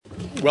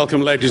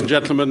Welcome, ladies and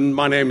gentlemen.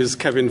 My name is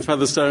Kevin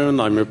Featherstone.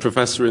 I'm a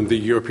professor in the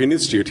European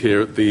Institute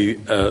here at the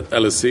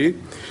LSE.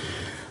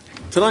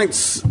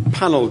 Tonight's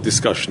panel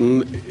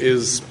discussion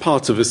is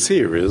part of a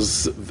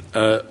series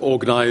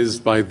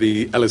organised by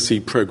the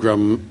LSE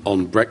programme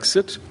on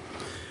Brexit.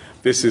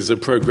 This is a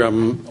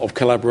programme of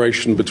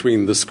collaboration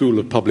between the School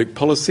of Public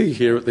Policy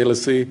here at the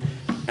LSE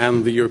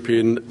and the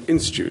European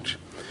Institute.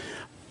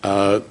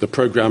 The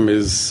programme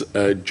is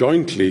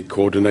jointly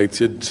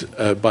coordinated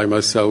by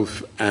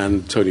myself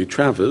and Tony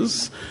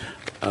Travers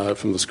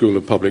from the School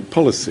of Public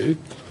Policy.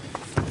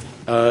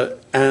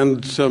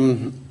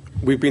 And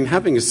we've been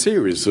having a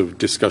series of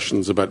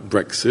discussions about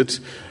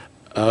Brexit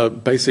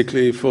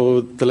basically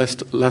for the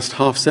last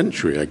half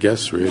century, I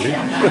guess, really.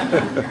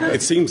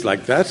 It seems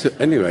like that.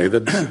 Anyway,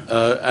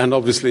 and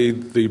obviously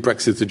the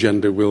Brexit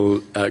agenda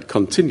will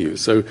continue.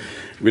 So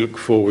we look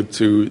forward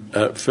to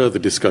further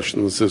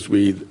discussions as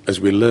we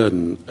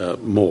learn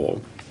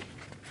more.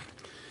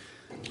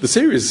 The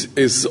series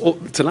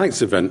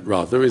tonight's event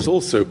is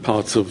also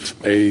part of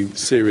a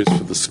series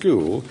for the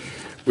school,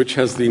 which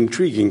has the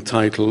intriguing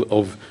title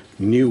of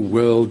New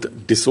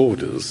World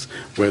Disorders,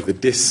 where the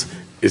dis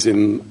is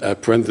in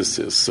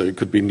parentheses, so it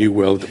could be New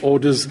World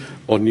Orders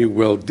or New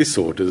World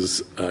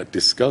Disorders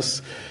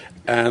discussed.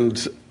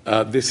 And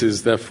this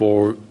is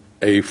therefore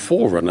a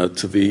forerunner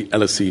to the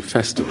LSE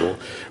Festival,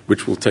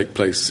 which will take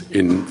place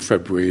in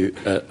February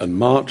and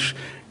March,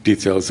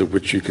 details of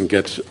which you can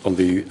get on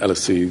the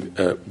LSE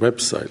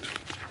website.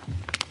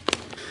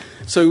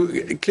 So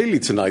clearly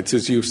tonight,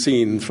 as you've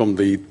seen from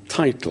the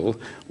title,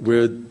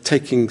 we're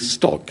taking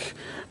stock.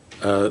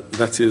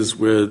 That is,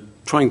 we're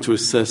trying to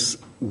assess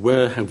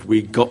where have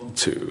we got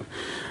to.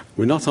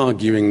 We're not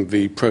arguing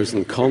the pros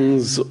and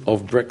cons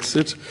of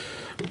Brexit.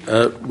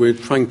 We're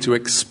trying to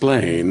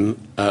explain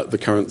the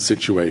current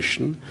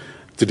situation,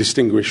 to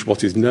distinguish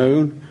what is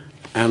known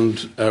and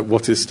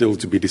what is still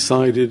to be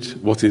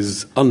decided, what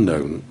is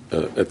unknown,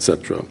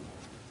 etc.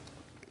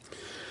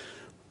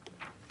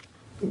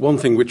 One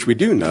thing which we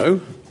do know,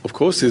 of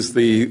course, is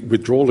the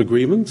withdrawal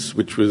agreement,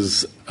 which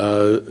was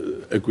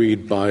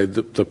agreed by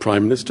the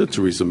Prime Minister,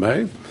 Theresa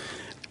May,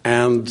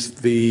 and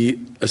the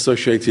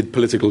associated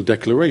political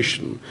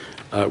declaration,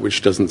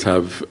 which doesn't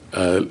have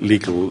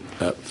legal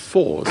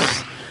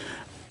force.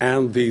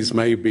 And these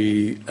may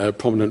be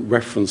prominent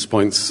reference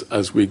points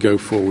as we go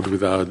forward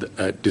with our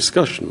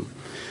discussion.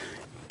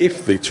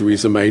 If the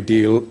Theresa May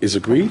deal is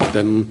agreed,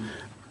 then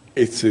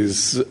it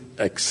is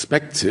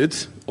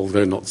expected,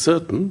 although not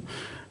certain,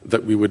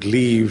 that we would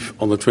leave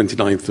on the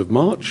 29th of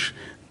March,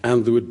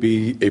 and there would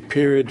be a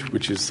period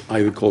which is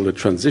either called a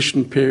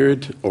transition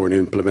period or an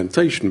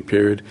implementation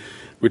period,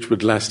 which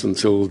would last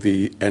until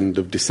the end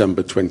of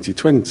December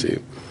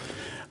 2020,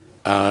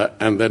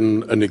 and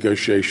then a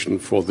negotiation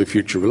for the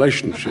future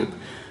relationship.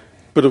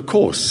 But of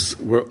course,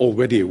 we're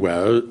already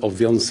aware of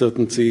the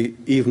uncertainty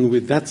even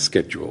with that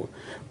schedule.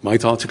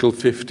 Might Article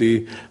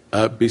 50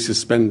 be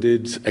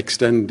suspended,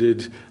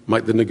 extended?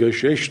 Might the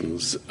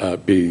negotiations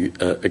be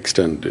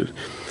extended?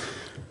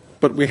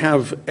 But we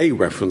have a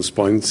reference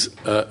point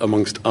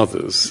amongst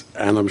others,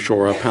 and I'm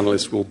sure our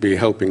panelists will be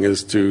helping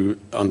us to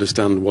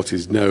understand what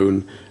is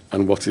known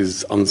and what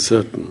is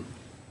uncertain.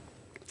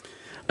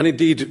 And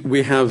indeed,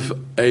 we have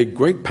a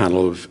great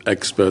panel of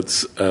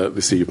experts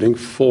this evening,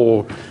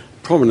 4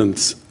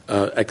 prominent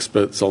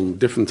experts on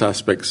different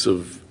aspects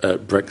of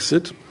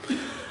Brexit.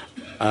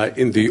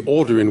 In the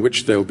order in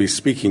which they'll be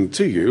speaking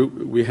to you,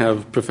 we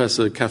have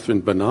Professor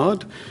Catherine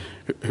Bernard,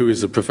 who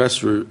is a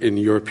professor in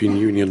European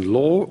Union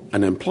law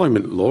and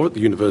employment law at the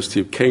University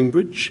of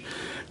Cambridge.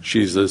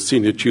 She's a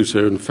senior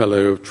tutor and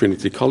fellow of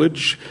Trinity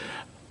College,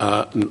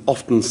 an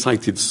often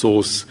cited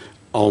source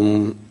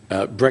on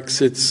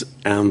Brexit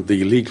and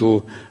the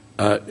legal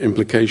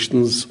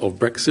implications of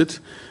Brexit.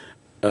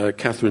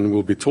 Catherine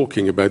will be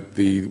talking about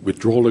the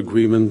withdrawal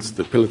agreement,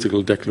 the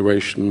political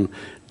declaration,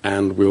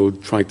 and will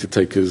try to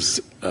take us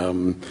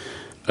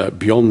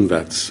beyond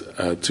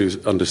that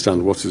to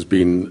understand what has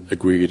been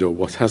agreed or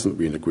what hasn't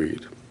been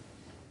agreed.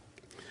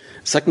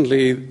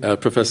 Secondly,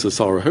 Professor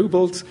Sarah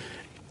Hobolt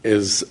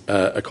is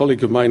a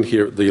colleague of mine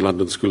here at the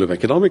London School of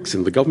Economics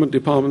in the Government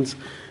Department.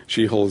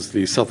 She holds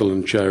the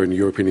Sutherland Chair in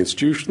European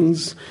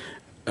Institutions,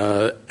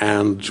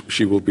 and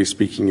she will be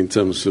speaking in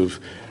terms of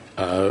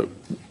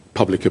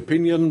public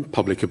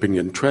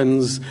opinion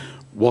trends,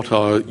 what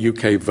are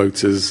UK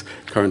voters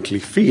currently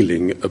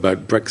feeling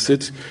about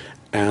Brexit,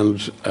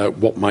 and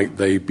what might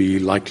they be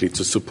likely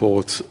to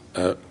support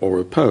or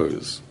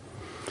oppose.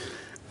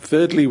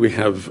 Thirdly, we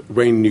have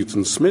Rain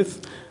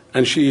Newton-Smith,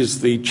 and she is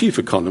the chief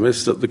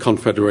economist at the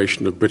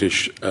Confederation of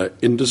British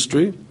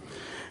Industry.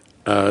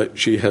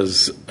 She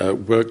has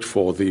worked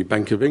for the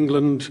Bank of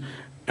England,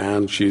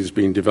 and she's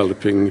been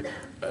developing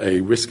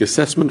a risk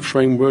assessment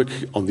framework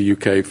on the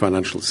UK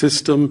financial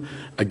system,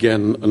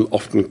 again, an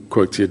often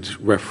quoted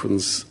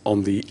reference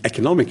on the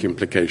economic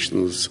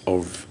implications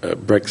of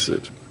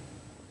Brexit.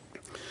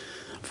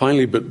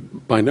 Finally,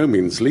 but by no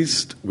means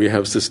least, we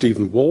have Sir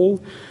Stephen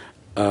Wall,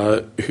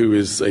 who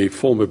is a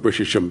former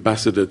British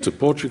ambassador to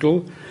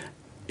Portugal.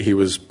 He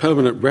was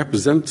permanent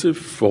representative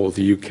for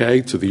the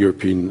UK to the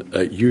European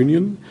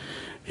Union.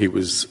 He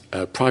was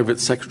private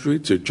secretary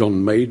to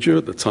John Major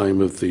at the time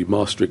of the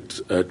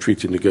Maastricht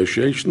Treaty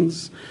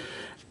negotiations,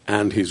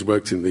 and he's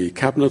worked in the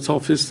Cabinet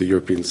Office, the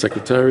European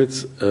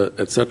Secretariat,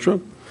 etc.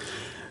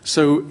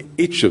 So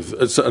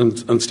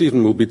and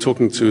Stephen will be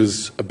talking to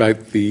us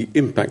about the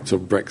impact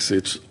of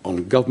Brexit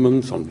on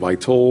government, on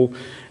Whitehall,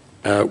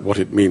 what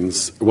it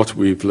means, what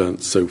we've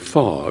learnt so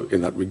far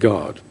in that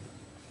regard.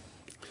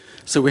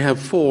 So we have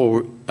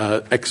four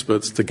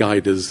experts to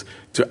guide us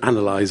to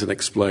analyse and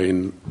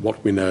explain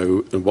what we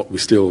know and what we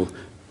still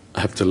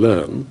have to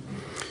learn.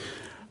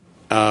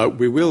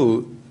 We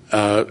will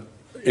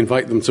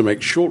invite them to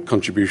make short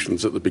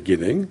contributions at the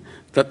beginning.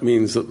 That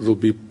means that there'll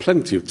be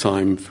plenty of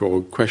time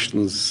for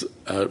questions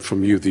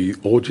from you, the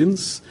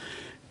audience.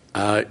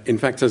 In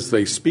fact, as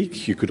they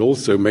speak, you could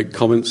also make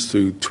comments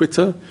through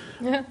Twitter.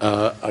 Yeah.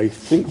 I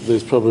think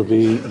there's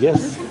probably,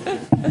 yes.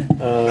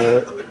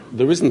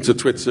 There isn't a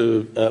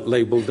Twitter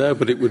label there,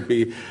 but it would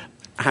be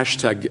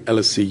hashtag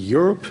LSE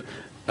Europe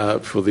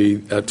for the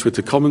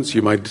Twitter comments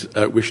you might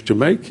wish to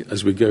make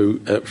as we go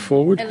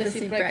forward.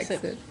 LSE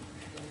Brexit.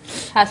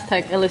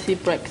 Hashtag LSE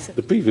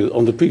Brexit.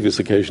 On the previous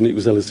occasion, it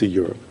was LSE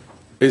Europe.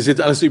 Is it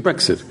LSE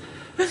Brexit?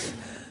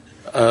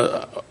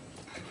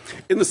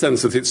 In the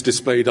sense that it's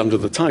displayed under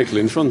the title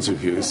in front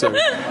of you. So,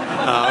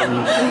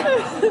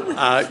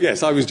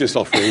 yes, I was just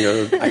offering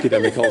an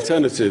academic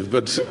alternative,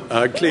 but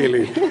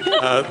clearly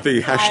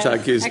the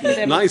hashtag is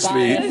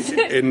nicely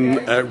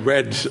in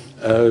red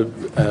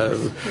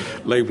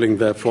labelling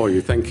there for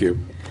you. Thank you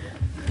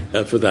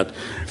for that.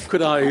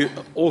 Could I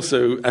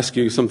also ask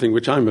you something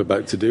which I'm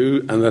about to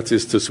do, and that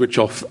is to switch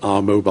off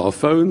our mobile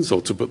phones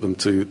or to put them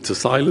to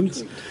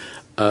silent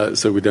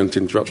so we don't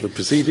interrupt the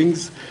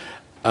proceedings.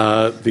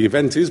 The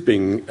event is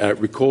being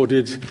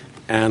recorded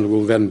and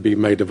will then be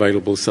made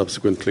available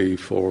subsequently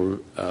for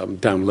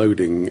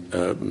downloading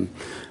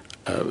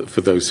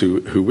for those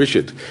who wish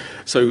it.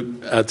 So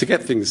to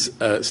get things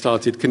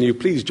started, can you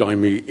please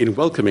join me in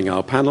welcoming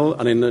our panel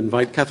and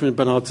invite Catherine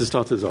Bernard to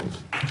start us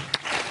off.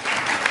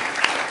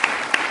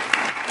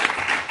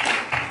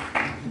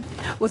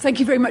 Well, thank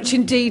you very much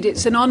indeed.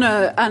 It's an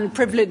honour and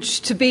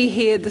privilege to be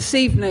here this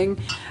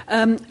evening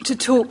to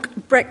talk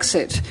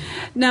Brexit.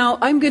 Now,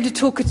 I'm going to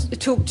talk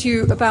to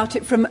you about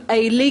it from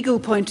a legal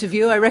point of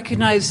view. I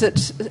recognise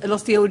that a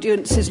lot of the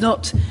audience is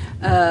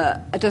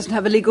doesn't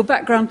have a legal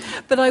background,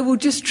 but I will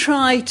just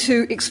try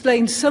to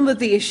explain some of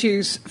the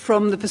issues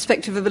from the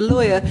perspective of a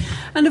lawyer.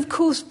 And, of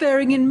course,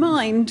 bearing in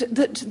mind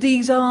that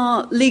these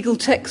are legal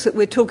texts that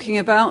we're talking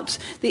about.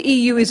 The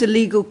EU is a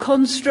legal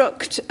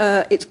construct.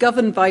 It's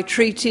governed by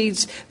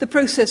treaties. The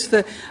process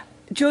for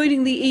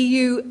joining the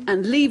EU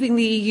and leaving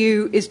the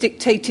EU is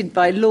dictated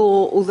by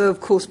law, although,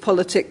 of course,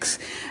 politics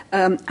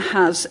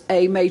has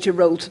a major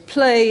role to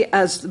play,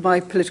 as my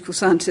political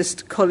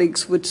scientist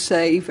colleagues would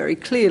say very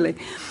clearly.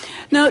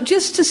 Now,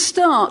 just to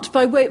start,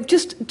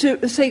 just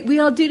to say, we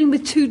are dealing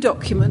with two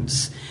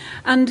documents,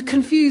 and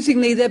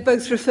confusingly, they're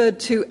both referred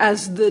to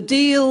as the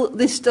deal.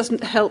 This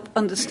doesn't help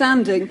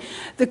understanding.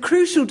 The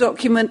crucial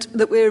document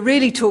that we're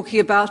really talking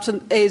about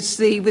is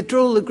the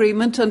withdrawal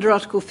agreement under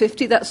Article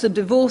 50. That's the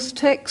divorce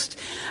text,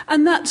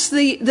 and that's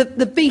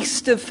the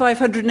beast of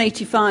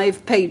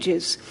 585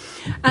 pages.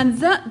 And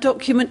that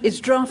document is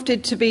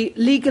drafted to be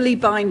legally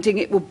binding.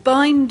 It will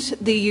bind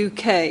the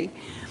UK.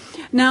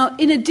 Now,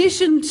 in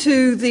addition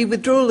to the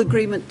withdrawal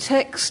agreement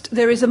text,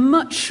 there is a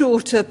much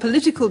shorter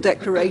political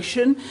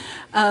declaration,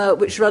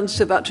 which runs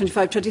to about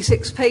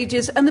 26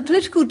 pages, and the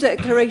political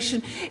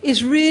declaration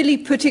is really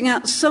putting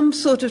out some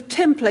sort of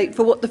template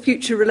for what the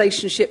future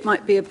relationship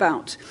might be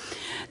about.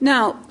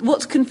 Now,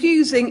 what's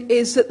confusing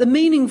is that the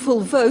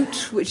meaningful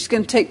vote, which is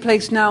going to take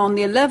place now on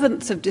the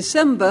 11th of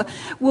December,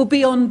 will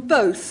be on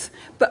both,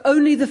 but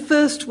only the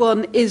first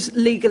one is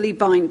legally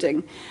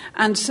binding.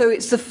 And so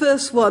it's the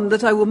first one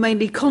that I will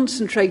mainly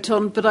concentrate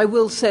on, but I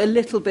will say a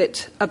little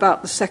bit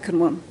about the second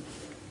one.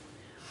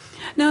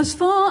 Now, as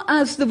far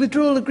as the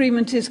withdrawal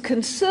agreement is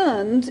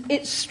concerned,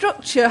 its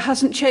structure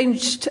hasn't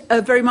changed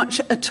very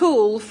much at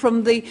all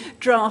from the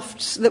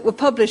drafts that were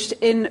published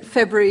in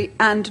February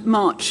and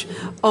March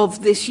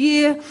of this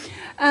year.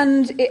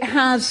 And it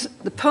has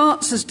the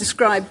parts as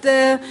described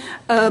there,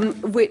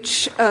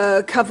 which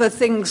cover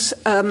things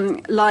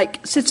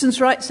like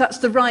citizens' rights. That's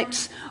the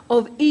rights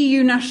of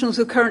EU nationals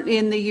who are currently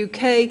in the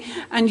UK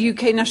and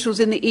UK nationals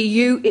in the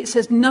EU. It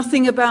says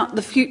nothing about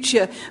the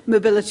future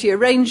mobility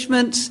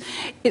arrangements.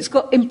 It's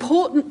got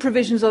important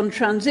provisions on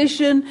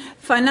transition,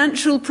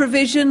 financial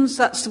provisions,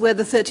 that's where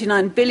the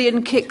 39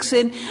 billion kicks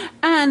in,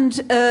 and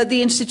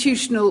the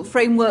institutional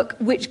framework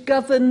which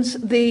governs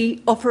the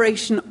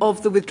operation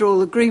of the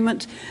withdrawal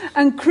agreement.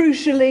 And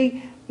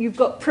crucially, you've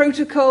got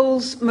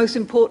protocols, most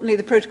importantly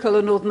the Protocol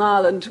on Northern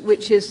Ireland,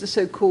 which is the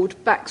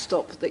so-called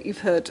backstop that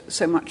you've heard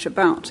so much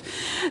about.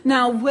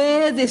 Now,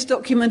 where this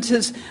document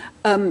has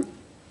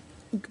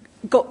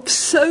got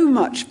so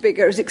much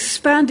bigger, has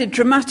expanded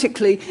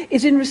dramatically,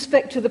 is in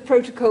respect to the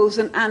protocols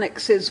and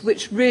annexes,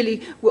 which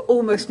really were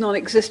almost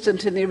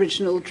non-existent in the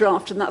original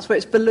draft, and that's where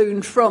it's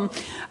ballooned from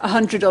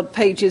 100-odd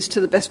pages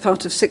to the best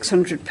part of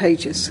 600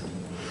 pages.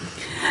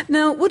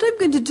 Now, what I'm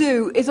going to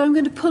do is I'm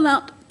going to pull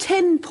out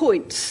 10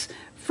 points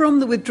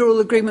from the withdrawal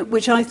agreement,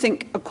 which I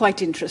think are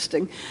quite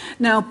interesting.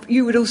 Now,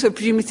 you would also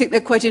presumably think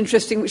they're quite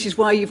interesting, which is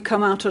why you've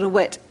come out on a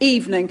wet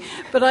evening.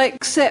 But I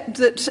accept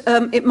that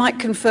it might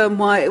confirm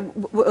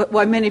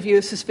why many of you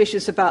are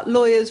suspicious about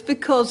lawyers,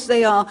 because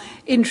they are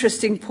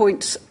interesting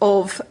points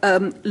of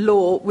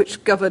law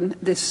which govern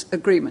this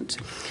agreement.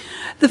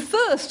 The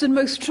first and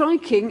most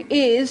striking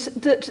is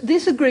that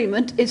this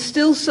agreement is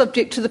still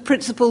subject to the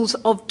principles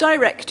of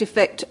direct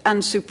effect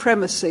and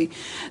supremacy.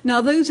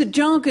 Now, those are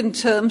jargon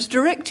terms.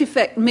 Direct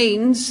effect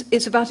means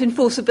it's about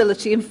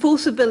enforceability.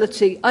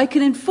 Enforceability, I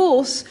can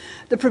enforce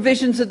the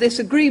provisions of this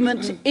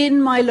agreement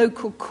in my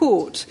local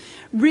court.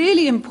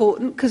 Really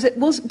important, because it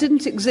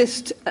didn't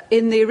exist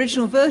in the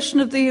original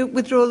version of the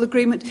withdrawal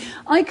agreement.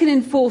 I can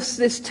enforce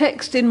this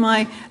text in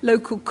my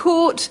local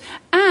court,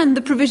 and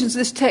the provisions of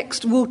this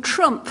text will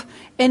trump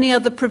any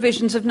other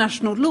provisions of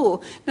national law.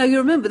 Now, you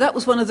remember that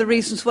was one of the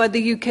reasons why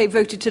the UK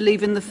voted to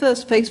leave in the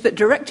first place, but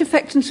direct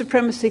effect and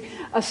supremacy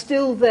are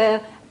still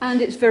there,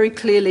 and it's very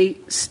clearly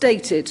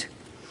stated.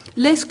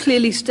 Less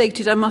clearly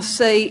stated, I must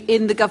say,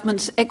 in the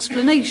government's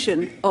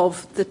explanation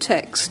of the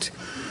text.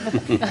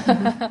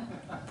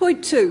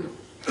 Point 2,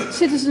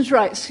 citizens'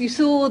 rights. You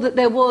saw that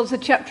there was a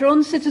chapter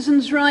on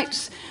citizens'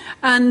 rights,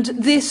 and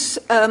this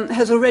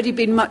has already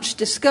been much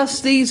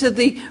discussed. These are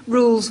the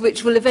rules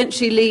which will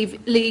eventually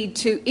lead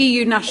to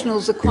EU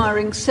nationals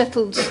acquiring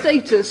settled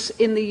status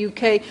in the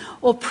UK,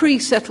 or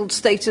pre-settled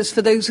status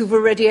for those who've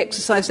already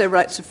exercised their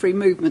rights of free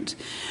movement.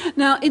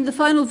 Now, in the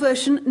final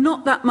version,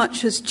 not that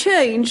much has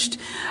changed.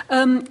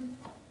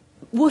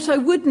 What I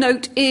would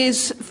note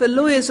is, for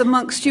lawyers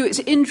amongst you, it's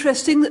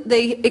interesting that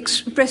they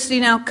expressly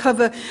now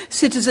cover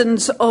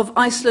citizens of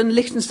Iceland,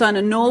 Liechtenstein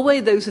and Norway.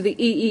 Those are the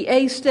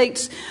EEA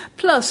states,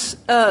 plus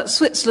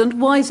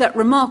Switzerland. Why is that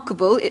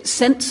remarkable? It's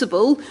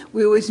sensible.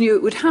 We always knew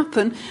it would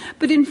happen.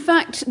 But in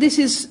fact, this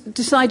is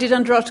decided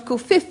under Article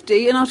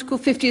 50, and Article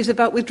 50 is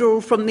about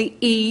withdrawal from the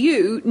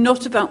EU,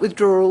 not about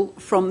withdrawal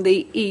from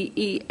the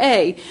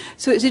EEA.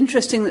 So it's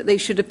interesting that they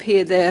should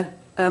appear there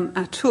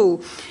at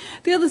all.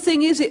 The other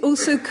thing is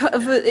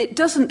it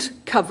doesn't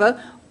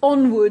cover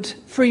onward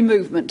free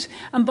movement.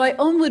 And by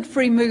onward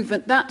free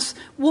movement, that's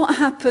what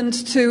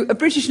happens to a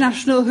British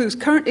national who's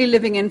currently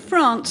living in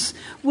France.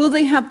 Will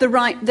they have the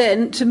right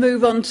then to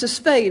move on to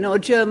Spain or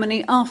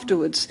Germany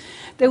afterwards?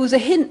 There was a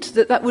hint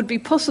that that would be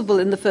possible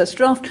in the first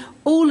draft.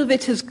 All of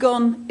it has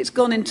gone. It's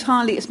gone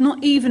entirely. It's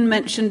not even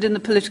mentioned in the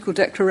political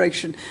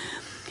declaration.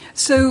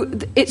 So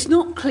it's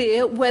not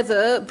clear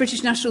whether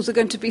British nationals are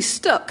going to be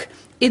stuck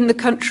in the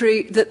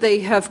country that they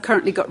have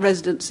currently got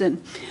residence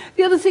in.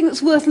 The other thing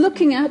that's worth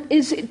looking at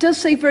is it does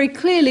say very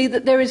clearly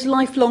that there is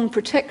lifelong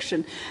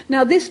protection.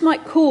 Now, this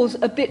might cause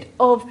a bit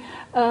of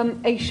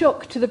a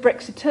shock to the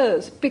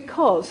Brexiteers,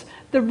 because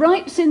the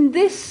rights in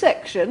this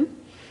section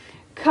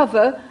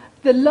cover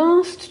the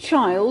last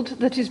child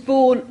that is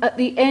born at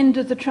the end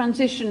of the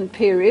transition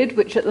period,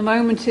 which at the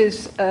moment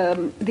is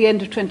the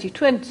end of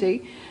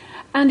 2020,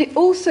 and it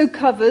also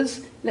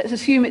covers, let's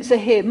assume it's a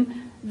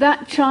him,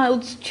 that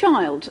child's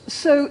child.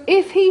 So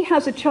if he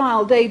has a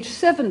child aged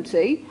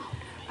 70,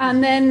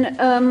 and then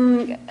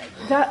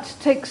that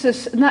takes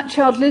us, and that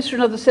child lives for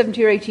another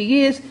 70 or 80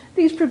 years,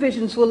 these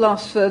provisions will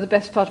last for the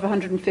best part of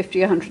 150,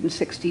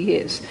 160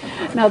 years.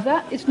 Now,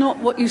 that is not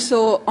what you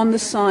saw on the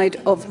side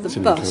of the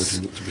bus.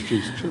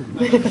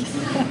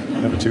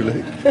 Never too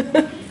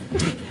late.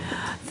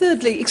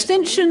 Thirdly,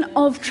 extension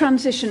of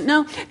transition.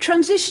 Now,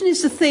 transition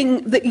is the thing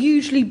that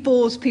usually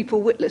bores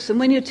people witless. And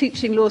when you're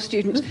teaching law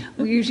students,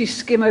 we usually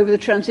skim over the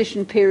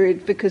transition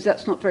period because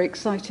that's not very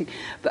exciting.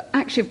 But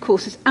actually, of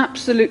course, it's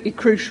absolutely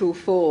crucial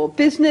for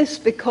business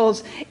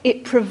because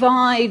it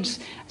provides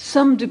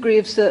some degree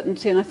of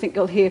certainty. And I think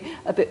you'll hear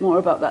a bit more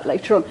about that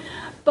later on.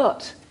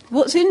 But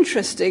what's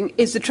interesting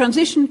is the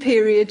transition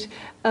period,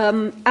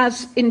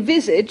 as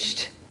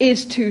envisaged,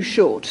 is too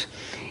short.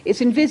 It's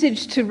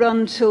envisaged to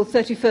run till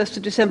 31st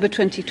of December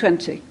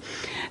 2020.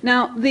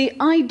 Now, the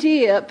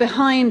idea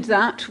behind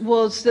that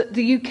was that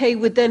the UK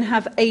would then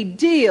have a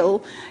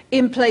deal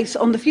in place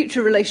on the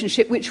future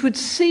relationship which would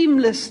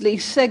seamlessly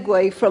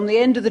segue from the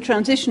end of the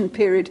transition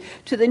period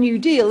to the new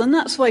deal. And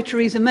that's why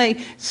Theresa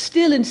May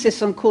still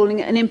insists on calling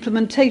it an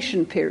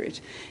implementation period.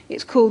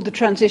 It's called the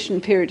transition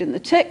period in the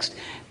text,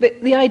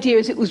 but the idea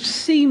is it would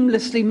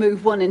seamlessly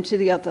move one into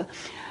the other.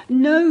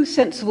 No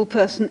sensible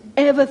person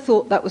ever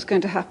thought that was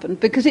going to happen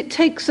because it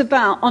takes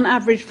about, on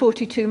average,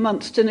 42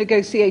 months to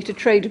negotiate a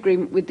trade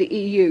agreement with the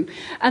EU.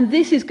 And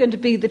this is going to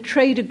be the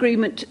trade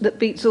agreement that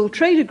beats all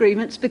trade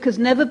agreements because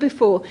never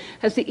before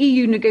has the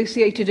EU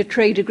negotiated a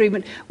trade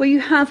agreement where you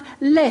have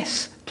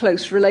less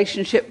close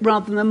relationship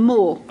rather than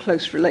more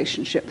close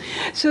relationship.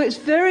 So it's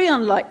very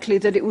unlikely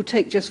that it will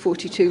take just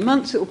 42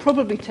 months. It will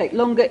probably take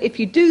longer. If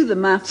you do the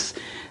maths,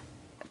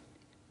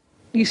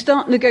 you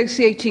start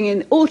negotiating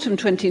in autumn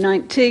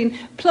 2019,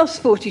 plus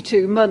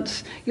 42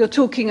 months, you're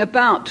talking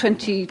about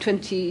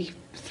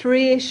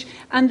 2023-ish,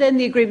 and then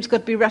the agreement's got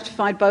to be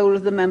ratified by all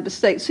of the member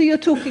states. So you're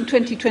talking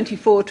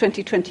 2024,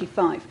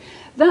 2025.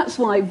 That's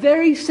why,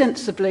 very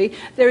sensibly,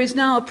 there is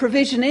now a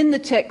provision in the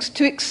text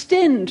to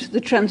extend the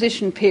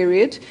transition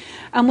period.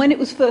 And when it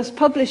was first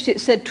published,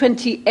 it said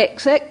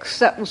 20XX.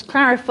 That was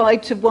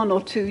clarified to 1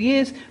 or 2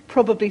 years,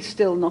 probably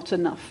still not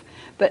enough.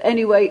 But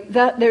anyway,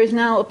 there is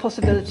now a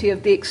possibility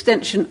of the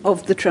extension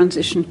of the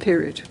transition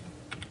period.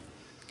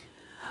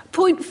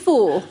 Point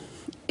 4.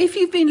 If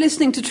you've been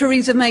listening to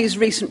Theresa May's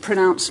recent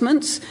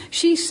pronouncements,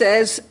 she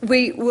says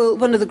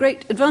one of the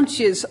great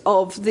advantages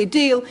of the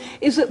deal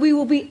is that we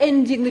will be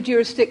ending the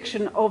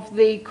jurisdiction of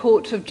the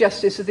Court of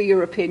Justice of the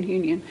European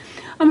Union.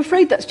 I'm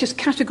afraid that's just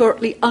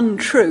categorically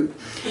untrue.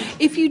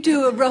 If you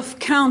do a rough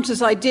count,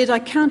 as I did, I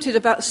counted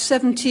about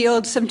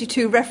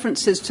 72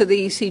 references to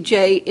the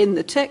ECJ in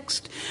the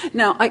text.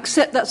 Now, I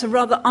accept that's a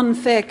rather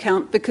unfair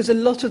count because a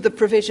lot of the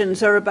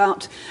provisions are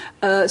about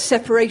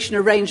separation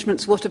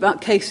arrangements. What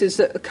about cases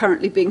that are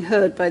currently being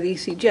heard by the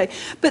ECJ?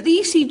 But the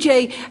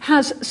ECJ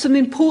has some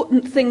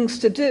important things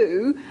to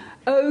do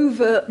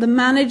over the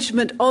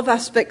management of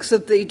aspects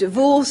of the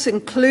divorce,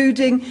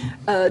 including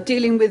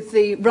dealing with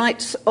the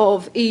rights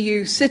of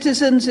EU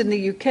citizens in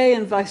the UK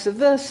and vice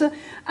versa,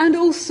 and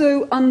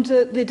also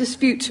under the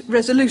dispute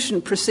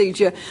resolution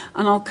procedure.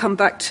 And I'll come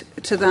back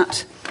to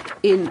that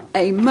in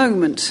a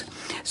moment.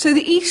 So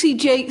the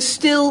ECJ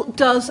still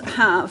does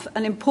have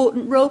an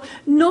important role,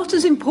 not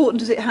as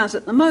important as it has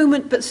at the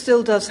moment, but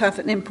still does have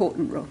an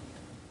important role.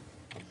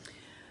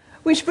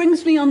 Which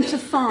brings me on to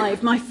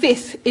 5, my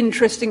 5th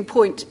interesting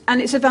point,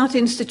 and it's about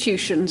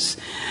institutions.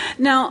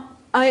 Now,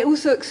 I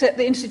also accept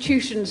that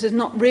institutions is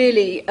not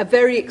really a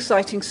very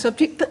exciting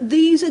subject, but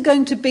these are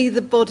going to be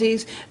the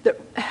bodies that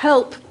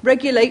help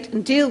regulate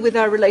and deal with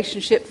our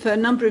relationship for a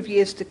number of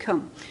years to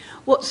come.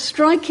 What's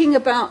striking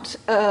about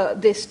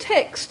this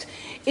text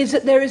is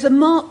that there is a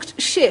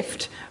marked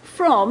shift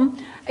from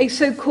a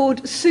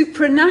so-called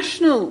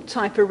supranational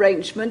type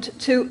arrangement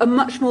to a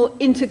much more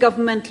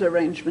intergovernmental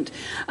arrangement.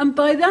 And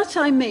by that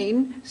I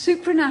mean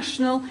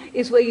supranational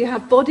is where you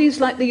have bodies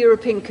like the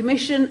European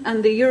Commission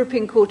and the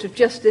European Court of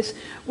Justice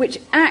which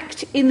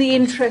act in the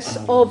interests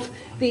of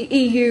the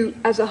EU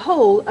as a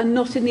whole and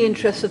not in the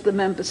interests of the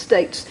member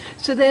states.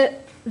 So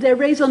their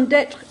raison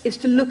d'etre is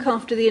to look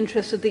after the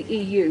interests of the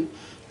EU.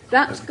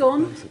 That's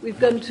gone. We've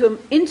gone to an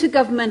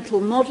intergovernmental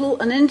model.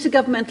 An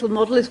intergovernmental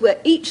model is where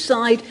each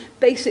side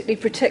basically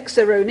protects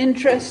their own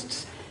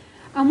interests.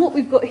 And what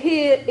we've got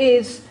here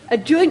is a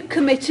joint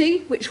committee,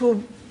 which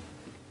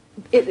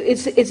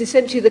is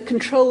essentially the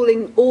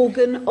controlling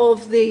organ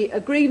of the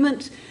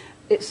agreement.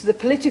 It's the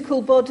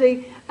political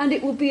body, and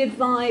it will be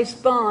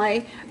advised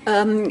by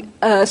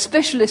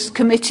specialist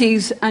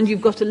committees, and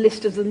you've got a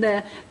list of them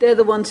there. They're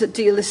the ones that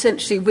deal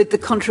essentially with the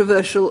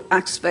controversial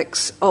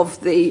aspects of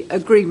the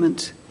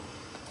agreement.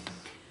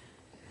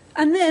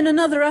 And then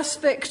another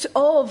aspect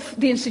of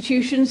the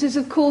institutions is,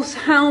 of course,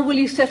 how will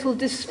you settle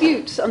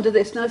disputes under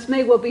this? Now, this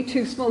may well be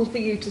too small for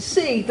you to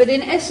see, but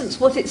in essence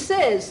what it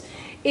says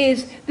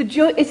is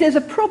if there's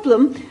a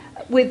problem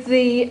with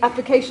the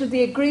application of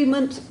the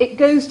agreement, it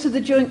goes to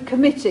the joint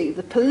committee,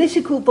 the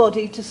political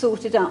body, to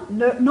sort it out,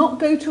 not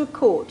go to a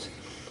court.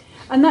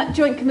 And that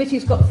joint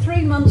committee's got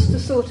 3 months to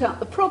sort out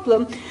the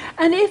problem.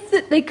 And if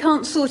they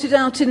can't sort it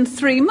out in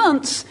 3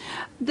 months,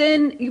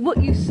 then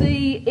what you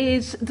see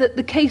is that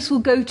the case will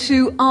go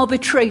to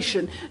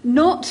arbitration,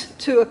 not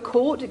to a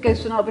court. It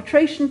goes to an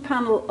arbitration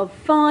panel of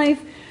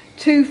 5,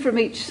 2 from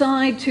each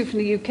side, 2 from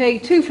the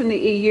UK, 2 from the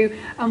EU,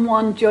 and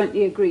 1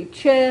 jointly agreed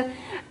chair.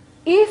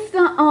 If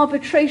that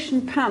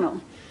arbitration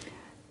panel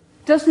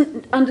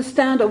doesn't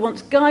understand or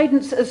wants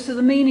guidance as to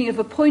the meaning of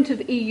a point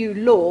of EU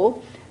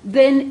law,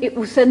 then it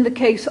will send the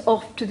case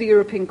off to the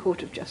European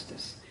Court of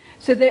Justice.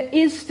 So there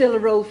is still a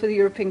role for the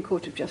European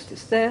Court of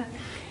Justice there.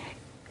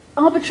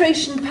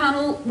 Arbitration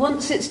panel,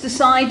 once it's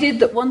decided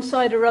that one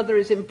side or other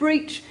is in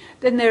breach,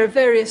 then there are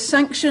various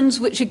sanctions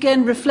which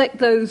again reflect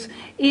those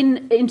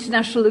in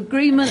international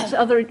agreements,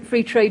 other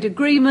free trade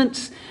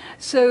agreements.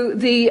 So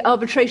the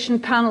arbitration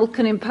panel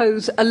can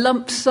impose a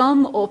lump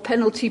sum or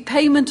penalty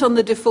payment on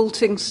the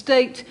defaulting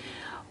state,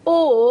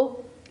 or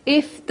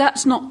if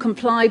that's not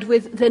complied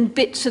with, then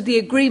bits of the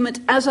agreement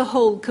as a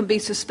whole can be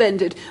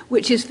suspended,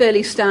 which is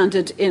fairly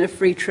standard in a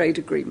free trade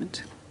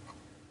agreement.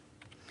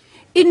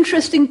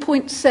 Interesting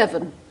point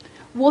 7.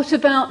 What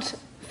about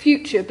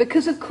future?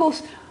 Because, of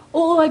course,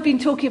 all I've been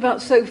talking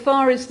about so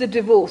far is the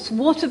divorce.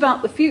 What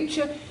about the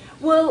future?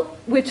 Well,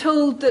 we're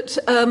told that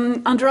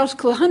under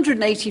Article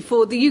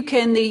 184, the UK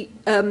and the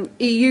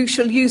EU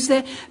shall use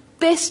their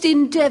best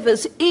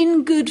endeavours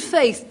in good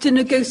faith to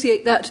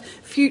negotiate that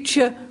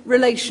future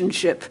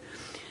relationship.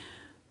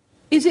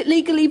 Is it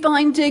legally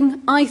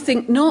binding? I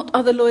think not.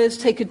 Other lawyers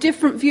take a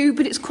different view,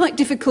 but it's quite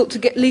difficult to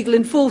get legal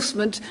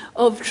enforcement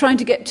of trying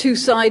to get 2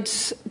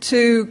 sides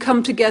to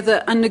come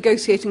together and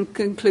negotiate and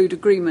conclude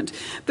agreement.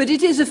 But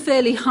it is a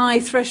fairly high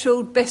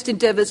threshold. Best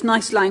endeavours,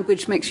 nice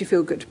language, makes you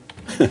feel good.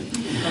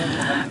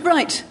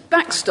 Right,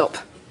 backstop.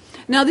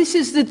 Now, this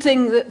is the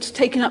thing that's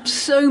taken up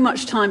so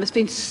much time. It's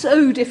been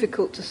so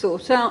difficult to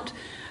sort out.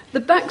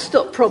 The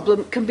backstop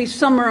problem can be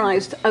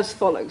summarised as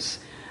follows.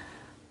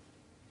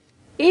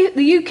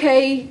 The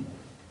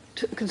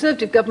UK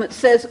Conservative government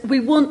says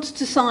we want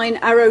to sign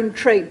our own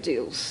trade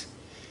deals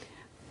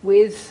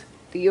with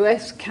the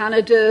US,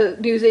 Canada,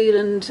 New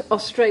Zealand,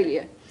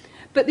 Australia.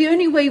 But the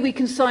only way we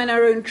can sign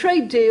our own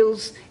trade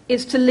deals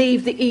is to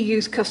leave the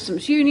EU's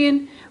customs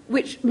union,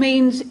 which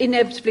means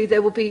inevitably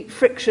there will be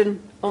friction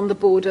on the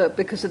border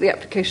because of the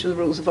application of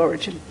the rules of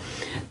origin.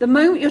 The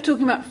moment you're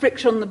talking about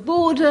friction on the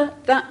border,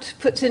 that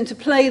puts into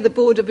play the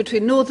border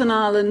between Northern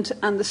Ireland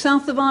and the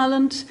south of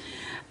Ireland,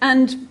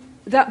 and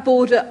that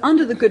border,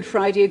 under the Good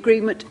Friday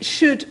Agreement,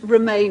 should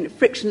remain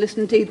frictionless.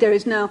 Indeed, there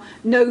is now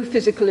no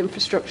physical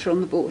infrastructure on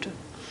the border.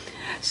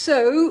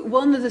 So,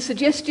 one of the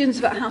suggestions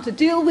about how to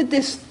deal with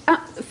this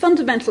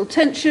fundamental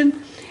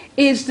tension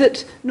is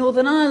that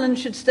Northern Ireland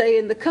should stay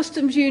in the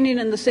customs union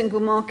and the single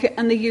market,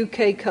 and the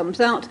UK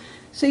comes out.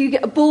 So you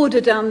get a border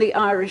down the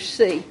Irish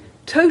Sea.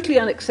 Totally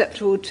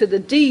unacceptable to the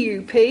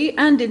DUP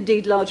and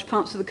indeed large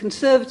parts of the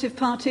Conservative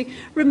Party.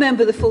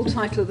 Remember, the full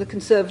title of the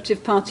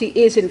Conservative Party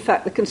is in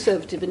fact the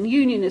Conservative and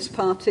Unionist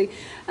Party,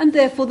 and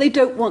therefore they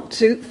don't want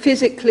to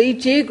physically,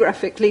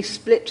 geographically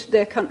split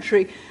their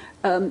country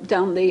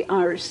down the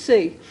Irish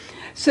Sea.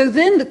 So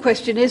then the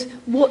question is,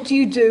 what do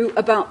you do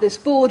about this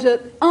border?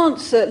 The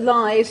answer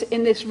lies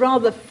in this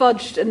rather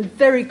fudged and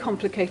very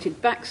complicated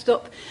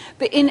backstop.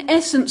 But in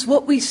essence,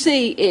 what we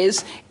see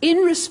is, in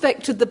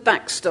respect of the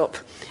backstop,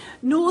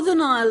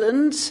 Northern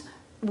Ireland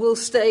will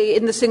stay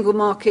in the single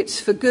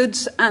markets for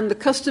goods and the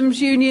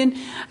customs union,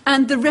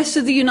 and the rest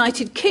of the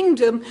United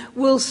Kingdom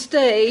will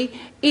stay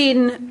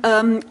in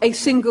a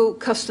single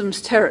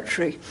customs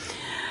territory.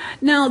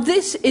 Now,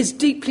 this is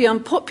deeply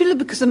unpopular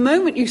because the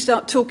moment you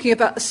start talking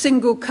about a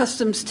single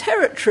customs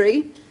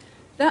territory,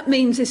 that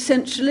means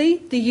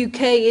essentially the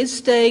UK is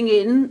staying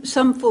in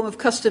some form of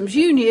customs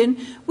union,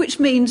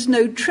 which means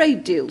no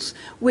trade deals,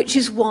 which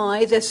is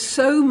why there's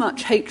so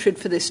much hatred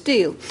for this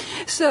deal.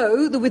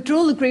 So the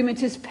withdrawal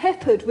agreement is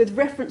peppered with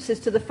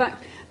references to the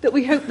fact that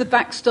we hope the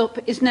backstop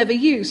is never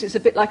used. It's a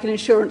bit like an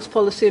insurance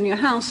policy on your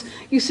house.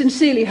 You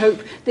sincerely hope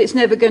that it's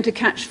never going to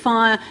catch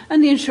fire,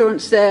 and the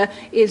insurance there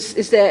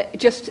is there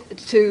just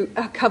to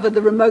cover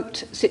the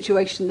remote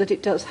situation that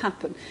it does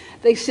happen.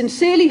 They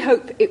sincerely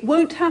hope it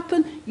won't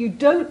happen. You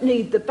don't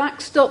need the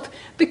backstop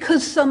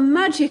because some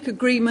magic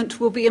agreement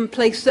will be in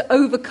place that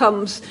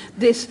overcomes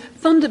this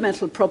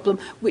fundamental problem,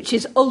 which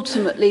is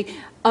ultimately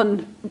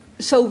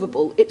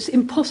unsolvable. It's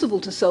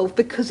impossible to solve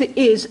because it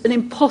is an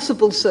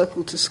impossible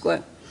circle to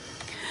square.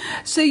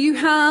 So you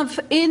have,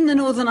 in the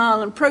Northern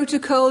Ireland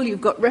Protocol,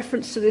 you've got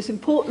reference to this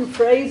important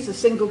phrase, the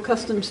single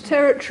customs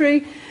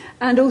territory,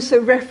 and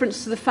also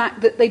reference to the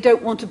fact that they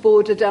don't want a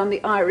border down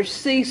the Irish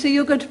Sea, so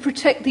you're going to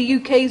protect the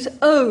UK's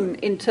own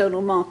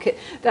internal market.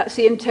 That's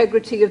the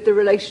integrity of the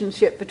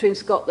relationship between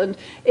Scotland,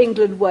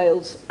 England,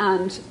 Wales,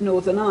 and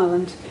Northern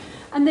Ireland.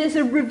 And there's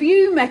a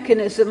review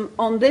mechanism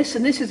on this,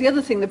 and this is the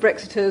other thing the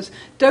Brexiteers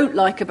don't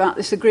like about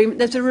this agreement.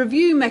 There's a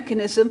review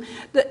mechanism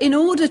that in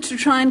order to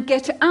try and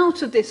get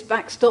out of this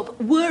backstop,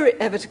 were it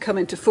ever to come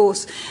into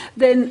force,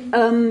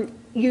 then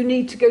you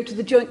need to go to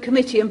the Joint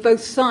Committee and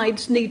both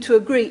sides need to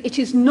agree. It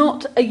is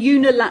not a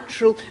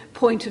unilateral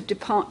point of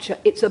departure.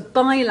 It's a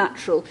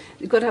bilateral.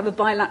 You've got to have a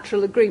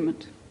bilateral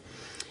agreement.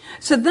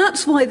 So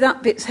that's why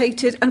that bit's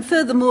hated. And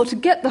furthermore, to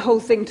get the whole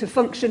thing to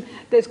function,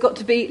 there's got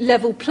to be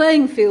level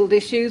playing field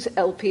issues,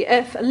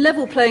 LPF. And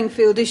level playing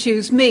field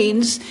issues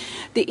means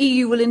the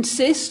EU will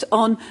insist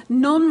on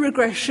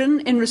non-regression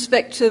in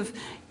respect of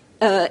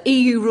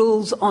EU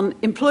rules on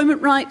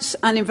employment rights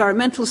and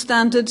environmental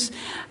standards.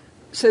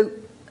 So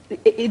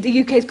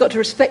the UK has got to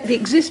respect the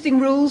existing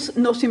rules,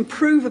 not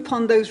improve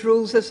upon those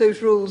rules as those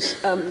rules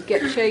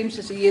get changed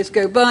as the years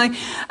go by,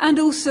 and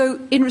also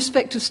in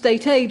respect of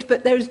state aid.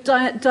 But there is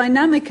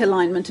dynamic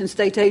alignment in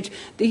state aid.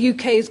 The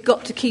UK has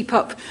got to keep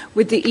up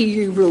with the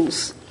EU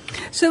rules.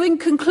 So in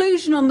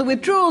conclusion on the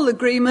withdrawal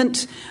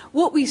agreement,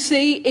 what we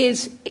see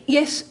is,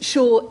 yes,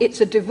 sure,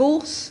 it's a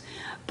divorce,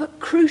 but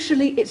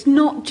crucially, it's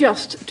not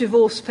just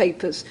divorce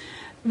papers.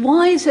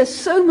 Why is there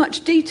so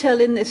much detail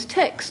in this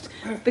text?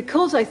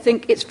 Because I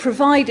think it's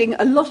providing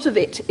a lot of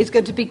it is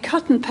going to be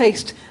cut and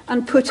paste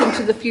and put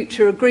into the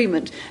future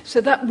agreement. So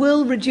that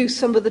will reduce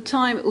some of the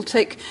time it will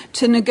take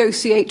to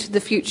negotiate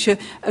the future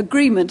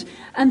agreement.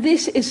 And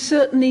this is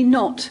certainly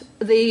not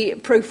the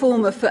pro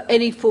forma for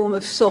any form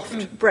of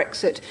soft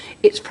Brexit.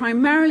 It's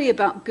primarily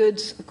about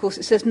goods. Of course,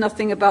 it says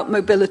nothing about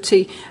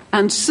mobility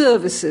and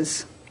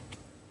services.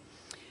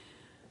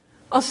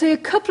 I'll say a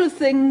couple of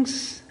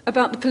things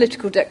about the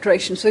political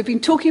declaration. So we've been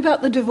talking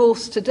about the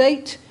divorce to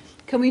date.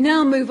 Can we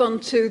now move on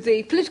to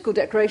the political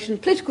declaration?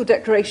 Political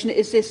declaration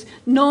is this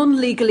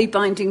non-legally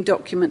binding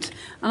document.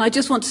 And I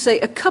just want to say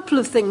a couple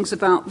of things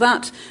about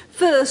that.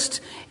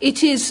 First,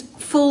 it is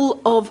full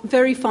of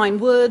very fine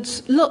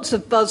words, lots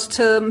of buzz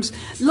terms,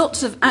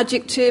 lots of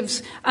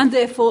adjectives, and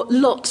therefore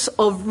lots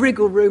of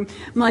wriggle room.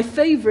 My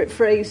favourite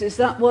phrase is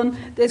that one: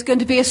 there's going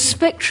to be a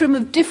spectrum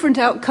of different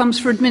outcomes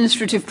for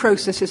administrative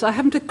processes. I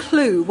haven't a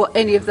clue what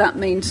any of that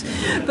means,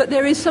 but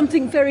there is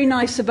something very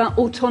nice about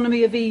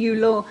autonomy of EU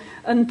law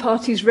and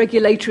parties'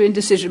 regulatory and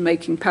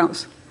decision-making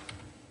powers.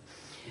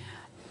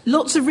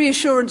 Lots of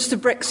reassurance to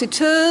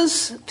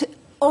Brexiteers.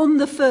 On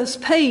the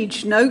first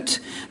page, note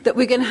that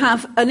we're going to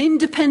have an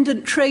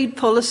independent trade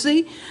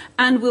policy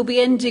and we'll be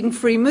ending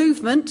free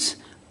movement.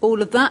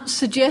 All of that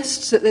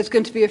suggests that there's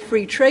going to be a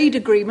free trade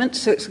agreement,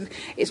 so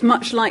it's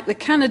much like the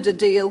Canada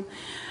deal.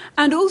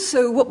 And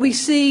also what we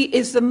see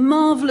is the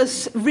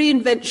marvellous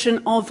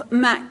reinvention of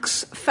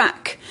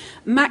MAX-FAC,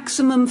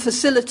 maximum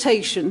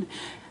facilitation.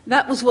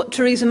 That was what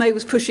Theresa May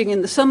was pushing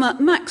in the summer.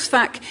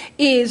 MAX-FAC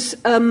is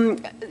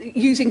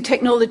using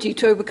technology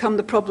to overcome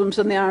the problems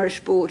on the Irish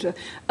border.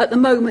 At the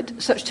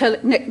moment, such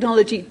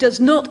technology does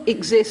not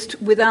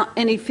exist without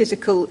any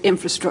physical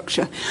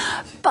infrastructure.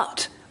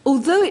 But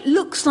although it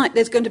looks like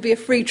there's going to be a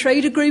free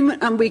trade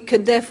agreement and we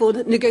can therefore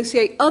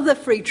negotiate other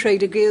free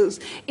trade deals,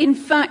 in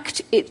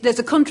fact, there's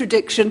a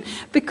contradiction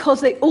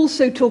because they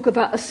also talk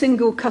about a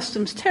single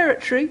customs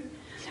territory,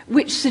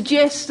 which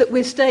suggests that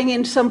we're staying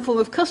in some form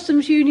of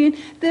customs union.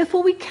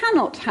 Therefore, we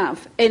cannot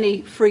have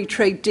any free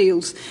trade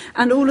deals.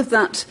 And all of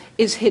that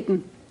is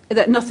hidden,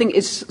 that nothing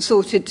is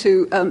sorted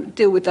to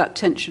deal with that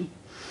tension.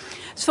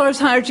 As far as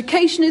higher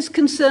education is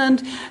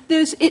concerned,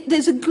 there's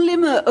a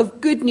glimmer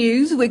of good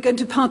news. We're going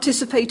to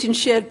participate in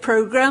shared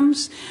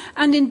programmes.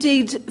 And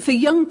indeed, for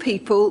young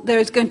people, there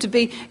is going to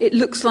be, it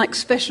looks like,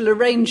 special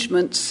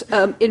arrangements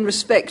in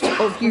respect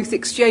of youth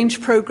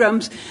exchange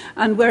programmes.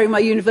 And wearing my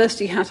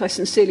university hat, I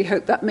sincerely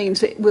hope that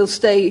means it will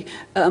stay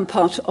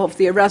part of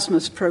the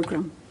Erasmus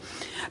programme.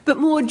 But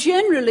more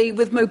generally,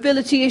 with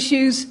mobility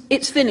issues,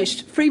 it's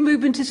finished. Free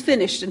movement is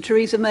finished, and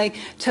Theresa May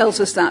tells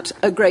us that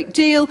a great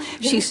deal.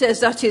 She says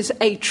that is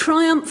a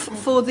triumph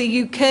for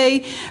the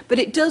UK, but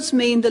it does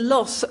mean the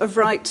loss of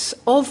rights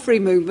of free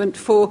movement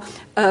for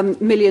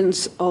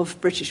millions of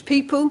British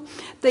people.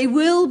 They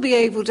will be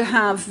able to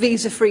have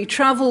visa-free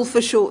travel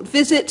for short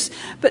visits,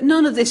 but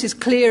none of this is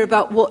clear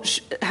about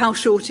how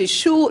short is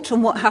short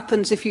and what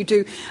happens if you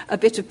do a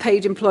bit of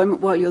paid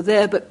employment while you're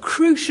there. But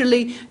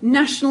crucially,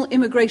 national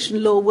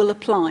immigration law will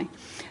apply.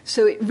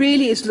 So it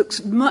really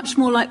looks much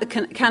more like the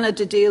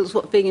Canada deal as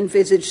what's being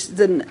envisaged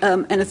than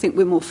anything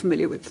we're more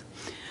familiar with.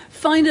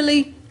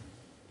 Finally,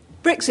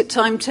 Brexit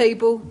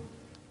timetable.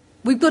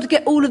 We've got to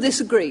get all of this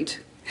agreed.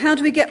 How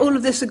do we get all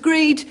of this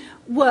agreed?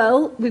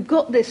 Well, we've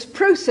got this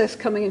process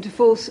coming into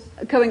force,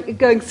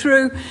 going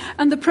through,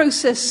 and the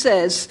process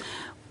says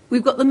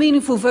we've got the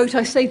meaningful vote.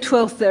 I say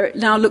 12th there. It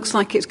now looks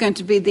like it's going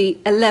to be the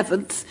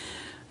 11th.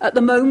 At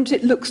the moment,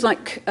 it looks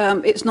like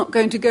it's not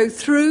going to go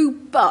through,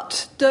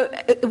 but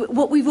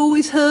what we've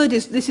always heard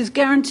is this is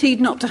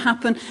guaranteed not to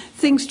happen.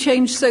 Things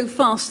change so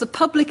fast. The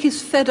public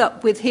is fed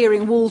up with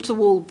hearing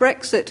wall-to-wall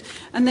Brexit,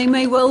 and they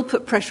may well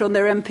put pressure on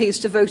their MPs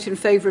to vote in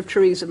favour of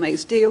Theresa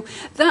May's deal.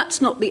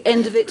 That's not the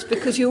end of it,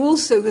 because you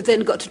also have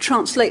then got to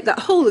translate that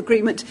whole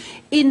agreement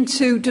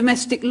into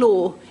domestic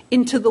law,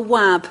 into the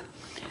WAB.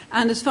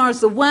 And as far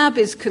as the WAB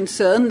is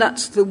concerned,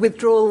 that's the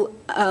Withdrawal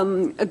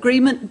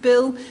Agreement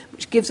Bill,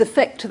 which gives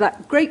effect to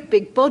that great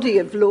big body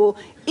of law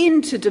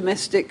into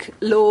domestic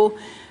law.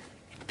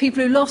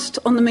 People who lost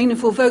on the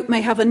meaningful vote may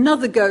have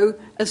another go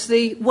as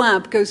the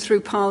WAB goes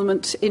through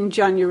Parliament in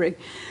January.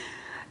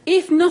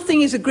 If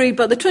nothing is agreed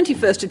by the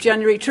 21st of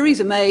January,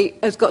 Theresa May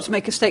has got to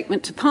make a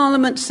statement to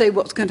Parliament, say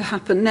what's going to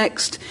happen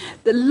next.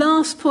 The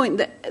last point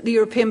that the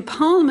European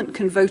Parliament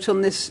can vote on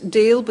this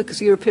deal, because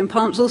the European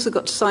Parliament's also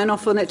got to sign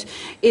off on it,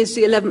 is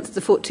the 11th to the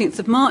 14th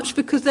of March,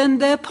 because then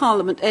their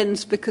Parliament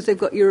ends because they've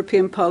got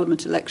European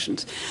Parliament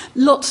elections.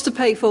 Lots to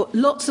pay for,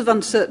 lots of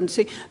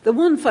uncertainty. The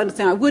one final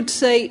thing I would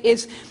say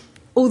is,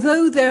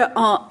 although there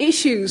are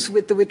issues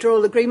with the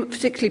withdrawal agreement,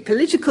 particularly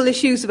political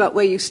issues about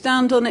where you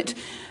stand on it,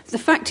 the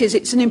fact is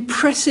it's an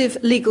impressive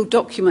legal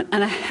document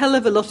and a hell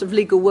of a lot of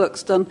legal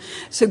work's done.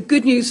 So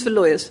good news for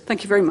lawyers.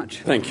 Thank you very much.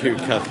 Thank you,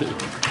 Cathy.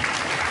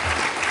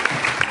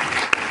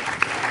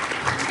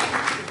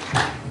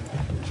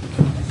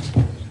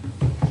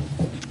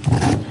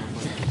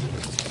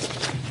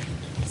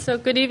 So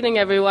good evening,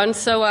 everyone.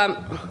 So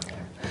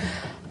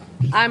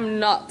I'm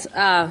not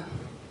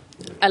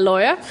a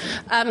lawyer.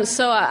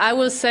 So I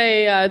will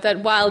say that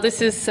while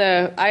this is,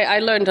 I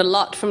learned a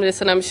lot from this,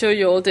 and I'm sure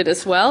you all did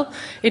as well.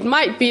 It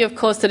might be, of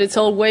course, that it's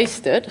all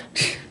wasted,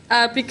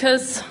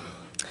 because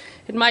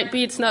it might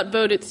be it's not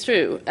voted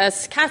through.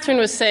 As Catherine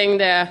was saying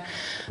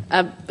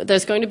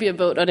there's going to be a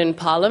vote in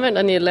Parliament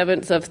on the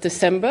 11th of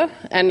December,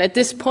 and at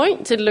this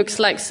point, it looks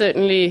like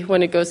certainly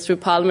when it goes through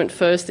Parliament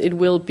first, it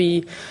will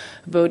be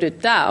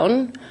voted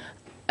down.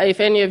 If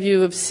any of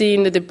you have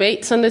seen the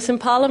debates on this in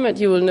Parliament,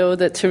 you will know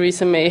that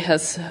Theresa May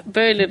has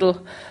very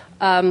little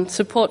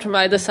support from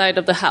either side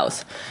of the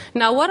House.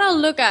 Now, what I'll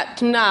look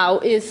at now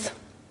is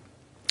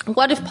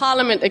what if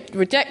Parliament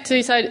rejects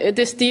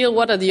this deal?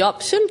 What are the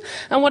options?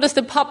 And what does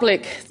the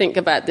public think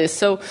about this?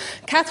 So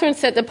Catherine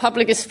said the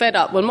public is fed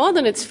up. Well, more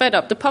than it's fed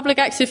up, the public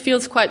actually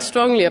feels quite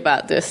strongly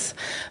about this.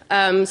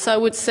 So I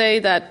would say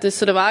that this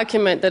sort of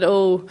argument that,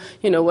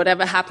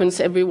 whatever happens,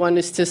 everyone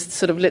is just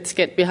sort of let's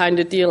get behind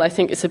the deal, I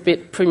think is a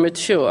bit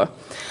premature.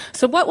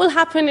 So what will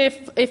happen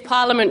if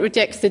Parliament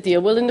rejects the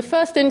deal? Well, in the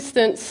first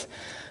instance,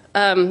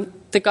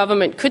 the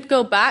government could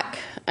go back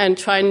and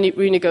try and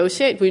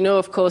renegotiate. We know,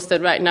 of course,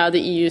 that right now the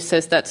EU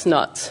says that's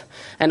not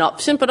an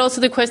option. But also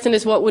the question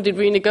is, what would it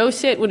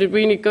renegotiate? Would it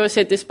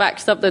renegotiate this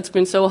backstop that's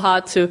been so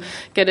hard to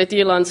get a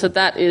deal on? So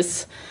that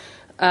is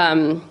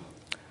that's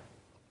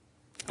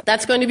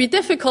going to be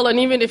difficult. And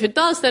even if it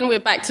does, then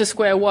we're back to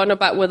square one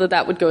about whether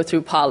that would go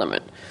through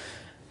Parliament.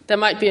 There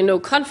might be a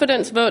no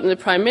confidence vote in the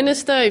Prime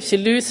Minister. If she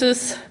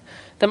loses,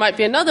 there might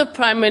be another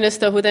Prime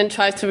Minister who then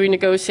tries to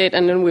renegotiate,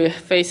 and then we're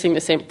facing the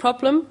same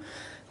problem.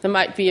 There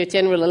might be a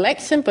general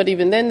election, but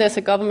even then there's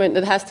a government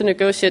that has to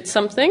negotiate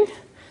something.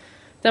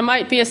 There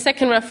might be a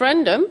second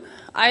referendum,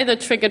 either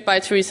triggered by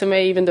Theresa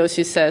May, even though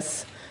she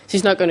says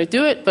she's not going to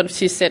do it, but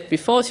she said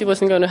before she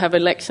wasn't going to have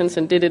elections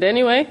and did it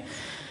anyway.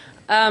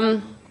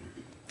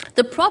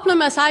 The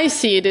problem, as I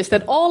see it, is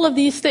that all of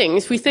these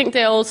things, we think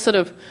they all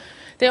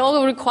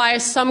require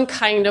some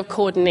kind of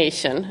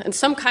coordination and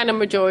some kind of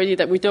majority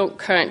that we don't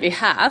currently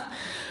have.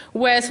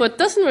 Whereas what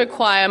doesn't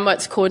require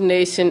much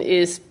coordination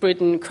is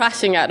Britain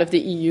crashing out of the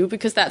EU,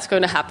 because that's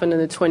going to happen on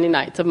the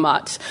 29th of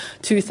March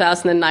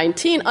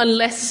 2019,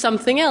 unless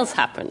something else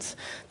happens.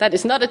 That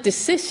is not a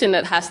decision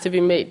that has to be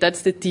made.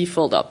 That's the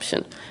default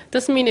option.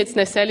 Doesn't mean it's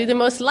necessarily the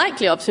most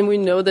likely option. We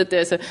know that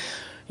there's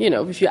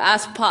if you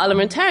ask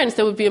parliamentarians,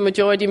 there would be a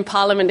majority in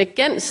Parliament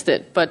against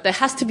it, but there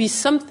has to be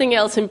something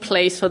else in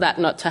place for that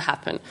not to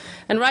happen.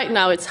 And right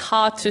now it's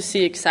hard to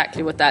see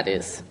exactly what that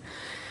is.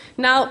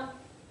 Now,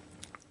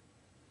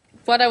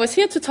 what I was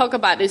here to talk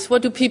about is,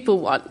 what do people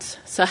want?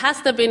 So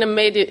has there been a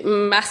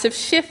massive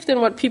shift in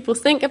what people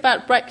think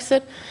about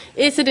Brexit?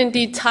 Is it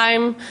indeed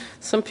time?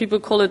 Some people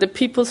call it a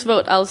people's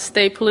vote. I'll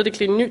stay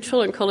politically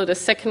neutral and call it a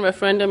second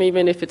referendum,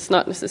 even if it's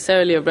not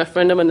necessarily a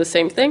referendum on the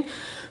same thing.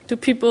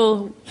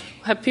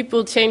 Have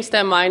people changed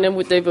their mind, and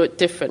would they vote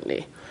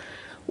differently?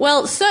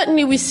 Well,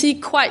 certainly we see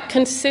quite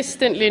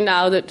consistently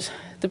now that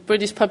the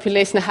British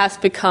population has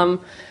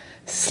become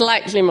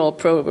slightly more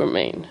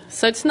pro-Remain.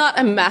 So it's not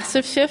a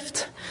massive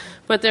shift,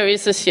 but there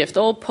is a shift.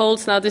 All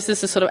polls now, this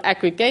is a sort of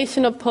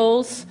aggregation of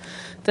polls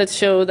that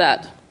show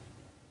that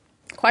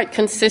quite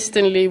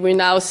consistently we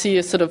now see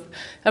a sort of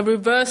a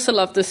reversal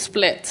of the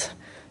split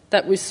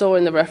that we saw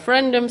in the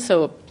referendum.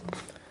 So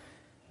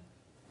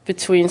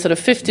between sort of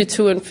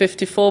 52 and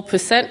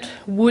 54%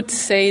 would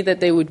say that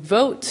they would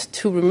vote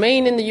to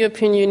remain in the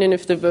European Union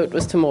if the vote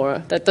was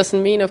tomorrow. That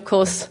doesn't mean, of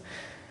course,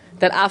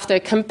 that after a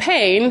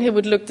campaign it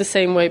would look the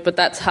same way, but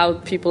that's how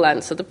people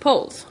answer the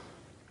polls.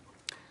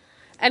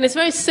 And it's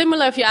very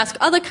similar if you ask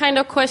other kind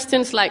of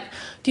questions like,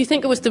 do you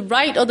think it was the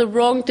right or the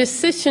wrong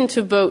decision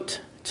to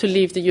vote to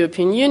leave the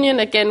European Union?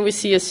 Again, we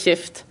see a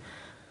shift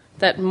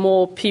that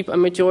more people, a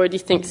majority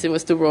thinks it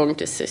was the wrong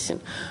decision.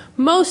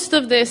 Most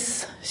of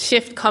this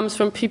shift comes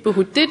from people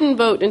who didn't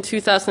vote in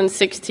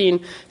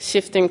 2016,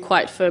 shifting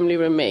quite firmly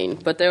Remain.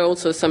 But there are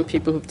also some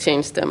people who've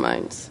changed their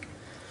minds.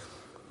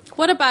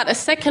 What about a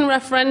second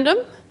referendum?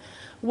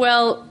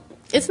 Well,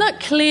 it's not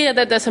clear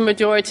that there's a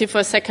majority for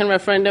a second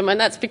referendum,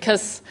 and that's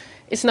because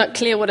it's not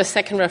clear what a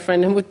second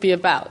referendum would be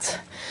about.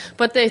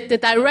 But the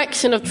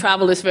direction of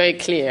travel is very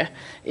clear,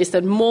 is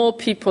that more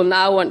people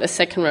now want a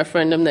second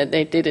referendum than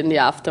they did in the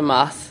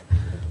aftermath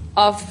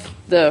of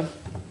the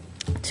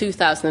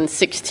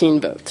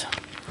 2016 vote.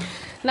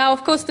 Now,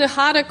 of course, the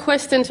harder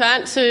question to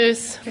answer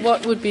is,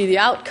 what would be the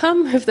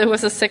outcome if there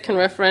was a second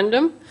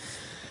referendum?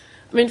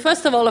 I mean,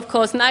 first of all, of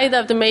course, neither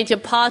of the major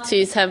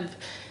parties have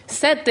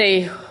said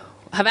they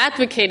have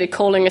advocated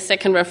calling a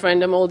second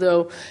referendum,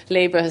 although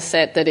Labour has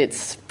said that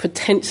it's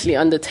potentially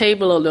on the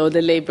table, although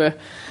the Labour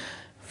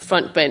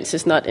front bench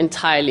is not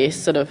entirely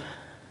sort of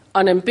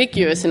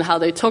unambiguous in how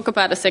they talk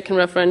about a second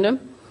referendum.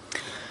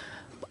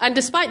 And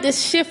despite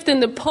this shift in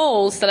the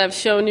polls that I've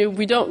shown you,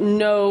 we don't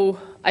know,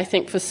 I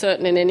think, for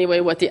certain in any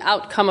way what the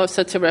outcome of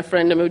such a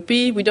referendum would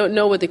be. We don't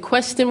know what the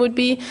question would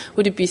be.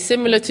 Would it be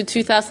similar to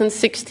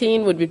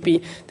 2016? Would it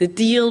be the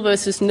deal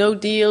versus no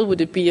deal? Would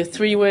it be a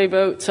three-way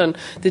vote on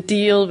the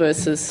deal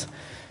versus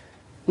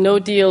no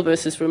deal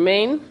versus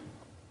Remain?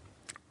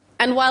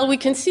 And while we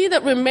can see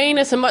that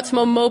Remainers are much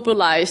more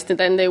mobilized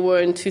than they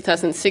were in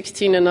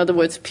 2016, in other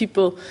words,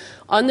 people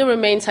on the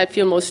Remain side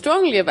feel more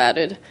strongly about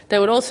it, there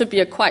would also be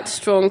a quite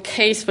strong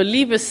case for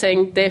Leavers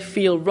saying they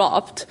feel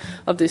robbed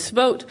of this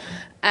vote,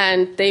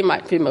 and they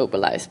might be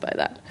mobilized by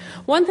that.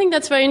 One thing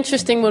that's very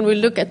interesting when we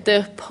look at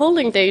the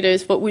polling data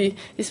is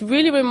is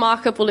really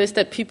remarkable is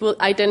that people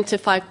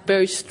identify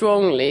very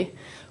strongly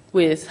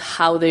with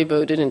how they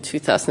voted in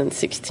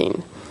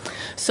 2016.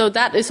 So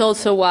that is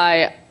also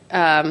why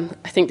I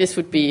think this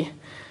would be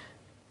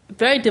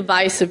very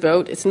divisive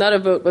vote. It's not a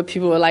vote where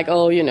people were like,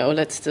 oh,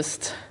 let's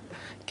just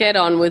get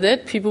on with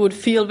it. People would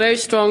feel very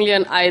strongly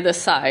on either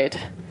side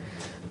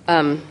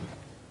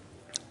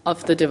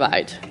of the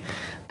divide.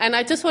 And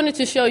I just wanted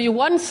to show you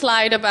one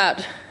slide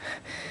about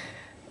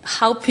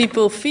how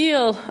people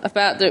feel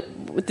about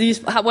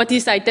what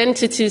these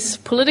identities,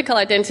 political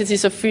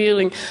identities, are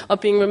feeling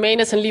of being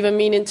Remainers and Leave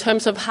mean in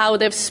terms of how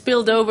they've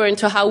spilled over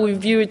into how we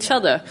view each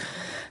other.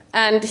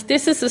 And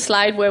this is a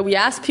slide where we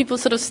ask people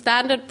sort of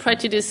standard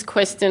prejudice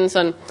questions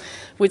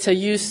which are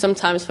used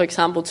sometimes, for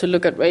example, to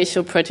look at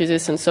racial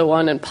prejudice and so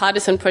on, and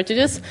partisan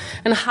prejudice,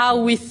 and how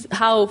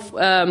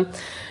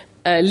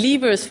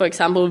Leavers, for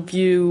example,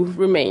 view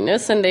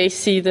Remainers, and they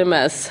see them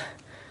as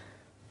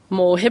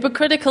more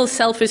hypocritical,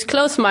 selfish,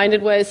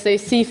 close-minded, whereas they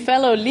see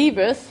fellow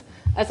Leavers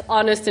as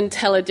honest,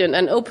 intelligent,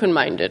 and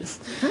open-minded.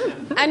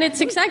 And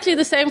it's exactly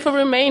the same for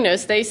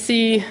Remainers. They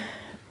see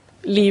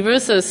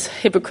Leavers as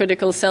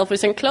hypocritical,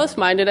 selfish, and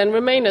close-minded, and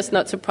Remainers,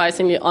 not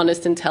surprisingly,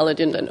 honest,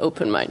 intelligent, and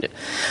open-minded.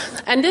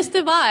 And this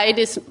divide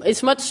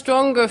is much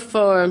stronger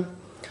for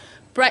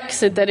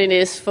Brexit than it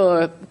is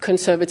for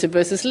Conservative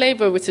versus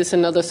Labour, which is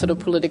another sort of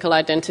political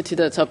identity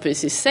that's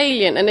obviously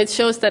salient. And it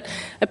shows that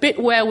a bit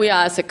where we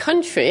are as a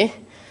country,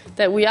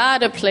 that we are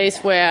at a place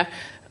where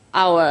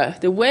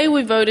the way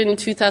we voted in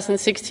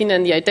 2016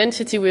 and the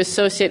identity we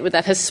associate with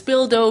that has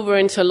spilled over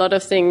into a lot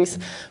of things.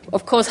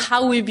 Of course,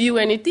 how we view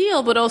any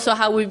deal, but also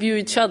how we view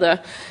each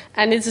other.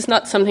 And this is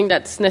not something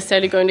that's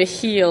necessarily going to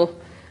heal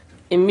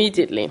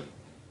immediately.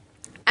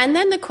 And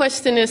then the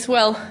question is,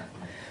 well,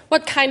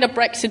 what kind of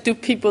Brexit do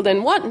people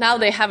then want? Now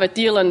they have a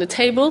deal on the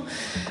table.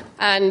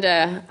 And,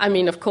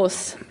 of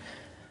course,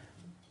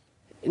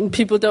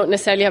 people don't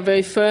necessarily have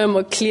very firm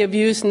or clear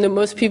views, and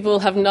most people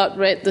have not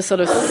read the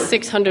sort of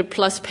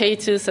 600-plus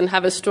pages and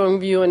have a strong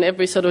view on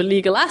every sort of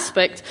legal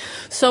aspect.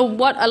 So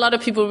what a lot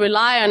of people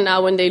rely on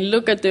now when they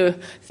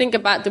think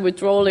about the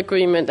withdrawal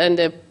agreement and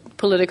the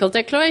political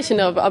declaration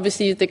of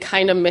obviously the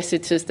kind of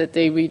messages that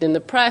they read in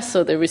the press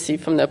or they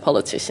receive from their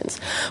politicians.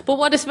 But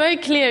what is very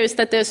clear is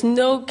that there's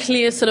no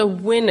clear sort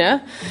of winner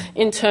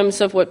in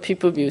terms of what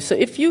people view. So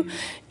if you,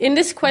 in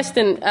this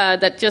question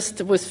that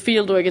just was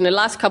fieldwork in the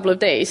last couple of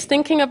days,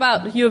 thinking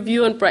about your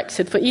view on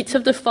Brexit, for each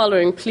of the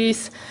following,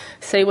 please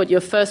say what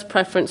your first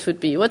preference would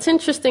be. What's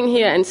interesting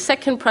here, and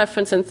second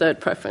preference and third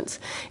preference,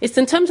 is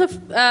in terms of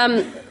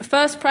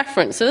first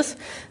preferences,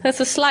 there's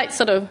a slight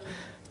sort of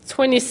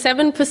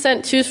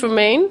 27% choose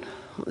Remain.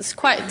 It's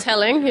quite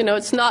telling.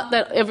 It's not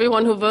that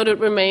everyone who voted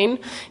Remain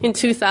in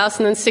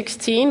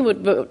 2016 would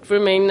vote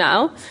Remain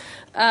now.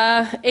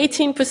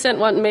 18%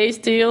 want May's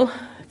deal,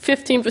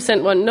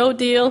 15% want no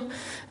deal,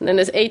 and then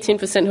there's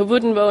 18% who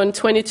wouldn't vote, and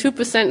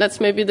 22%, that's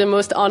maybe the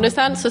most honest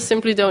answer,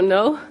 simply don't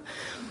know.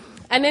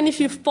 And then if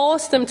you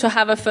force them to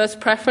have a first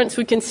preference,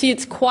 we can see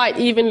it's quite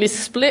evenly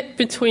split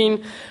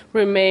between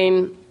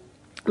Remain,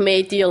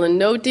 May deal and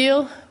no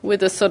deal,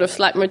 with a sort of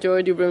slight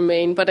majority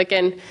Remain. But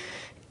again,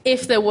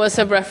 if there was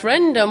a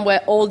referendum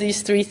where all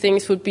these three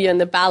things would be on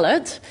the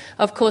ballot,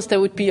 of course there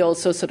would be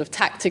also sort of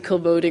tactical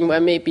voting where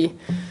maybe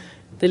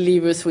the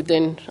Leavers would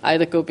then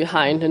either go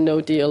behind a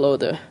no deal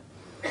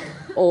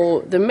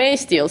or the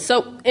May's deal.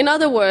 So in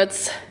other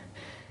words,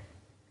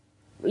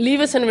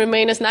 Leavers and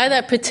Remainers neither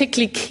are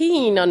particularly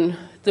keen on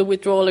the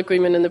withdrawal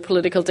agreement and the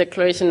political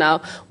declaration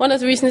now. One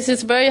of the reasons is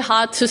it's very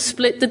hard to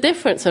split the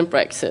difference on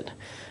Brexit.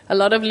 A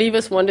lot of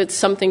Leavers wanted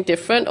something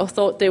different or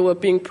thought they were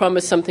being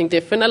promised something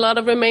different. A lot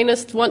of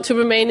Remainers want to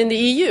remain in the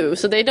EU,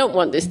 so they don't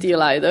want this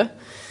deal either.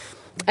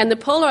 And the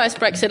polarised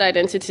Brexit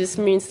identities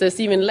means there's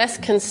even less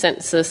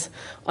consensus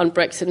on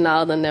Brexit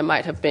now than there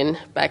might have been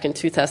back in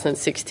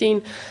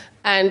 2016.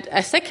 And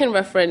a second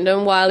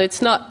referendum, while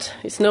it's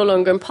no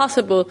longer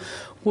impossible,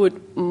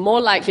 would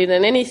more likely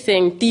than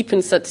anything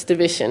deepen such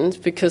divisions,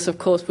 because, of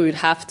course, we would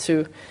have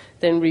to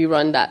then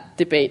rerun that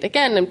debate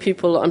again, and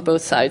people on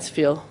both sides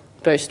feel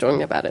very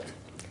strongly about it.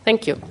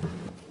 Thank you.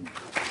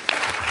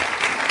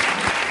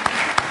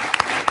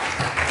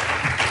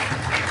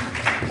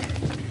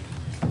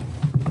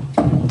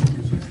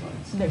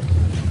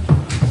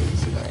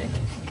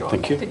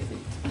 Thank you.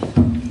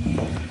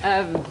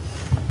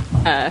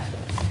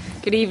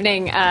 Good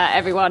evening,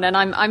 everyone, and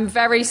I'm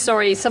very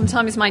sorry.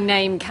 Sometimes my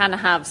name can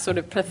have sort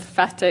of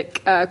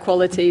pathetic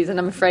qualities, and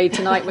I'm afraid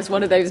tonight was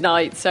one of those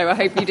nights, so I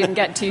hope you didn't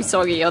get too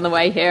soggy on the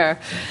way here.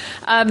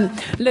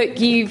 Look,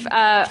 you've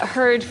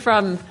heard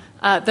from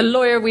the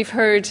lawyer. We've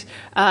heard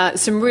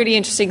some really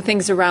interesting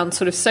things around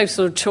sort of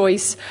social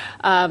choice,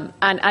 and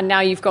now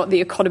you've got the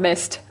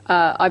economist,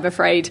 I'm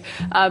afraid.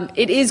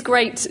 It is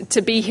great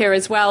to be here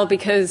as well,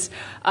 because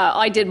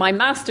I did my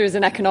master's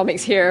in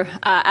economics here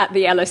at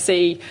the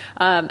LSE,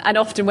 and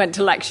often went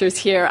to lectures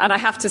here. And I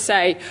have to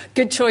say,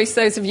 good choice,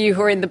 those of you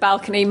who are in the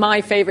balcony.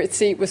 My favourite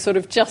seat was sort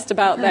of just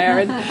about there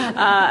and,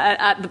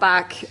 at the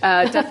back.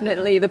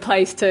 Definitely the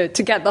place to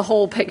get the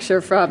whole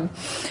picture from.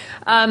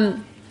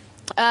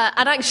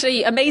 And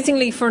actually,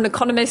 amazingly for an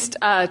economist,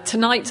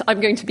 tonight I'm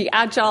going to be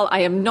agile. I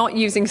am not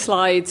using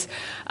slides.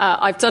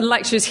 I've done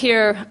lectures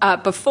here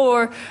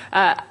before,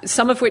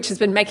 some of which has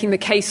been making the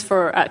case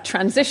for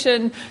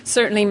transition,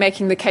 certainly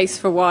making the case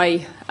for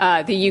why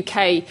the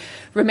UK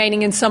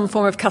remaining in some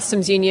form of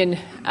customs union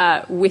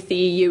with the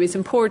EU is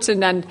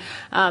important,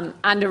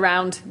 and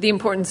around the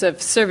importance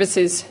of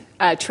services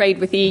trade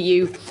with the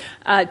EU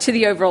to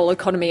the overall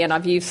economy, and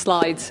I've used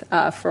slides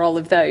for all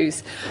of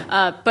those.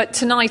 But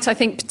tonight, I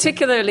think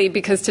particularly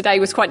because today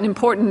was quite an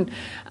important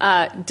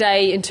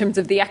day in terms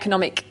of the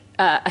economic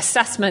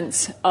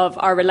assessments of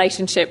our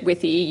relationship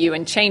with the EU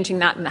and changing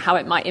that and how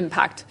it might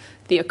impact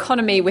the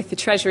economy, with the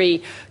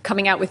Treasury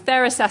coming out with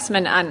their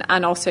assessment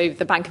and also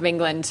the Bank of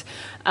England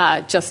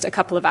just a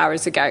couple of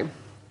hours ago.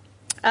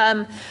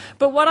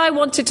 But what I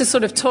wanted to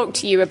sort of talk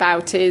to you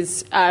about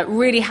is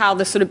really how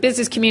the sort of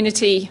business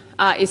community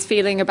is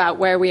feeling about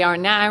where we are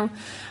now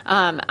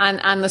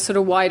and the sort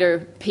of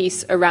wider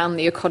piece around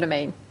the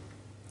economy.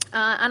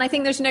 And I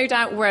think there's no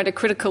doubt we're at a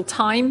critical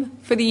time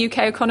for the UK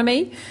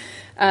economy,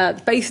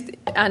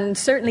 and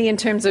certainly in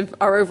terms of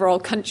our overall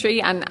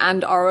country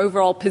and our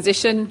overall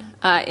position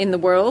in the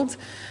world.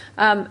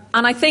 And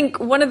I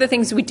think one of the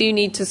things we do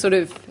need to sort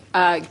of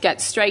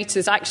get straight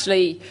is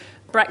actually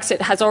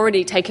Brexit has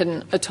already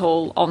taken a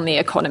toll on the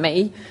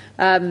economy.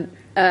 And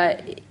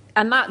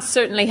that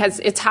certainly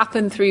it's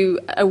happened through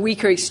a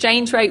weaker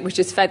exchange rate, which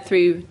has fed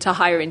through to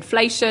higher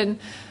inflation.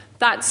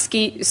 That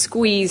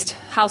squeezed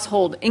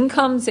household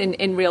incomes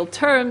in real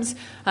terms.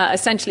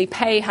 Essentially,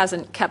 pay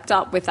hasn't kept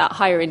up with that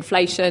higher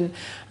inflation,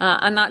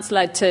 and that's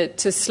led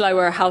to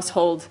slower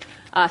household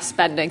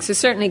spending. So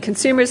certainly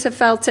consumers have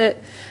felt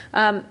it.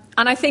 And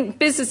I think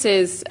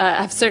businesses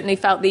have certainly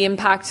felt the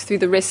impact through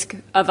the risk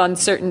of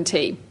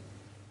uncertainty.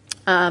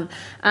 And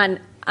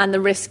the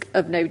risk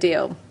of no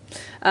deal,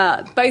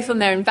 both on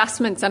their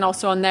investments and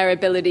also on their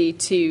ability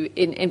to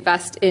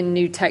invest in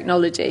new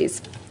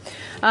technologies.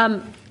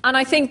 And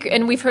I think,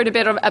 and we've heard a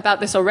bit about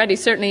this already,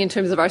 certainly in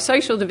terms of our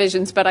social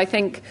divisions, but I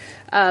think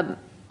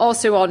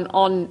also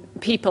on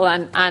people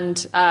and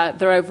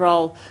their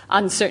overall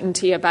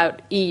uncertainty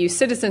about EU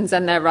citizens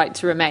and their right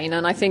to remain.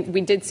 And I think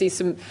we did see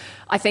some,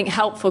 I think,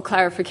 helpful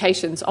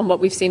clarifications on what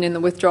we've seen in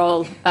the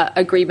withdrawal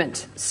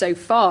agreement so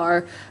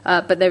far,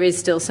 but there is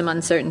still some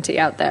uncertainty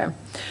out there.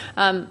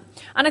 And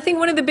I think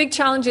one of the big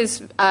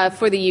challenges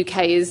for the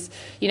UK is,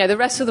 the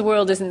rest of the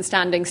world isn't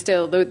standing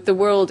still. The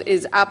world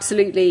is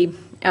absolutely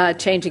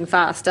changing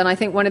fast. And I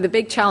think one of the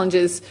big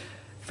challenges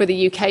for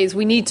the UK is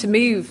we need to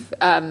move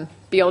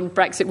beyond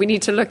Brexit. We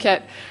need to look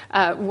at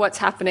what's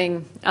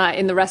happening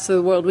in the rest of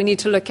the world. We need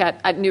to look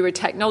at newer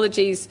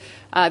technologies.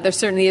 There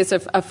certainly is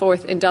a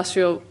fourth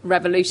industrial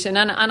revolution.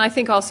 And I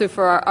think also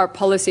for our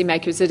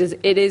policymakers,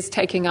 it is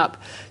taking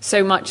up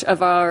so much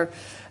of our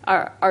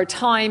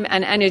time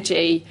and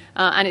energy.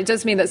 And it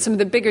does mean that some of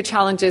the bigger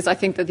challenges I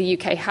think that the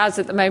UK has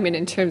at the moment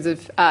in terms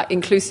of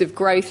inclusive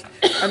growth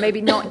are maybe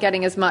not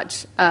getting as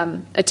much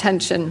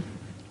attention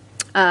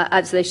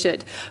as they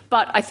should.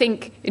 But I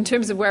think in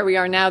terms of where we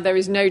are now, there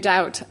is no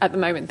doubt at the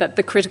moment that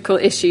the critical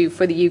issue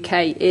for the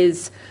UK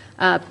is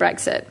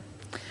Brexit.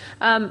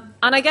 And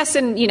I guess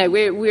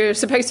we're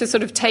supposed to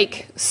sort of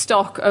take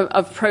stock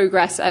of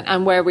progress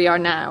and where we are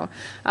now.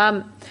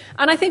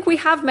 And I think we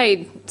have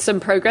made some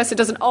progress. It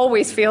doesn't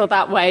always feel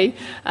that way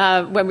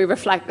when we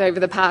reflect over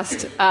the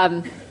past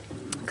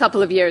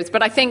couple of years.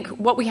 But I think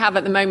what we have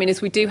at the moment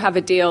is we do have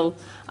a deal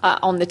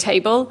on the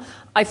table.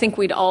 I think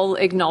we'd all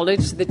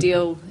acknowledge the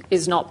deal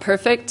is not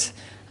perfect.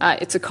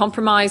 It's a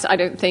compromise. I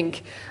don't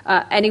think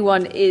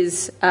anyone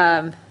is...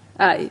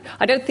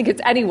 I don't think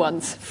it's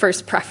anyone's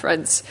first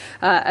preference,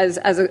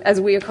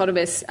 as we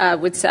economists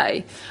would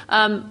say.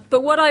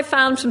 But what I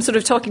found from sort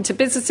of talking to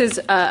businesses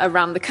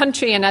around the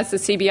country, and as the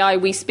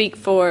CBI, we speak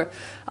for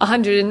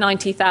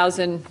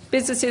 190,000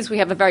 businesses. We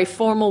have a very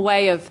formal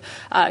way of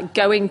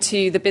going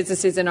to the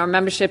businesses in our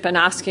membership and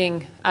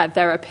asking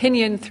their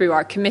opinion through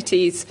our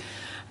committees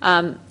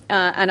and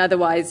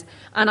otherwise.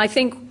 And I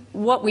think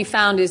what we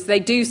found is they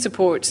do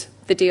support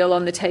the deal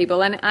on the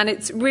table, and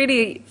it's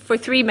really for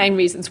three main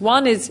reasons.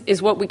 One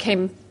is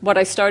what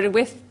I started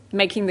with,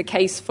 making the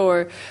case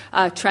for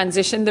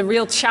transition. The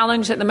real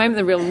challenge at the moment,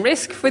 the real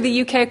risk for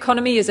the UK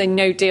economy is a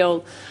no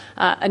deal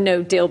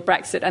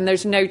Brexit, and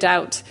there's no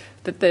doubt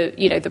that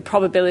the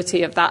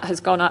probability of that has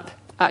gone up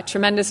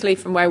tremendously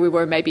from where we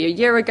were maybe a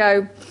year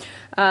ago,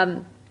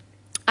 and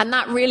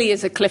that really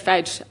is a cliff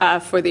edge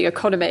for the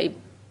economy.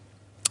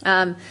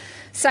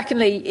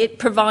 Secondly, it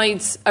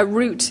provides a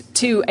route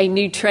to a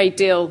new trade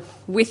deal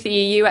with the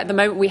EU. At the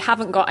moment, we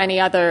haven't got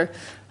any other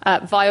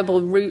viable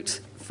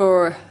route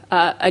for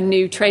a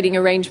new trading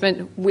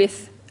arrangement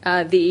with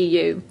the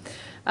EU.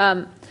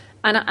 And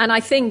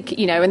I think,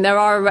 and there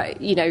are,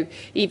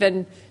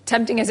 even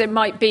tempting as it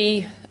might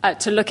be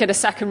to look at a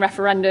second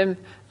referendum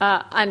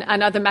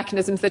and other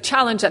mechanisms, the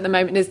challenge at the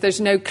moment is there's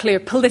no clear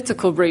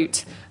political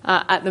route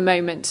at the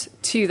moment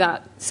to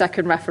that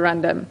second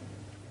referendum.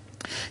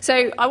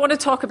 So I want to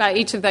talk about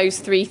each of those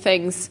three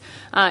things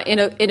in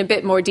a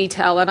bit more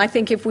detail. And I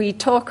think if we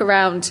talk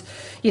around,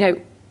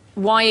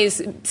 why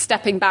is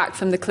stepping back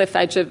from the cliff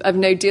edge of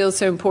no deal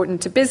so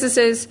important to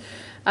businesses?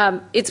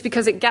 It's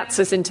because it gets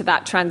us into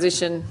that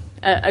transition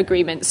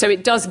agreement. So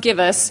it does give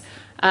us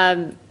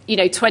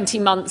 20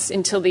 months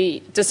until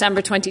the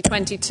December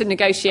 2020 to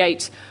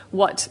negotiate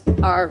what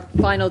our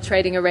final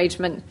trading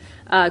arrangement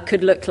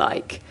could look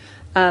like.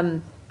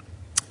 And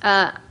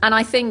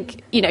I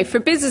think, for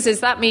businesses,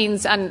 that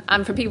means,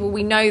 and for people,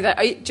 we know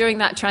that during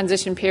that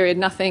transition period,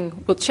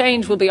 nothing will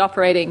change. We'll be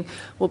operating,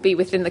 we'll be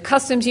within the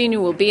customs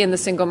union, we'll be in the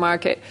single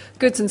market.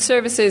 Goods and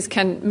services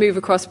can move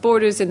across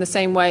borders in the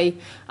same way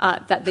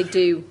that they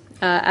do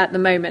at the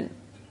moment.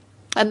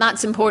 And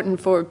that's important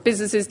for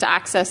businesses to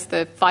access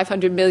the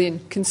 500 million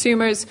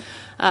consumers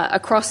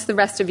across the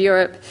rest of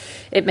Europe.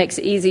 It makes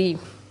it easy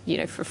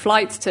for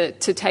flights to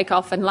take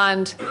off and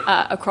land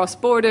across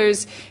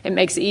borders. It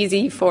makes it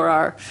easy for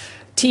our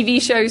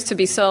TV shows to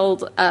be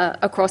sold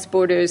across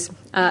borders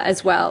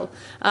as well.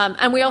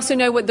 And we also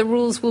know what the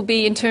rules will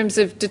be in terms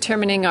of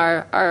determining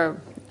our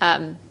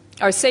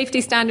safety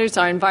standards,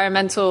 our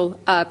environmental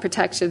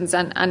protections,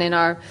 and in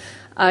our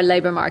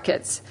labour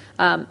markets.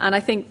 And I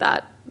think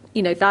that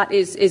that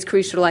is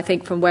crucial, I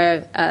think, from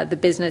where the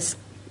business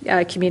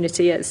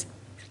community is.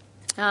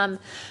 And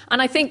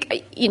I think,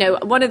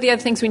 one of the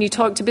other things when you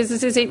talk to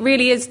businesses, it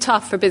really is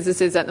tough for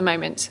businesses at the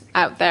moment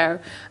out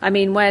there. I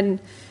mean,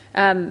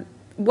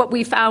 what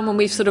we found when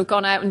we've sort of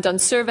gone out and done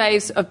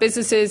surveys of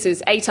businesses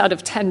is 8 out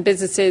of 10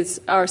 businesses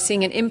are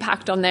seeing an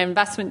impact on their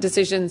investment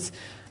decisions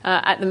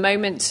at the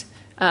moment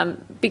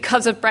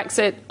because of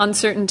Brexit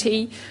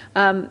uncertainty.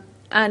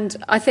 And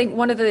I think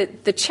one of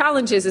the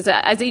challenges is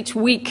that as each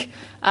week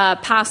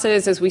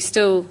passes, as we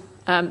still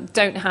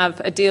don't have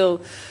a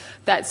deal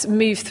that's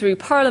moved through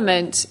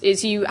Parliament,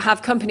 is you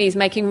have companies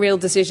making real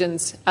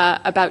decisions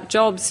about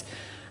jobs,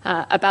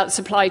 about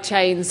supply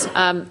chains,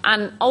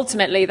 and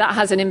ultimately that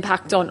has an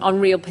impact on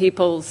real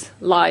people's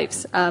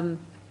lives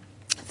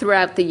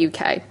throughout the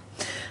UK.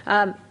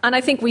 And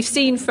I think we've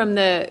seen from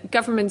the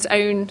government's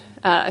own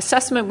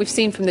assessment, we've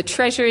seen from the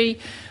Treasury,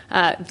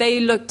 they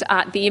looked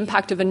at the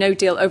impact of a no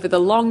deal over the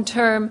long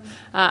term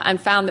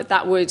and found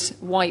that would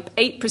wipe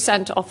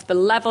 8% off the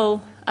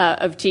level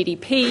of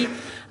GDP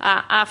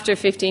after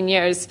 15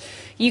 years.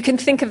 You can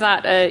think of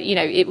that,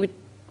 it would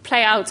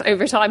play out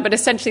over time, but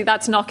essentially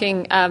that's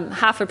knocking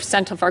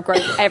 0.5% off our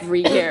growth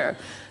every year.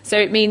 So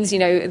it means,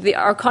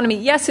 our economy,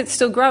 yes, it's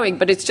still growing,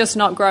 but it's just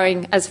not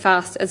growing as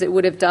fast as it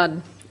would have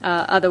done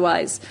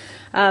otherwise.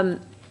 And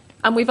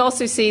we've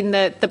also seen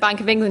the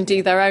Bank of England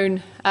do their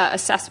own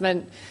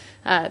assessment.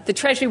 The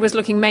Treasury was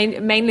looking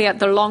mainly at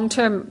the long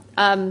term.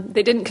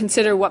 They didn't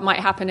consider what might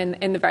happen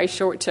in the very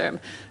short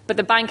term. But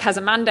the bank has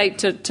a mandate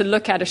to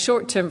look at a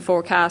short term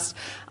forecast.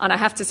 And I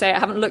have to say, I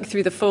haven't looked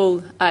through the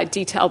full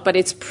detail, but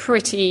it's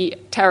pretty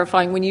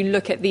terrifying when you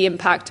look at the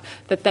impact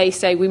that they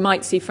say we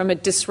might see from a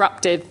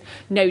disruptive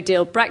no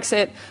deal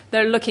Brexit.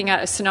 They're looking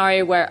at a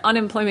scenario where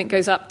unemployment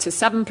goes up to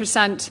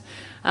 7%.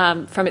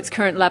 From its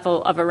current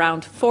level of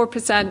around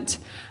 4%.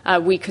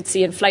 We could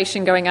see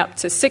inflation going up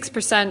to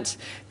 6%.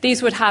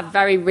 These would have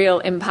very real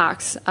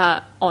impacts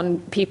on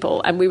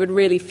people, and we would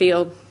really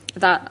feel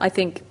that, I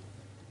think,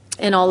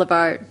 in all of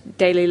our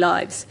daily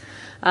lives.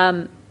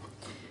 But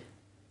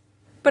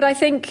I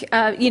think,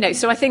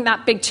 so I think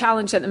that big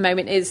challenge at the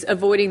moment is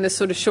avoiding the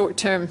sort of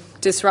short-term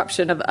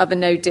disruption of a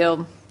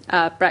no-deal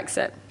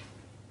Brexit.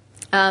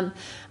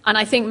 And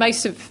I think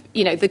most of,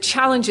 the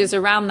challenges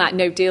around that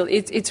no deal,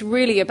 it's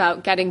really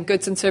about getting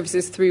goods and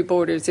services through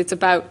borders. It's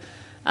about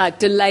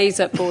delays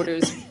at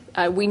borders.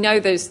 We know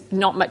there's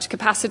not much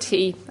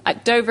capacity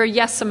at Dover.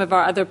 Yes, some of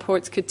our other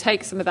ports could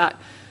take some of that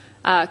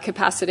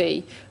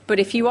capacity. But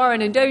if you are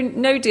in a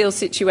no deal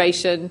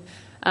situation,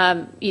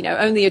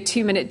 only a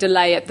 2-minute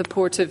delay at the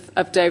port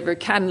of Dover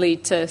can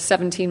lead to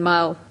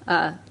 17-mile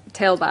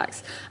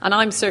tailbacks. And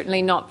I'm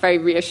certainly not very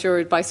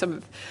reassured by some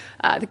of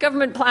the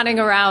government planning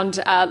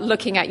around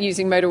looking at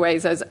using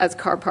motorways as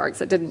car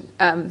parks. It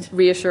didn't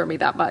reassure me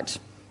that much.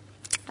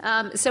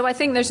 So I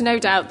think there's no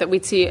doubt that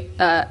we'd see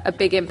a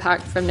big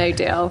impact from no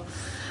deal.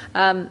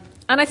 And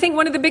I think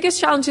one of the biggest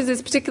challenges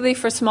is particularly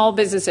for small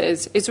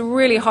businesses. It's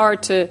really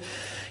hard to,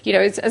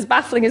 it's as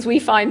baffling as we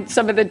find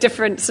some of the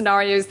different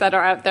scenarios that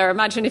are out there.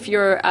 Imagine if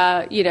you're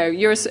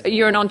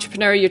an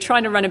entrepreneur, you're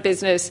trying to run a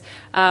business.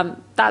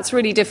 That's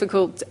really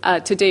difficult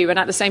to do. And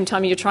at the same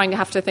time, you're trying to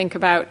have to think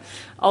about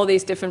all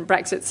these different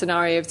Brexit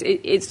scenarios.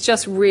 It's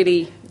just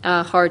really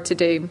hard to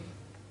do.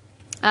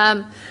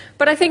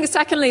 But I think,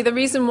 secondly, the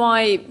reason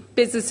why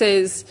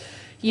businesses,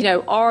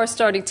 are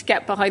starting to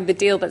get behind the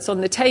deal that's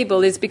on the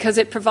table is because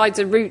it provides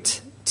a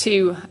route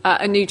to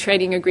a new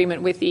trading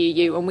agreement with the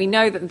EU. And we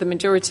know that the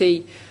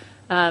majority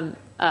of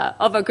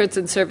our goods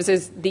and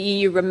services, the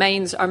EU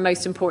remains our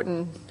most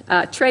important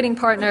trading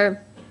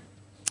partner.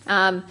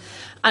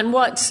 And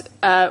what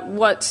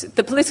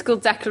the political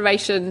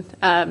declaration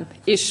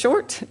is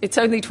short. It's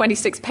only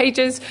 26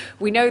 pages.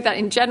 We know that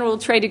in general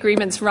trade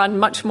agreements run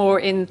much more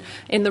in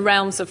the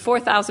realms of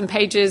 4,000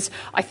 pages.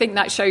 I think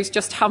that shows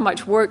just how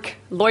much work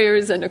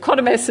lawyers and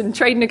economists and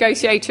trade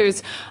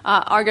negotiators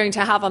are going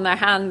to have on their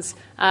hands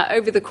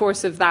over the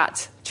course of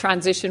that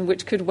transition,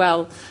 which could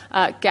well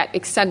get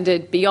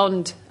extended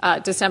beyond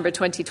December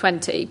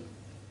 2020.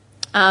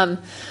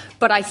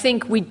 But I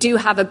think we do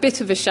have a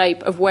bit of a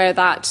shape of where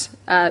that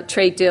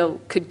trade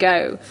deal could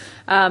go.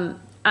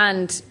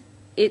 And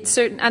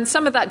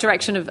some of that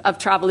direction of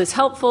travel is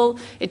helpful.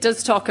 It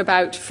does talk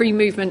about free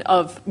movement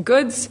of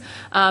goods.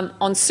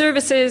 On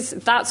services,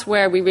 that's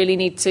where we really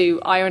need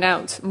to iron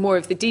out more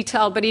of the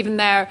detail. But even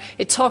there,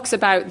 it talks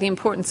about the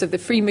importance of the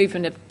free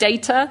movement of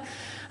data,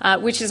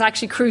 which is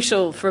actually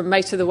crucial for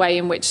most of the way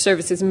in which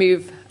services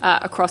move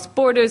across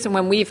borders. And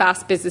when we've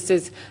asked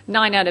businesses,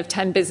 9 out of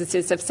 10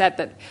 businesses have said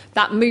that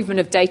that movement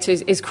of data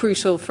is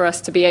crucial for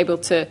us to be able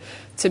to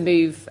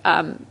move,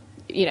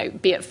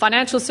 be it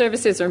financial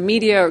services or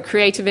media or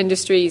creative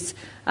industries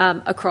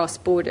across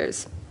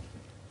borders.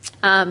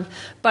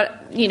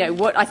 But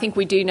what I think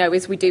we do know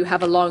is we do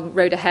have a long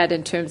road ahead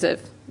in terms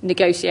of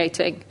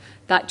negotiating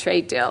that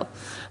trade deal.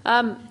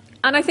 And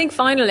I think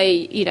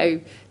finally,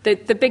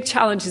 the big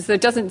challenge is there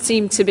doesn't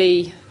seem to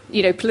be,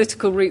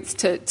 political routes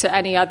to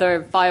any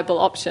other viable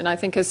option. I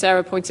think, as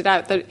Sarah pointed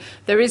out, that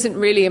there isn't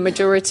really a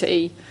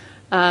majority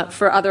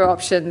for other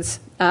options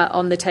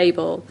on the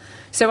table.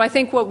 So I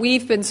think what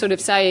we've been sort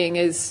of saying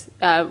is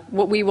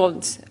what we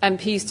want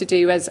MPs to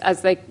do as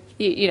they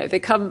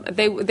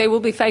will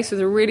be faced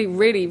with a really,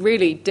 really,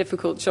 really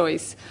difficult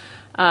choice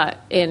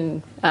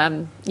in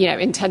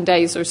 10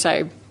 days or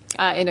so.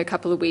 In a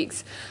couple of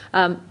weeks.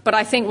 But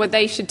I think what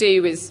they should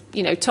do is,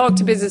 talk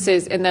to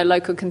businesses in their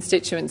local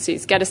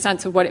constituencies, get a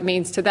sense of what it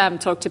means to them,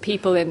 talk to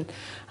people in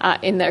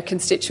their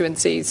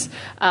constituencies,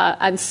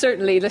 and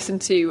certainly listen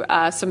to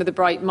some of the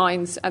bright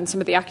minds and some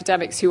of the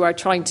academics who are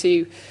trying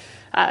to,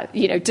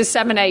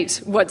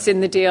 disseminate what's in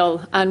the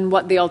deal and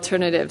what the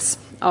alternatives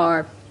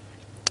are.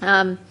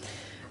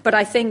 But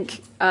I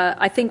think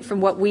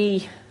from what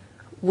we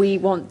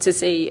want to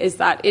see is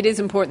that it is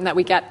important that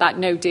we get that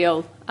no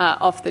deal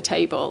off the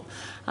table.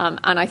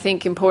 And I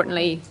think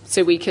importantly,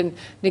 so we can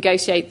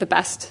negotiate the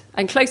best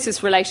and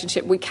closest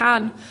relationship we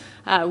can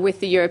with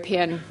the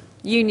European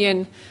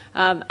Union.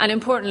 And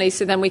importantly,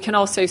 so then we can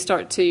also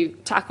start to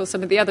tackle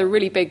some of the other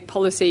really big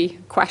policy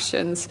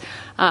questions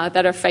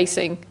that are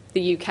facing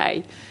the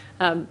UK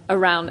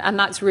around. And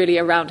that's really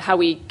around how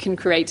we can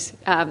create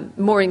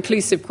more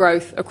inclusive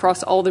growth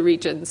across all the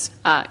regions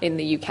in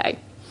the UK.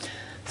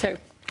 So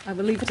I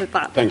will leave it at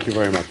that. Thank you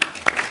very much.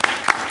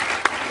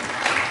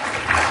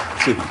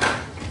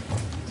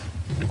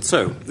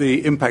 So,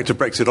 the impact of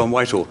Brexit on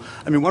Whitehall.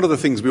 I mean, one of the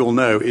things we all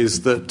know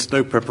is that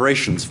no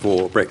preparations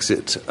for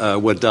Brexit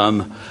were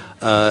done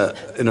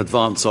in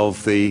advance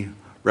of the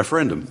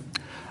referendum.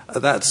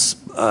 That's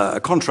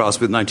a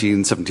contrast with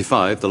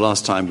 1975, the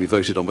last time we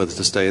voted on whether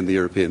to stay in the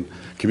European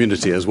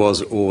community as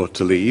was or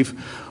to leave,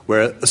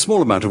 where a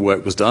small amount of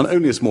work was done,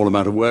 only a small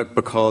amount of work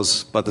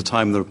because by the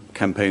time the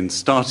campaign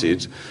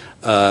started,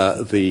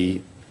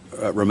 the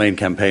Remain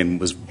campaign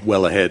was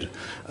well ahead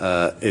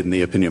in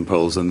the opinion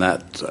polls, and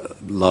that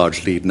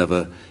large lead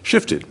never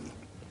shifted.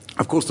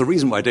 Of course, the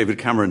reason why David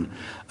Cameron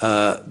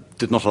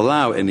did not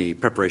allow any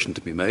preparation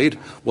to be made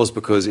was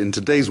because in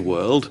today's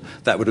world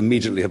that would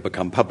immediately have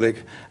become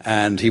public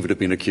and he would have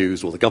been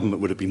accused, or the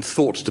government would have been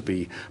thought to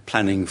be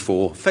planning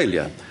for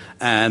failure.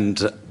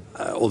 And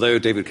although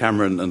David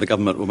Cameron and the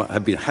government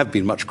have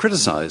been much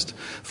criticised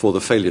for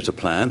the failure to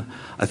plan,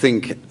 I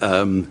think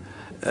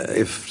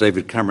if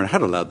David Cameron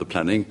had allowed the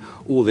planning,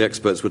 all the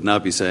experts would now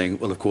be saying,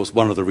 well, of course,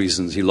 one of the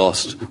reasons he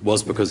lost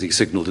was because he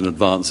signalled in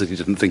advance that he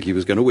didn't think he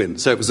was going to win.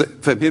 So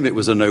for him, it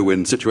was a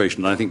no-win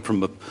situation. And I think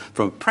from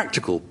a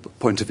practical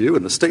point of view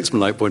and a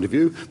statesmanlike point of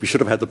view, we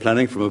should have had the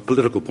planning. From a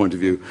political point of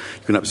view,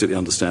 you can absolutely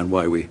understand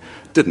why we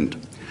didn't.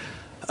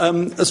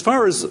 As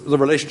far as the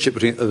relationship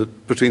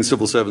between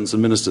civil servants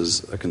and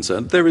ministers are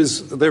concerned, there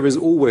is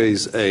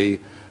always a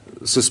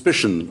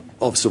suspicion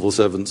of civil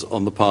servants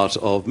on the part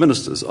of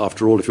ministers.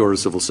 After all, if you're a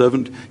civil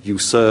servant, you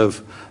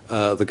serve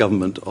the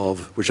government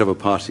of whichever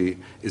party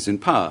is in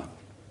power.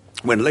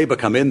 When Labour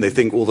come in, they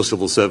think all the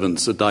civil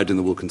servants are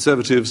dyed-in-the-wool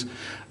Conservatives.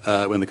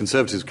 When the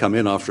Conservatives come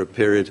in after a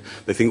period,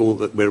 they think all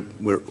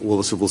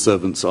the civil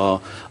servants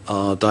are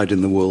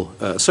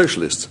dyed-in-the-wool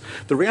Socialists.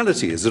 The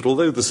reality is that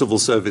although the civil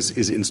service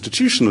is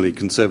institutionally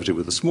Conservative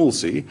with a small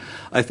c,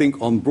 I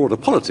think on broader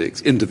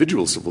politics,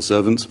 individual civil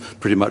servants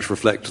pretty much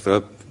reflect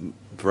the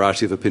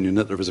variety of opinion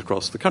that there is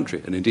across the country.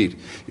 And indeed,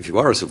 if you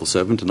are a civil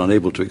servant and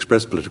unable to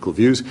express political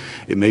views,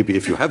 it may be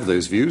if you have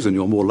those views, and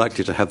you're more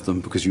likely to have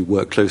them because you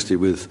work closely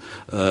with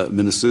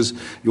ministers,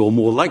 you're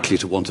more likely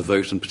to want to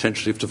vote and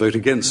potentially to vote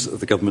against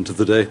the government of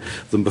the day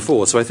than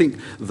before. So I think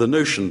the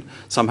notion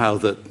somehow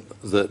that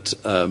that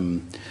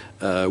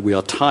we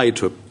are tied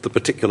to the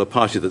particular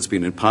party that's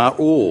been in power,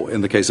 or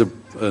in the case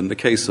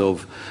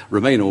of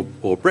Remain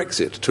or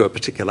Brexit, to a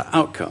particular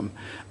outcome,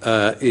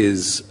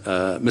 is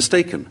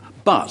mistaken.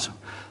 But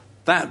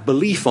that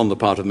belief on the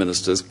part of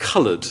ministers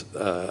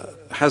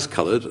has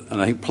coloured,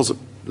 and I think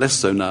less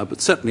so now,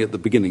 but certainly at the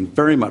beginning,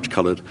 very much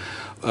coloured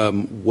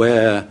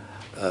where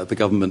the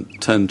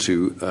government turned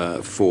to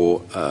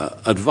for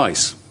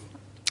advice.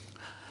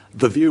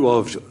 The view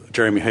of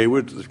Jeremy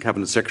Hayward, the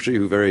Cabinet Secretary,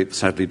 who very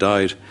sadly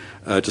died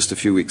just a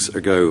few weeks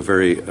ago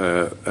very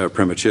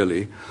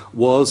prematurely,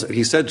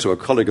 he said to a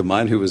colleague of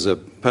mine who was a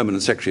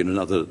permanent secretary in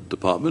another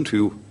department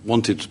who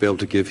wanted to be able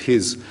to give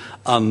his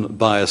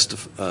unbiased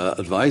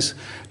advice,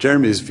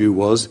 Jeremy's view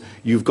was,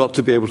 you've got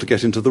to be able to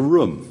get into the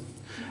room.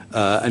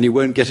 And you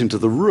won't get into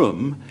the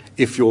room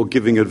if you're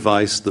giving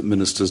advice that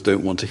ministers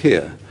don't want to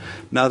hear.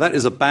 Now, that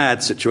is a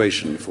bad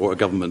situation for a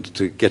government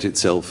to get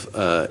itself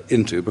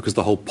into, because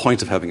the whole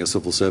point of having a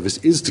civil service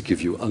is to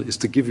give you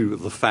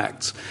the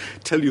facts,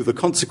 tell you the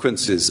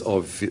consequences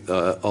of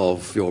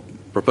your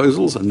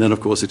proposals, and then,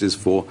 of course, it is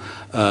for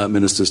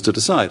ministers to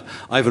decide.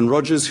 Ivan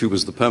Rogers, who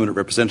was the permanent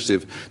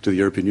representative to the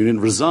European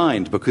Union,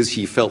 resigned because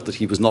he felt that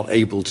he was not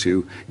able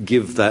to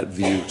give that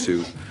view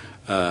to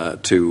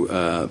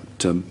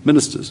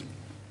ministers.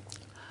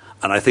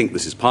 And I think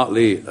this is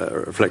partly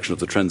a reflection of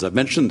the trends I've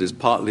mentioned,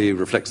 partly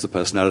reflects the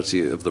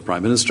personality of the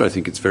Prime Minister. I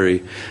think it's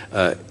very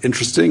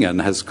interesting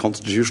and has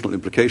constitutional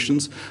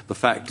implications. The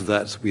fact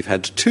that we've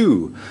had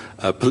two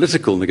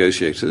political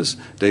negotiators,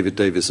 David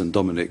Davis and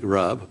Dominic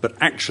Raab, but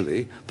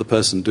actually the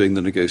person doing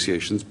the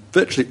negotiations,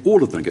 virtually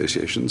all of the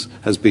negotiations,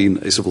 has been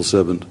a civil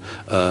servant,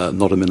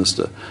 not a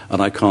minister.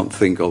 And I can't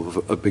think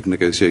of a big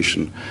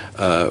negotiation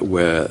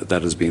where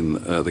that has been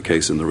the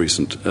case in the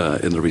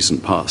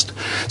recent past.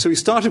 So we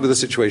started with a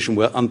situation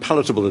where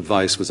unpalatable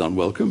advice was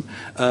unwelcome.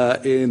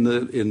 In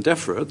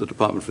DEFRA, the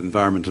Department for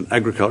Environment and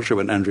Agriculture,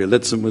 when Andrea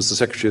Leadsom was the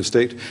Secretary of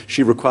State,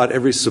 she required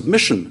every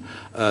submission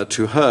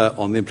to her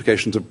on the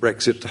implications of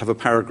Brexit to have a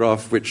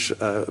paragraph which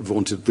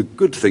vaunted the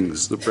good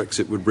things that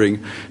Brexit would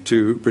bring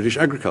to British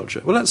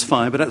agriculture. Well, that's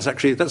fine, but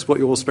that's what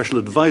your special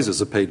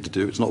advisors are paid to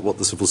do. It's not what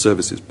the civil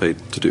service is paid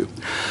to do.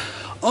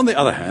 On the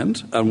other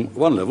hand, on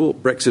one level,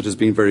 Brexit has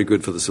been very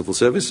good for the civil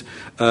service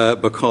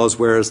because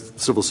whereas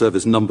civil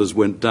service numbers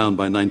went down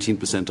by 19%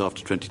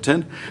 after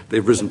 2010,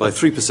 they've risen by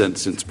 3%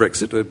 since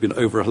Brexit. There have been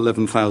over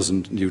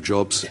 11,000 new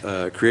jobs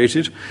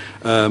created,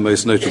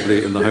 most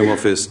notably in the Home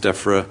Office,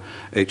 DEFRA,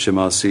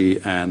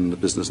 HMRC, and the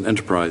Business and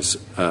Enterprise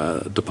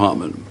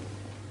Department.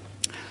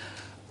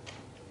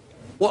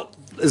 What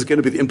is going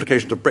to be the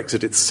implication of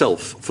Brexit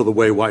itself for the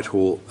way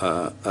Whitehall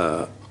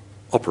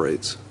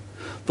operates?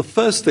 The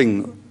first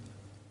thing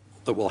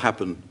that will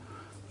happen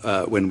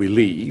when we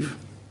leave,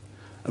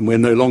 and we're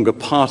no longer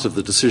part of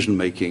the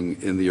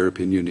decision-making in the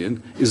European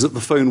Union, is that the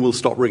phone will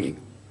stop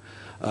ringing.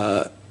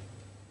 The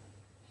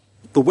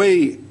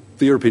way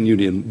the European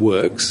Union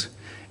works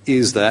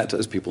is that,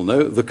 as people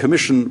know, the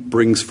Commission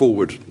brings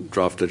forward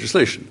draft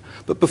legislation.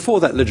 But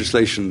before that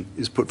legislation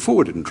is put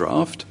forward in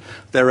draft,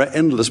 there are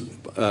endless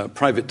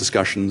private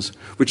discussions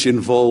which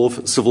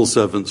involve civil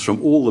servants from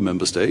all the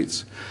member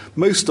states.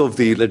 Most of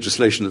the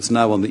legislation that's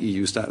now on the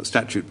EU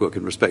statute book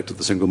in respect of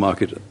the single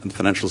market and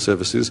financial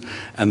services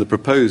and the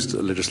proposed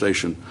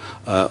legislation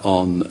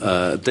on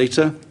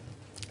data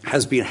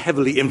has been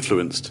heavily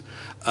influenced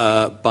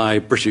by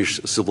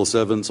British civil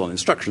servants on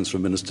instructions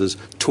from ministers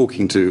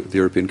talking to the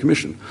European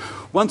Commission.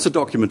 Once a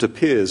document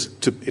appears,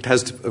 it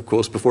has to, of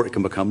course, before it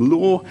can become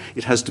law,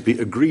 it has to be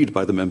agreed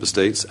by the member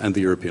states and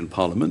the European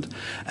Parliament,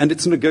 and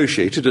it's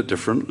negotiated at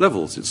different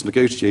levels. It's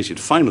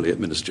negotiated finally at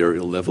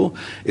ministerial level.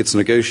 It's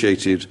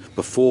negotiated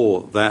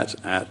before that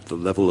at the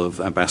level of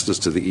ambassadors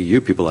to the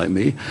EU, people like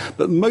me.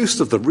 But most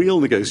of the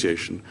real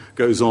negotiation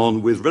goes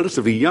on with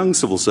relatively young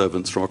civil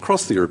servants from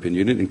across the European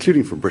Union,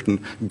 including from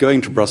Britain,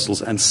 going to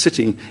Brussels and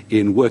sitting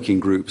in working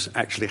groups,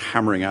 actually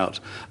hammering out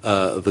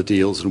the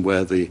deals and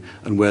where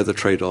the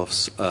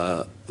trade-offs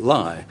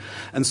lie.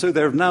 And so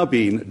there have now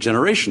been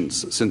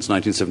generations since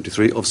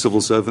 1973 of civil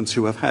servants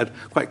who have had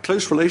quite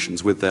close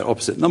relations with their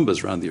opposite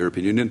numbers around the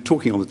European Union,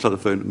 talking on the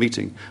telephone,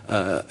 meeting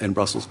in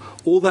Brussels.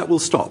 All that will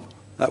stop.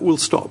 That will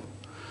stop.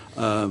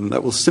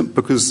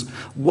 Because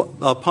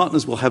our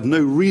partners will have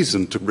no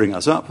reason to bring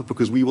us up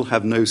because we will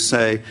have no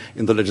say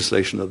in the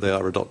legislation that they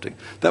are adopting.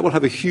 That will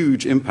have a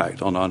huge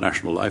impact on our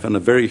national life and a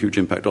very huge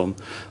impact on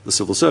the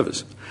civil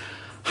service.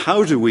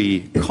 How do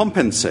we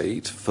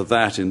compensate for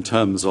that in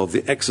terms of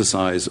the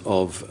exercise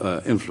of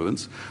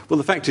influence? Well,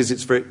 the fact is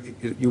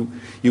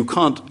you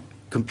can't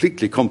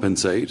completely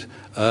compensate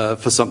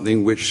for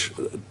something which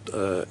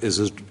is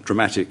as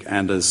dramatic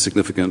and as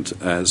significant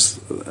as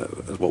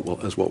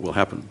what will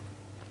happen.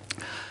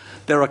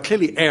 There are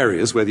clearly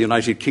areas where the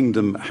United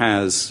Kingdom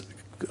has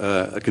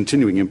a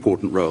continuing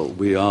important role.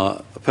 We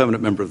are a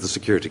permanent member of the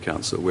Security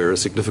Council. We're a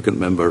significant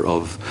member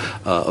of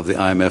the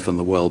IMF and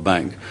the World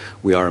Bank.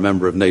 We are a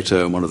member of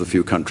NATO and one of the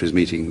few countries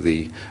meeting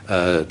the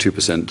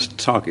 2%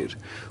 target.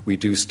 We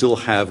do still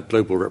have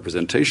global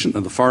representation,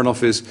 and the Foreign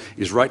Office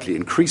is rightly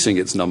increasing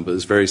its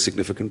numbers very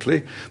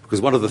significantly, because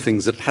one of the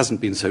things that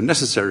hasn't been so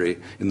necessary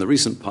in the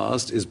recent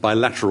past is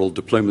bilateral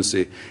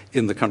diplomacy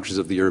in the countries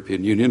of the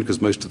European Union,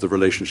 because most of the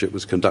relationship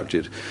was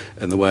conducted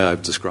in the way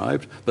I've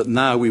described. But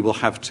now we will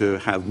have to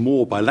have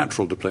more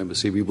bilateral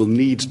diplomacy. We will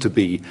need to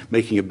be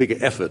making a bigger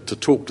effort to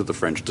talk to the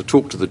French, to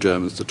talk to the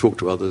Germans, to talk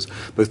to others,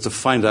 both to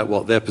find out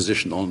what their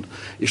position on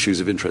issues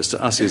of interest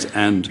to us is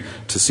and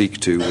to seek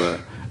to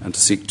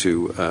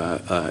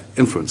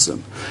influence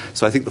them.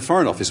 So I think the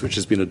Foreign Office, which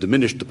has been a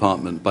diminished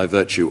department by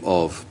virtue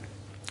of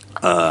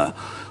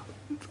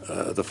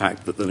the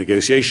fact that the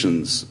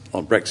negotiations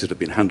on Brexit have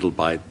been handled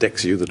by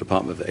DEXU, the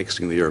Department for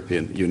Exiting the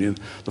European Union,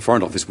 the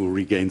Foreign Office will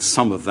regain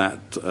some of that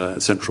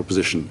central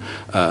position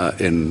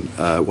in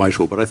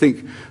Whitehall. But I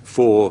think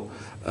for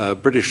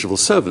British civil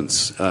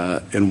servants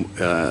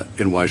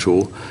in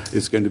Whitehall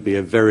is going to be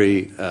a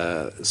very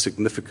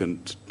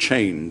significant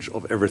change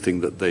of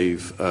everything that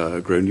they've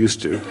grown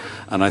used to.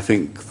 And I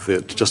think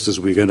that just as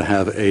we're going to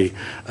have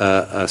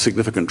a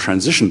significant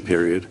transition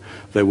period,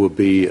 there will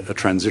be a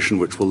transition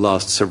which will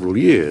last several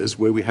years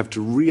where we have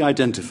to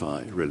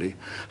re-identify, really,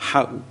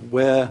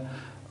 where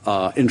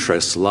our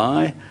interests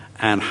lie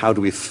and how do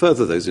we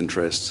further those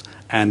interests,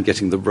 and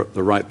getting the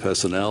right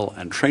personnel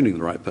and training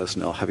the right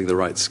personnel, having the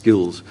right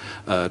skills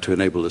to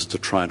enable us to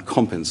try and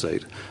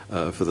compensate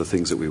for the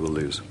things that we will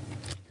lose.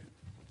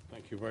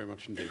 Thank you very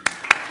much indeed.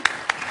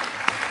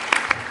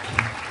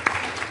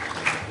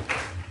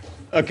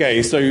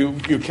 Okay, so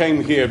you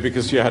came here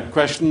because you had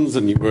questions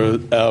and you were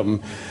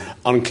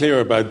unclear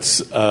about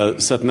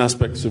certain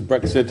aspects of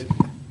Brexit.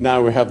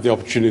 Now we have the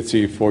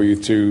opportunity for you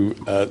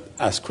to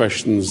ask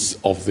questions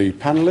of the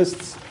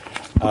panelists.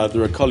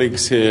 There are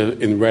colleagues here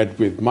in red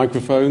with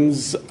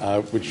microphones,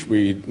 which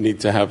we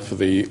need to have for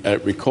the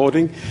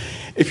recording.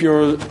 If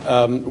you're,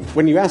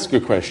 when you ask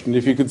a question,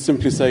 if you could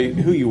simply say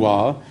who you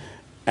are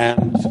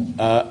and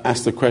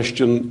ask the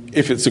question.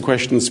 If it's a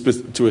question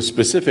to a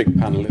specific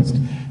panelist,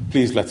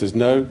 please let us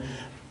know.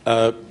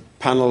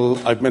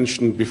 Panel, I've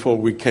mentioned before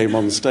we came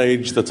on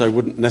stage that I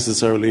wouldn't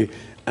necessarily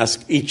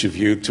ask each of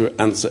you to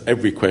answer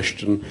every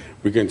question.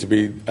 We're going to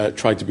be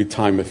try to be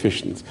time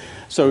efficient.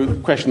 So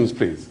questions,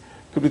 please.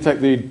 Could we take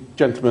the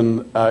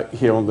gentleman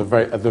here on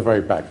at the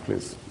very back,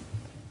 please?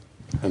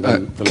 And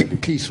then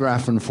Keith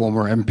Raffin,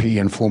 former MP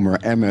and former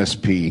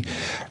MSP.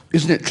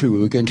 Isn't it true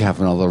we're going to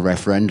have another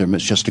referendum?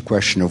 It's just a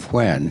question of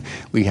when.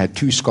 We had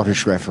 2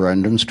 Scottish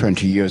referendums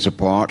 20 years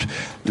apart.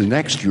 The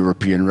next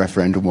European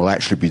referendum will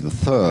actually be the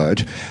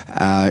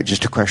 3rd.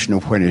 Just a question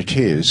of when it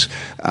is.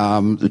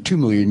 The 2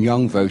 million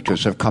young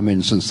voters have come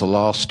in since the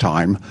last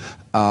time.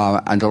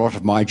 And a lot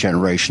of my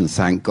generation,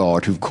 thank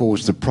God, who've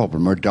caused the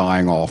problem are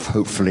dying off,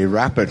 hopefully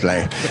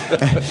rapidly.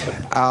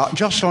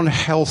 Just on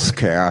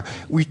healthcare,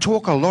 we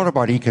talk a lot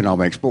about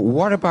economics, but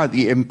what about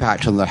the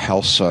impact on the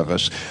health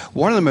service?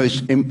 One of the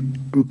most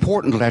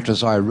important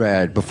letters I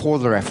read before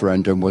the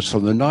referendum was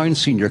from the 9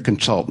 senior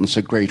consultants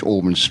at Great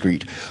Ormond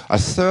Street. A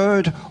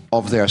third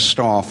of their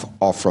staff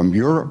are from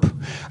Europe,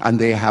 and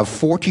they have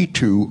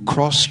 42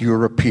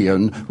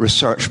 cross-European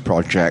research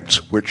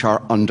projects which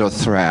are under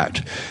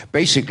threat.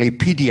 Basically,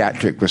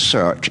 pediatric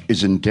research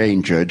is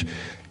endangered.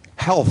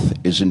 Health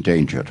is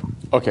endangered.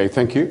 Okay,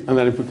 thank you. And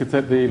then if we could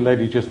take the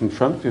lady just in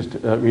front, just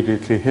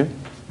immediately here.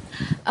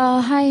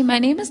 Hi, my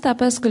name is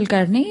Tapas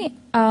Kulkarni.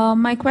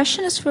 My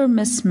question is for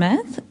Ms.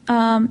 Smith.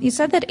 You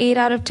said that 8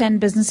 out of 10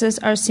 businesses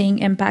are seeing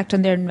impact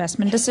on their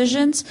investment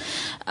decisions.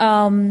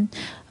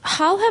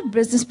 How have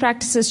business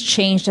practices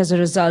changed as a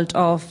result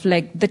of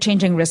the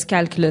changing risk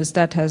calculus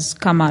that has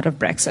come out of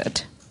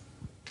Brexit?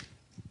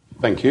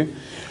 Thank you.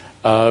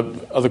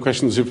 Other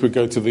questions if we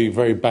go to the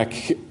very back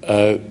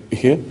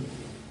here?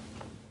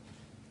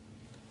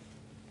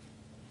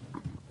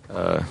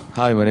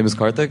 Hi, my name is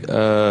Karthik.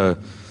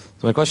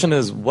 So my question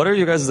is, what are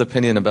you guys'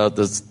 opinion about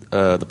this,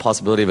 the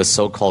possibility of a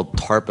so-called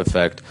TARP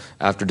effect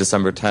after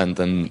December 10th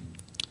and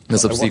the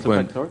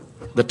subsequent...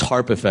 The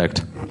TARP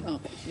effect. Oh,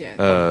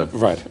 yeah.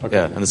 Right. Okay.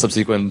 Yeah, and the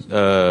subsequent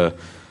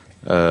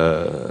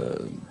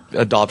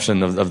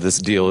adoption of this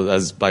deal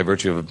as by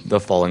virtue of the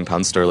falling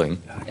pound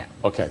sterling. Yeah.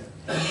 Okay.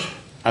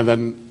 And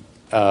then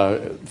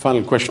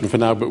final question for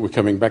now, but we're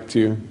coming back to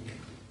you.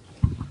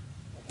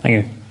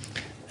 Thank you.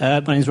 My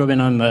name is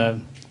Robin. I'm a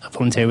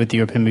volunteer with the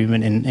European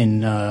Movement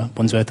in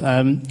Wandsworth.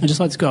 I'd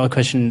just like to go a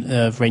question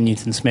of Ray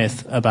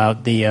Newton-Smith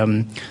about the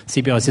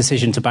CBR's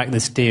decision to back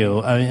this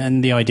deal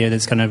and the idea that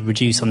it's going to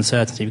reduce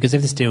uncertainty. Because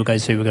if this deal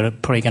goes through, we're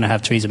probably going to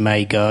have Theresa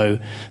May go,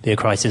 be a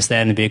crisis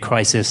then, there'll be a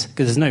crisis,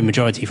 because there's no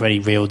majority for any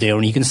real deal,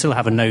 and you can still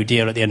have a no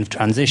deal at the end of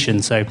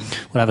transition. So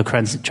we'll have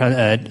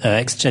a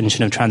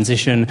extension of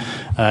transition,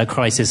 a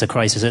crisis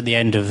at the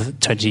end of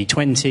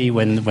 2020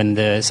 when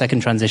the second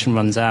transition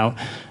runs out,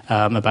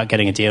 about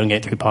getting a deal and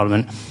get it through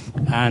Parliament.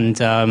 And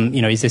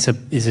is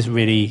this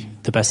really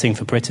the best thing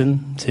for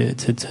Britain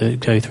to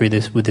go through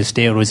this with this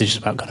deal, or is it just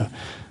about kind of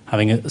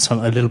having a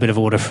little bit of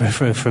order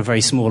for a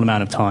very small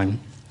amount of time?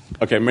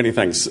 Okay, many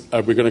thanks.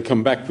 We're going to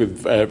come back with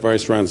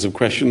various rounds of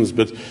questions,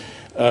 but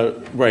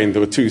Wayne,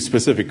 there were two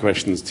specific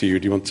questions to you.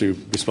 Do you want to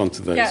respond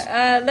to those?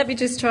 Yeah, let me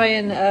just try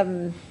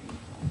and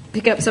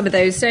pick up some of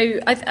those. So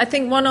I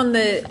think one on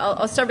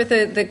I'll start with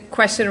the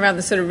question around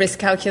the sort of risk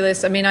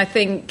calculus. I mean, I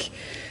think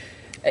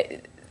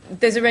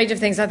there's a range of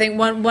things. I think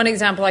one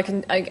example I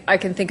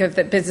can think of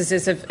that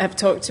businesses have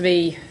talked to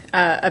me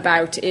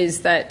about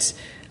is that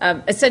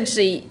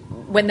essentially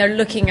when they're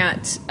looking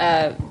at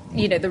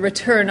the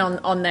return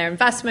on their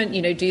investment,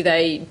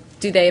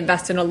 do they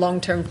invest in a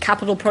long-term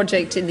capital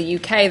project in the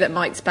UK that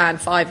might span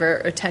 5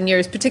 or 10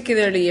 years,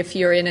 particularly if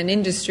you're in an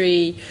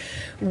industry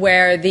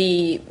where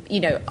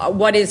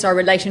what is our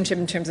relationship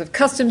in terms of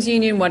customs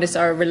union? What is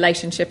our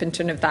relationship in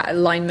terms of that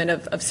alignment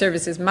of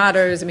services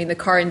matters? I mean, the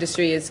car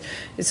industry is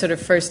sort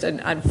of first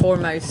and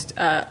foremost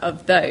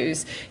of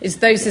those.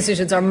 Those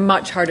decisions are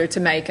much harder to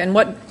make. And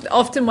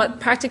what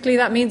practically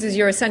that means is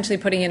you're essentially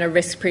putting in a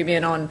risk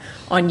premium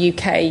on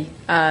UK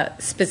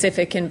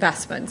specific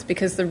investments,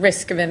 because the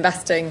risk of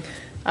investing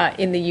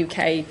in the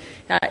UK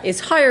is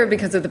higher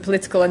because of the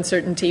political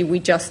uncertainty. We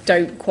just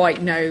don't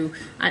quite know,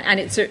 and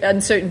it's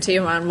uncertainty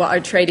around what our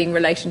trading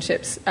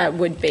relationships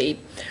would be.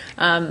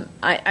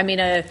 I mean,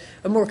 a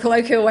more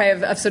colloquial way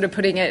of sort of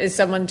putting it is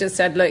someone just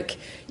said, look,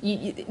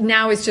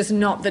 now is just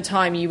not the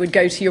time you would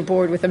go to your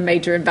board with a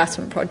major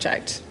investment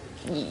project.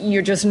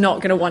 You're just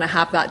not going to want to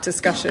have that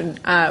discussion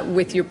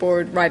with your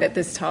board right at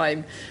this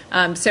time.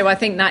 So I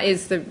think that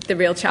is the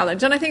real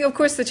challenge. And I think, of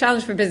course, the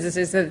challenge for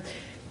businesses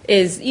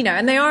is,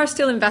 and they are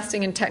still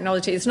investing in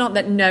technology. It's not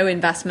that no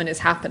investment is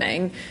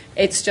happening.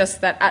 It's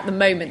just that at the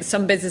moment,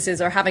 some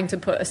businesses are having to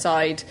put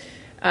aside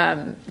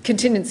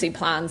contingency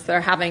plans. They're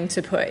having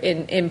to put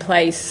in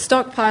place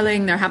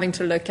stockpiling. They're having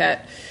to look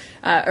at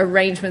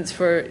arrangements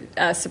for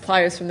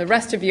suppliers from the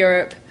rest of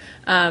Europe,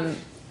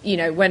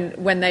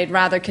 when they'd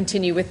rather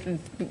continue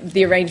with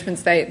the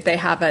arrangements they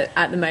have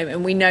at the moment.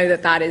 And we know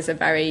that is a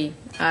very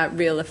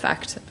real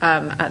effect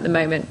at the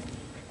moment.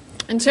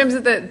 In terms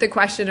of the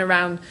question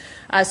around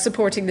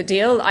supporting the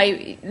deal,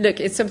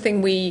 it's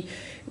something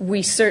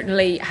we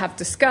certainly have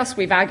discussed.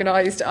 We've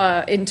agonised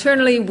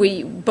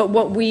internally. But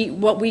what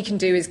we can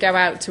do is go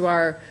out to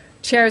our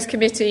chairs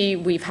committee.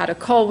 We've had a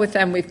call with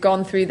them. We've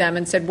gone through them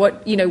and said,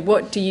 what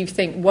do you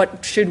think?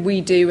 What should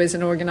we do as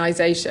an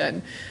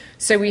organisation?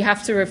 So we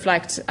have to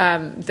reflect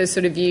the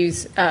sort of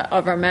views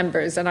of our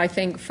members. And I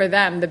think for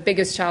them, the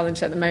biggest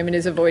challenge at the moment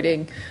is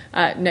avoiding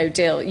no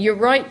deal. You're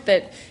right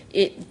that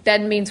it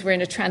then means we're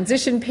in a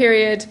transition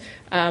period.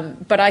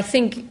 But I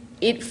think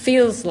it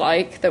feels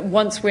like that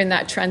once we're in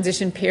that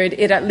transition period,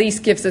 it at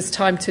least gives us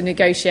time to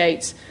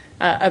negotiate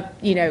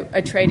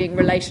a trading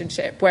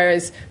relationship.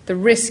 Whereas the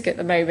risk at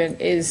the moment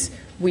is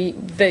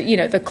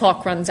the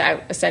clock runs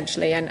out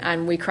essentially,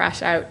 and we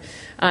crash out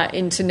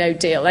into no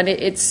deal. And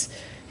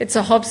it's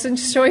a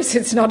Hobson's choice.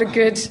 It's not a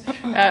good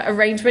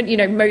arrangement.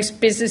 Most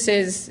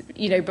businesses,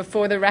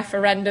 before the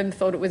referendum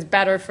thought it was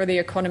better for the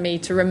economy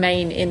to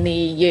remain in the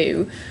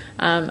EU.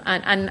 And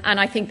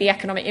I think the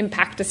economic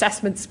impact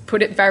assessments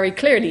put it very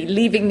clearly.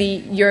 Leaving the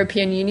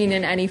European Union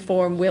in any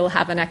form will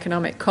have an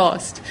economic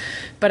cost.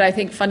 But I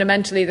think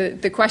fundamentally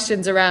the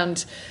questions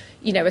around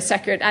a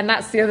second, and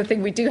that's the other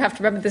thing we do have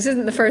to remember. This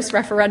isn't the first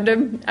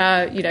referendum.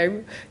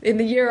 In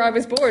the year I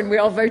was born, we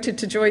all voted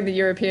to join the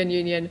European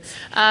Union.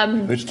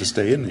 Voted to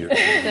stay in the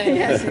European Union.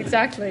 Yes,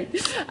 exactly.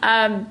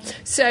 I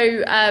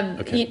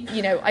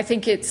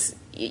think it's,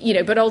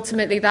 but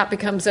ultimately that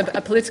becomes a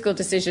political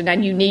decision,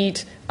 and you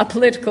need a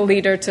political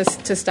leader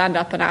to stand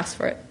up and ask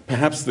for it.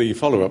 Perhaps the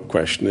follow-up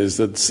question is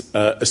that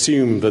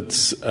assume that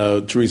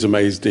Theresa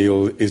May's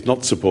deal is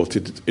not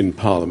supported in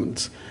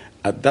Parliament.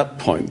 At that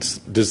point,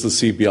 does the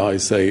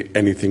CBI say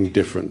anything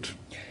different?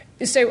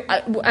 So,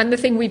 and the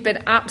thing we've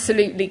been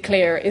absolutely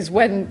clear is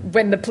when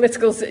the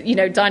political,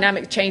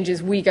 dynamic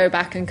changes, we go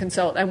back and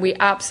consult, and we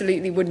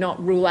absolutely would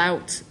not rule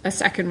out a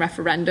second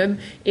referendum.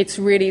 It's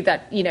really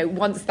that,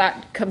 once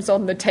that comes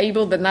on the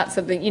table, then that's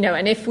something,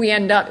 and if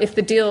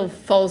the deal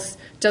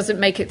doesn't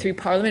make it through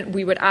Parliament,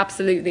 we would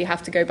absolutely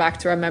have to go back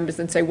to our members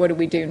and say, what do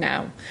we do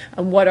now?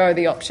 And what are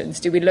the options?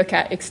 Do we look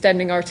at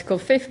extending Article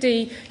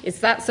 50? Is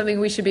that something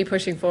we should be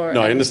pushing for?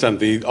 No, I understand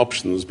the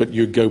options, but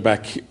you go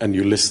back and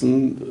you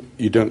listen,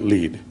 you don't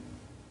lead.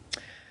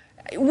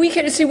 We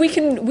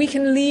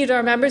can lead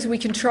our members. We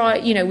can try.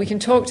 We can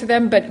talk to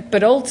them.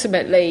 But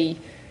ultimately,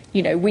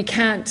 we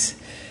can't.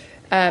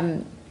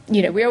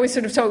 We always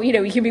sort of talk.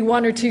 We can be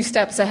 1 or 2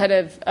 steps ahead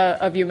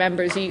of your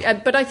members.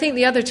 But I think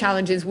the other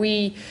challenge is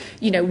we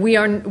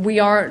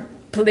are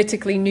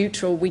politically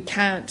neutral. We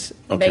can't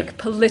make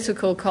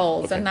political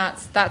calls, and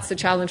that's the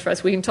challenge for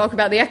us. We can talk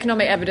about the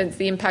economic evidence,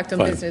 the impact on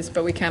business,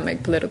 but we can't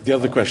make political. The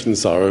other question,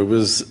 Sarah,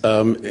 was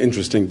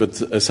interesting, but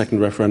a second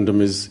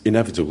referendum is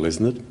inevitable,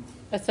 isn't it?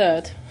 A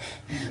third.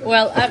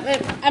 Well,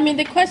 I mean,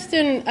 the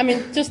question. I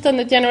mean, just on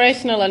the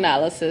generational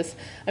analysis.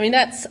 I mean,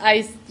 that's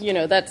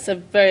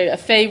a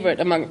favourite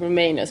among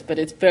Remainers, but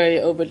it's very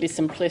overly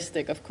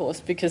simplistic, of course,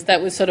 because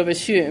that would sort of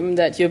assume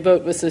that your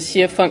vote was a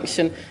sheer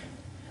function.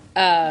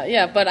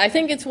 But I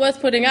think it's worth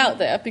putting out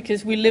there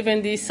because we live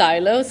in these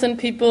silos and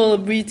people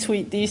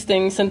retweet these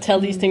things and tell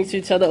these things to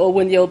each other. Or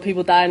when the old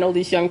people die and all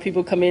these young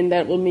people come in,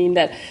 that will mean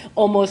that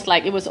almost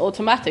like it was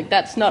automatic.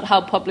 That's not how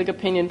public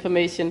opinion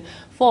formation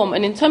form.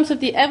 And in terms of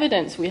the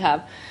evidence we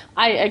have,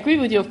 I agree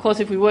with you, of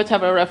course, if we were to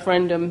have a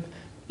referendum,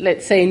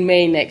 let's say in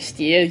May next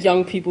year,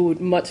 young people would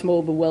much more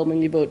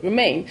overwhelmingly vote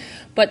Remain.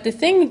 But the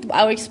thing,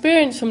 our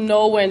experience from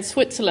Norway and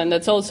Switzerland,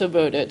 that's also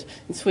voted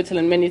in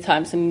Switzerland many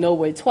times and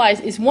Norway twice,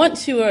 is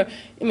once you're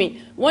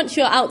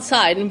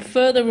outside and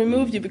further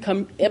removed, you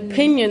become,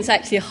 opinions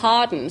actually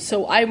harden.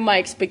 So my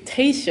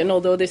expectation,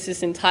 although this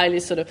is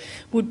entirely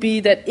would be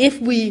that if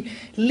we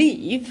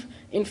leave,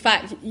 in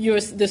fact,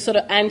 the sort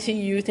of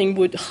anti-EU thing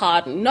would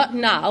harden. Not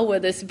now, where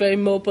there's very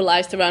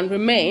mobilized around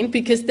Remain,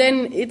 because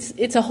then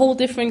it's a whole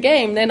different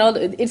game. Then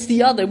it's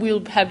the other.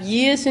 We'll have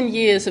years and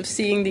years of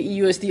seeing the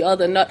EU as the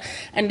other,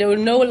 and there will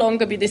no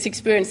longer be this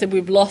experience that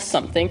we've lost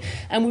something,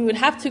 and we would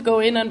have to go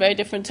in on very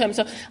different terms.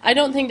 So I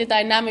don't think the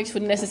dynamics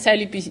would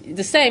necessarily be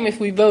the same if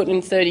we vote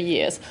in 30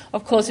 years.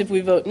 Of course, if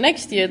we vote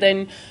next year,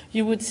 then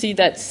you would see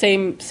that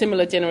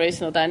similar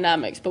generational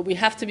dynamics. But we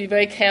have to be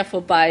very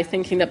careful by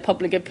thinking that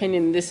public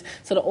opinion, this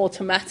sort of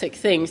automatic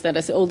things, that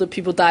as older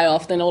people die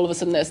off, then all of a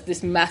sudden there's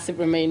this massive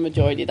Remain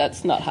majority.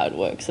 That's not how it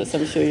works, as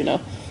I'm sure you know.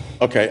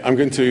 Okay, I'm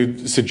going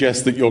to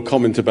suggest that your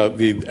comment about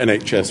the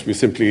NHS, we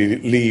simply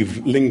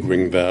leave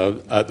lingering there.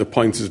 The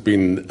point has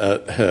been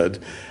heard.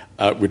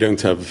 We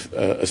don't have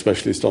a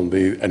specialist on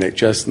the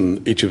NHS,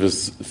 and each of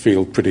us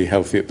feel pretty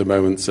healthy at the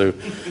moment, so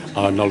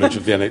our knowledge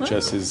of the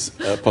NHS is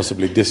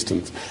possibly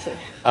distant.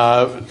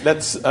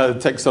 Let's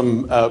take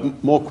some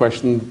more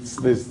questions.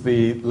 There's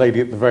the lady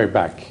at the very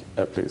back,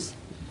 please.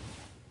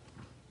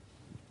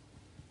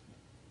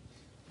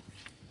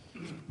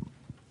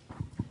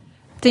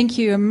 Thank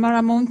you. I'm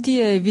Mara Monti,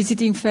 a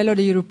visiting fellow at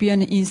the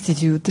European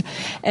Institute.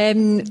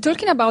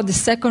 Talking about the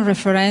second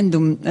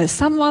referendum,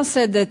 someone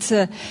said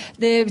that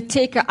they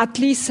take at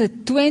least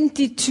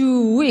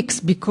 22 weeks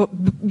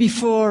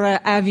before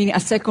having a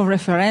second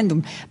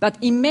referendum. But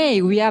in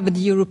May, we have the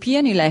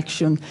European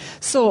election.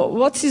 So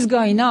what is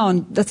going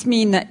on? That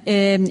means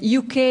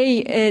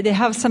UK, they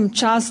have some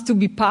chance to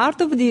be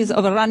part of this,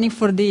 of running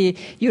for the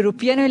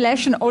European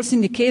election, also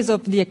in the case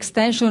of the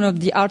extension of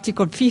the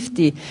Article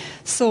 50.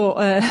 So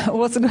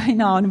what's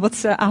going on?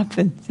 What's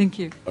happened? Thank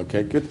you.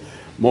 Okay, good.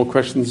 More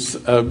questions?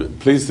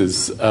 Please,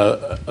 there's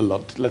a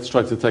lot. Let's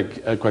try to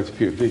take quite a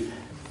few. The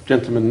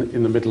gentleman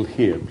in the middle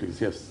here,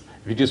 please. Yes.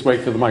 If you just wait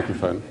for the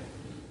microphone.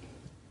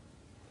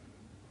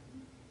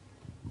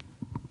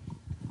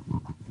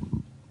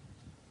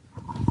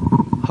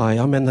 Hi,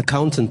 I'm an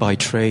accountant by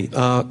trade.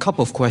 A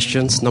couple of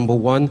questions. Number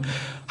one,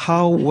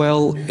 how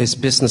well is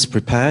business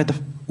prepared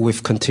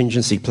with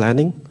contingency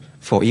planning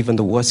for even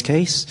the worst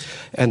case?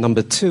 And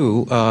number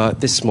two,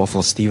 this is more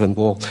for Stephen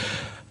Wall.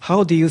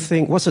 How do you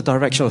think, what's the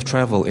direction of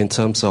travel in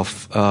terms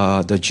of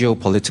the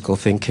geopolitical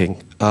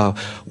thinking?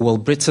 Will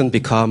Britain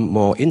become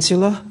more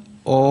insular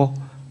or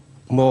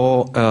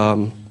more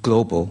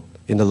global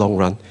in the long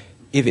run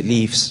if it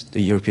leaves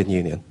the European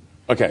Union?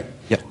 Okay.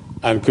 Yeah.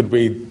 And could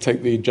we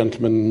take the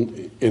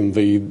gentleman in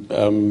the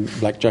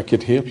black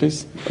jacket here,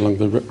 please, along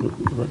the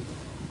road?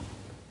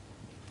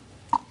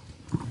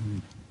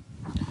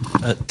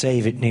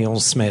 David Neil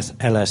Smith,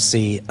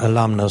 LSE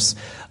alumnus.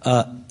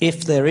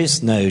 If there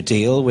is no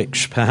deal,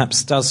 which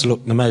perhaps does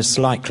look the most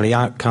likely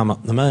outcome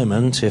at the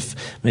moment, if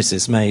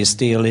Mrs. May's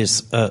deal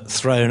is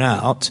thrown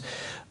out,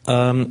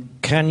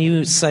 can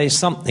you say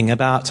something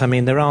about,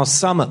 there are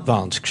some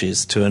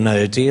advantages to a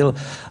no deal.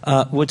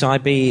 Would I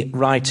be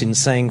right in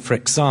saying, for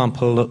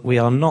example, that we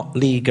are not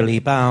legally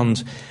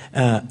bound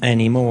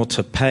anymore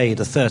to pay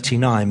the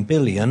 39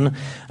 billion,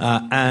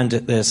 and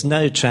there's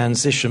no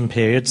transition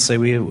period, so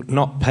we would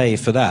not pay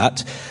for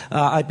that.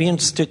 I'd be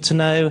interested to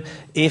know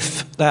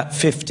if that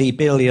 50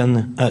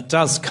 billion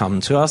does come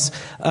to us,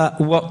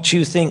 what do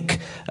you think,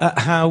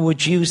 how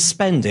would you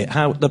spend it?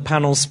 How would the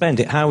panel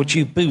spend it? How would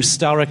you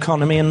boost our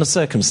economy in the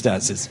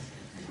circumstances?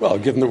 Well,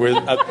 given that we're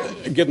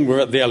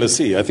at the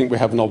LSE, I think we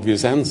have an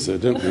obvious answer,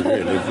 don't we,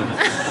 really?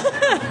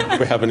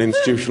 We have an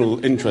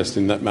institutional interest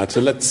in that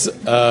matter. Let's...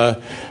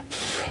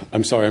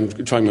 I'm sorry, I'm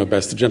trying my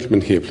best. The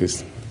gentleman here,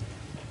 please.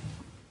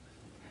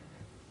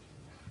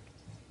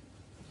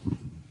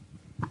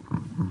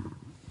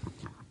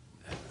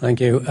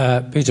 Thank you.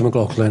 Peter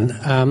McLaughlin.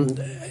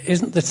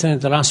 Isn't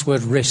the last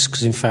word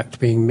risks, in fact,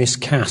 being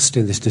miscast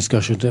in this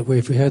discussion? That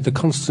we've heard the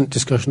constant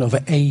discussion of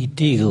a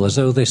deal, as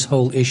though this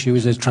whole issue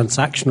is a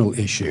transactional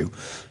issue.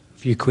 A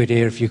few quid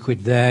here, a few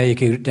quid there, you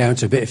get down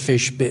to a bit of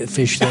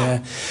fish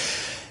there.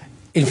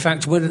 In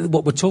fact,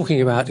 what we're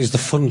talking about is the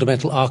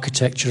fundamental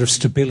architecture of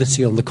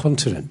stability on the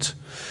continent.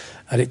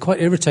 And it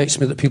quite irritates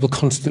me that people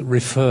constantly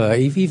refer,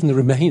 even the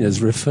Remainers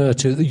refer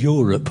to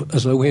Europe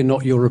as though we're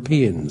not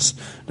Europeans.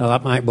 Now,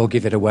 that might well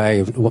give it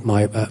away of what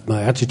my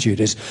attitude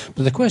is.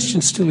 But the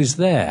question still is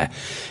there.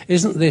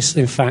 Isn't this,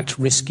 in fact,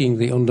 risking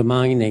the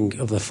undermining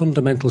of the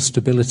fundamental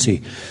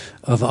stability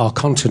of our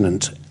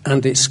continent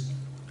and its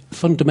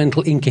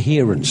fundamental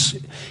incoherence?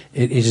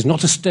 It is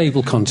not a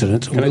stable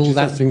continent. Will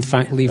that, in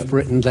fact, leave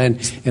Britain then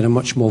in a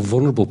much more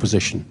vulnerable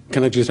position?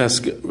 Can I just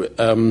ask...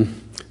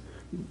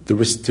 the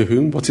risk to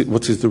whom? What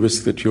is the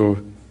risk that you're...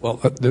 Well,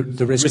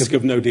 the risk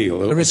of no deal.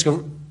 The risk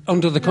of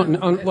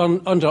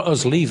under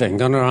us leaving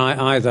under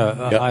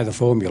either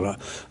formula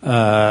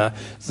the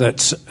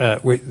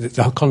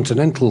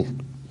continental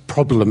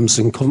problems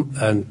and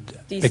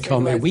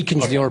become it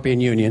weakens the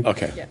European Union.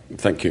 Okay,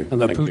 thank you.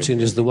 And that Putin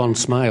is the one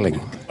smiling.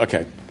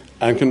 Okay,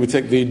 and can we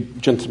take the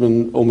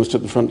gentleman almost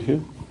at the front here?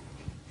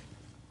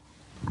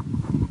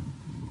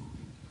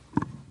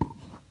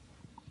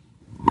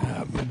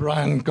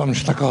 Brian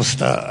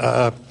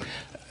Gomshtacosta,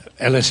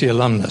 LSE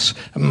alumnus.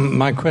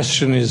 My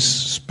question is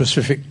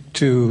specific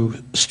to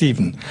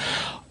Stephen.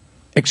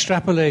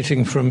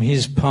 Extrapolating from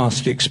his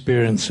past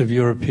experience of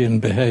European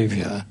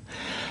behaviour,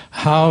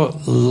 how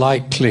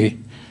likely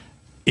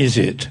is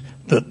it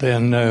that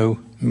their no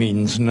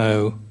means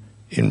no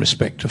in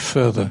respect of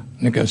further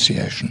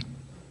negotiation?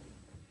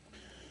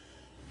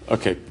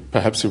 Okay,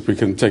 perhaps if we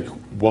can take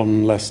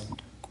one last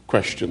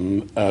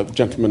question.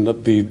 Gentleman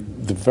at the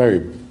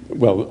very...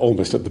 Well,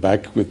 almost at the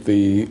back with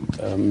the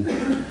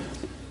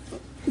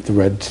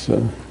red...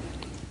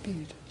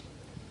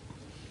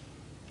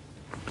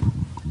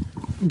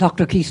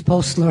 Dr. Keith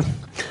Postler.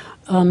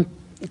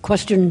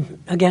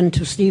 Question again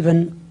to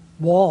Stephen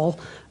Wall.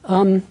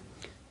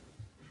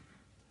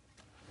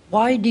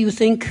 Why do you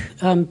think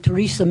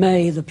Theresa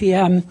May, the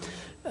PM,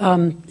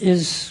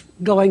 is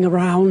going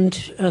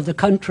around the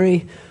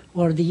country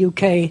or the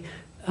UK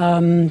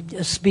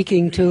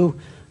speaking to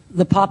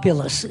the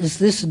populace? Is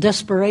this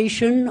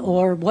desperation,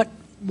 or what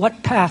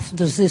path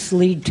does this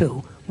lead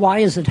to? Why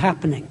is it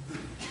happening?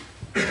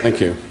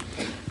 Thank you.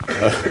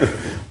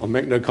 I'll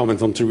make no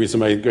comment on Theresa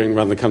May going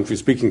around the country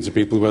speaking to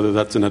people, whether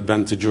that's an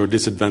advantage or a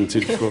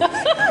disadvantage for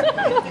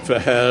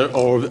her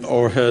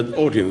or her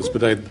audience,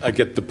 but I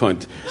get the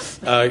point.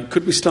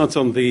 Could we start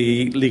on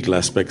the legal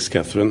aspects,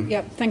 Catherine?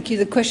 Yeah, thank you.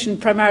 The question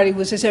primarily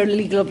was, is there a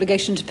legal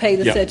obligation to pay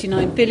the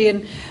 $39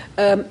 billion?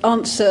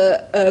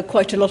 Answer,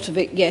 quite a lot of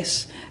it,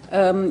 yes.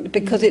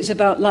 Because it's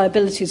about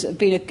liabilities that have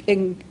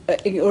been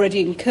already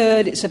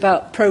incurred. It's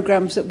about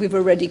programmes that we've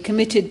already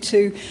committed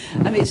to.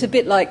 I mean, it's a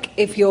bit like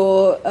if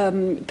you're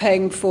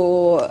paying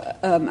for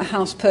a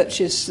house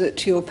purchase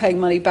that you're paying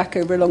money back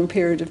over a long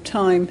period of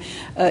time,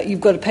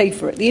 you've got to pay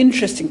for it. The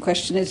interesting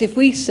question is, if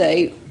we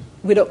say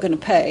we're not going to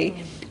pay,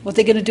 what are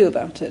they going to do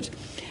about it?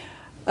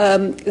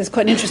 There's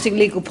quite an interesting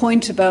legal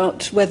point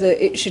about whether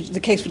the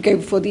case would go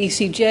before the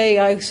ECJ.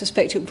 I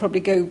suspect it would probably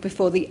go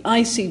before the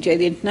ICJ,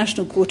 the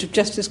International Court of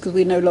Justice, because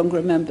we're no longer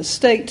a member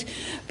state.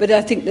 But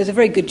I think there's a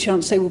very good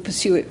chance they will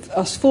pursue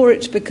us for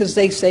it, because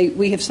they say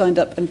we have signed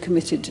up and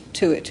committed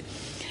to it.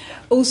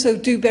 Also,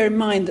 do bear in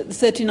mind that the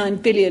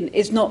 $39 billion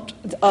is not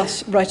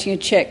us writing a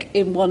cheque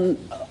in one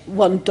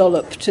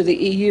dollop to the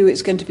EU.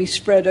 It's going to be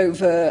spread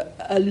over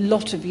a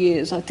lot of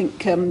years, I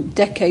think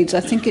decades, I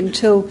think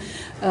until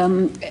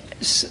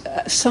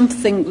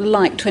something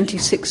like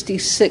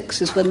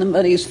 2066 is when the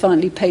money is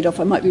finally paid off.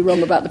 I might be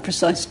wrong about the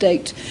precise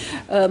date.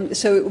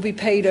 So it will be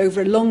paid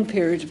over a long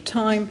period of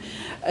time.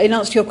 In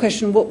answer to your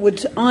question, what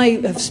would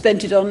I have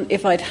spent it on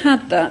if I'd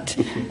had that?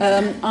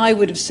 I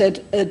would have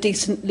said a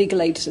decent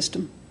legal aid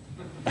system.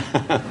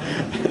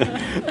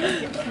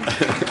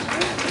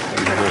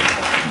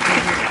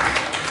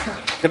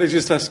 Can I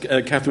just ask,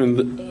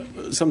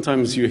 Catherine,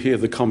 sometimes you hear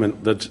the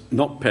comment that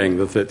not paying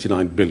the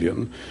 $39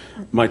 billion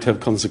might have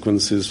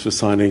consequences for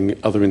signing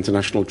other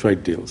international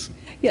trade deals.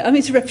 Yeah, I mean,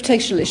 it's a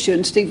reputational issue,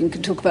 and Stephen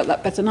can talk about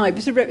that better than I,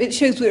 but it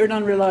shows we're an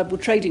unreliable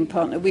trading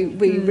partner. We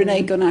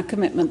renege on our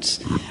commitments.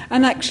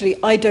 And actually,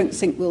 I don't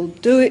think we'll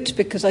do it,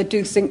 because I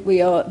do think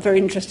we are very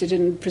interested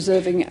in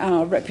preserving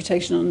our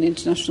reputation on the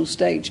international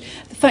stage.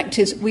 The fact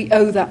is, we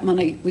owe that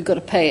money. We've got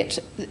to pay it.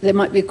 There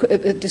might be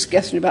a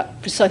discussion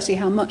about precisely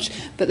how much,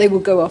 but they will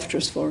go after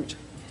us for it.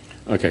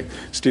 Okay.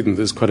 Stephen,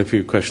 there's quite a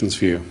few questions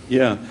for you.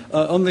 Yeah.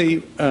 On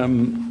the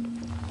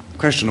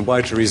question of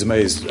why Theresa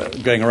May is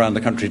going around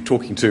the country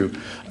talking to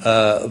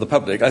the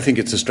public, I think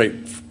it's a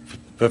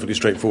perfectly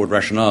straightforward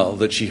rationale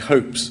that she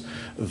hopes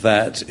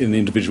that in the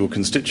individual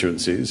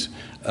constituencies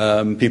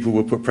people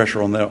will put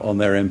pressure on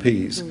their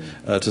MPs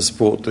to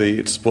support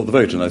the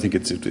vote, and I think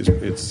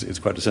it's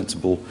quite a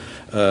sensible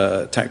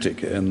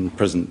tactic in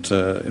present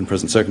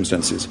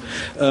circumstances.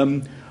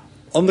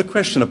 On the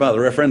question about the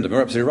referendum,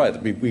 you're absolutely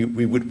right.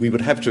 We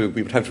would have to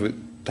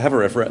have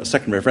a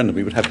second referendum.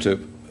 We would have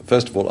to,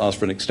 first of all, ask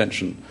for an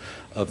extension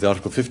of the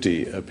Article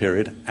 50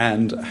 period,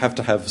 and have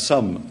to have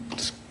some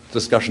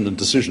discussion and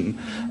decision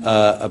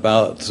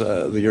about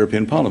the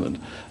European Parliament,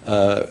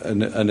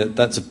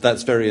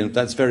 that's very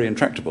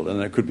intractable,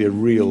 and that could be a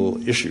real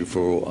issue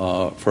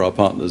for our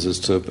partners as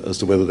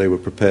to whether they were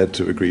prepared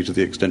to agree to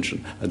the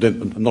extension.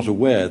 I'm not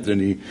aware that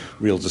any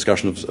real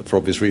discussion, for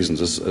obvious reasons,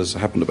 has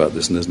happened about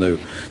this, and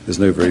there's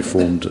no very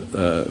formed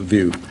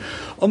view.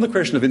 On the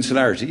question of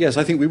insularity, yes,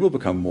 I think we will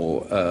become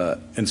more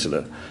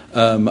insular.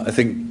 I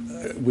think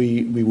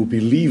we will be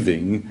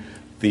leaving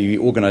the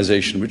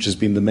organisation which has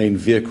been the main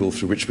vehicle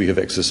through which we have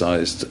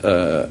exercised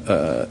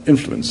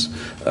influence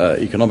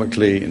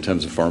economically, in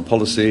terms of foreign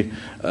policy,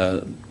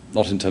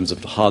 not in terms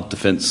of hard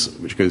defence,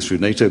 which goes through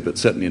NATO, but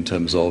certainly in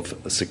terms of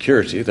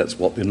security. That's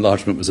what the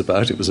enlargement was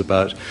about. It was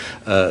about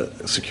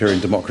securing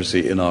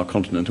democracy in our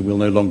continent, and we'll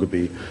no longer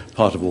be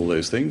part of all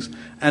those things.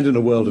 And in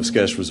a world of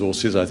scarce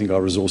resources, I think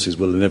our resources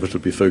will inevitably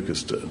be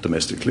focused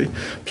domestically.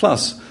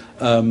 Plus,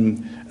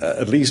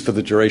 at least for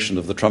the duration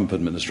of the Trump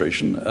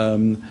administration,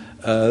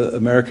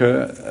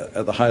 America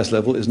at the highest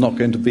level is not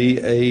going to be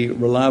a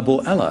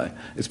reliable ally.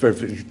 It's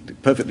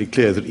perfectly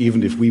clear that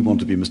even if we want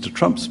to be Mr.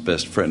 Trump's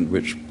best friend,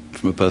 which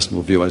from a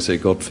personal view I say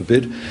God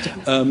forbid,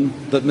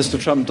 that Mr.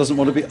 Trump doesn't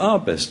want to be our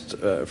best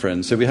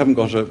friend. So we haven't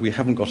got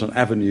an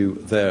avenue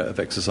there of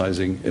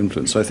exercising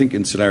influence. So I think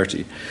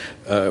insularity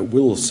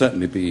will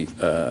certainly be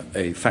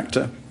a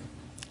factor.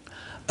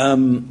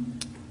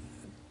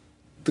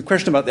 The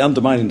question about the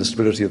undermining the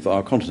stability of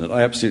our continent,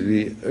 I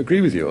absolutely agree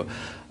with you.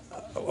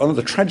 One of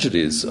the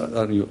tragedies,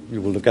 you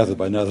will have gathered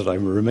by now that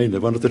I'm a Remainer,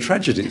 one of the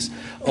tragedies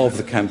of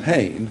the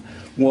campaign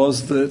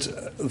was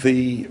that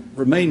the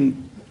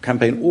Remain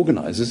campaign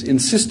organisers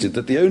insisted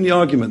that the only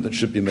argument that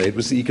should be made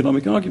was the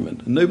economic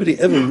argument. And nobody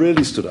ever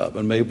really stood up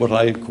and made what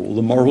I call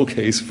the moral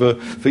case for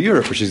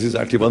Europe, which is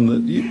exactly one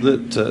that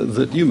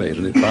you made,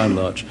 and it by and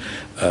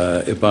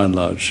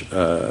large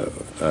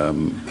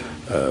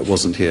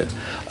wasn't here.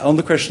 On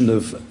the question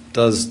of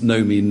does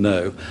no mean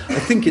no, I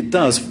think it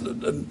does,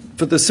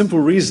 for the simple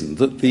reason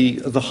that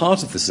the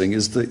heart of this thing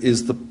is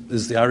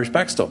the Irish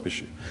backstop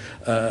issue,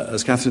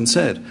 as Catherine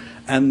said,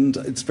 and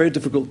it's very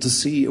difficult to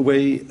see a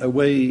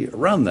way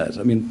around that.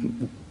 I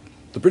mean,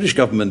 the British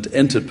government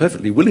entered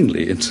perfectly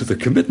willingly into the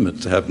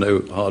commitment to have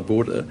no hard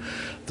border.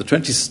 The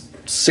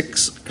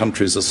 26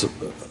 countries are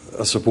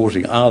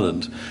supporting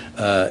Ireland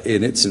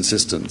in its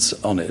insistence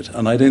on it,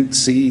 and I don't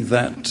see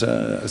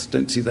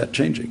that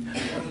changing.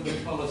 What are the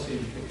policy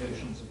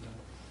implications of that?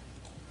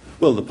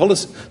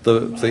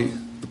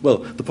 Well,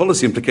 the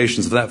policy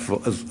implications of that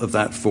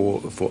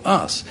for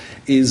us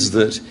is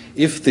that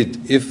if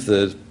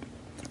the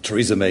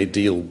Theresa May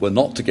deal were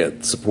not to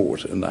get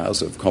support in the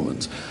House of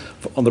Commons,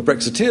 on the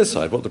Brexiteer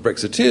side, what the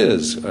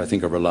Brexiteers, I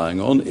think, are relying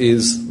on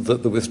is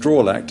that the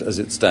Withdrawal Act, as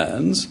it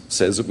stands,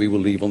 says that we will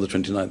leave on the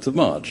 29th of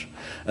March.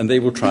 And they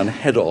will try and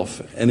head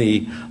off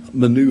any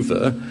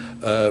manoeuvre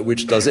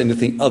which does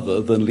anything other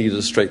than lead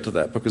us straight to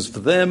that. Because for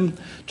them,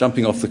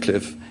 jumping off the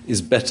cliff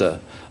is better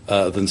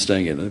than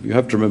staying in. And you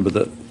have to remember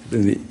that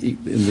in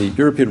the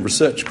European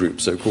Research Group,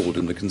 so-called,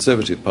 in the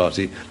Conservative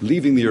Party,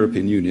 leaving the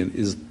European Union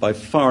is by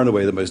far and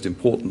away the most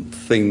important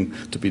thing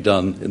to be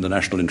done in the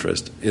national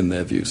interest, in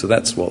their view. So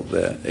that's what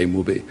their aim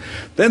will be.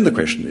 Then the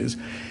question is,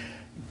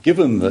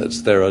 given that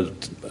there are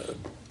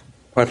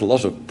quite a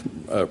lot of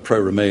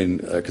pro-Remain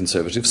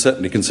Conservatives,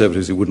 certainly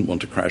Conservatives who wouldn't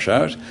want to crash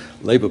out.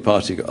 Labour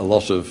Party, a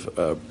lot of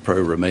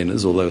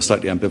pro-Remainers, although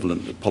slightly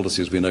ambivalent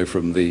policies we know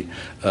from the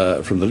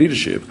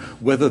leadership,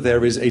 whether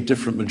there is a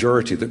different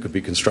majority that could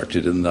be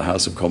constructed in the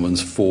House of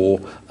Commons for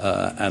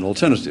an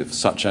alternative,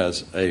 such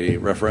as a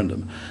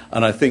referendum.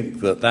 And I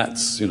think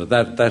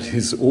that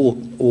is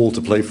all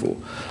to play for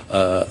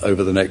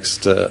over the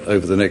next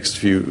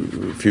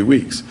few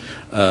weeks.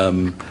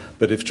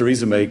 But if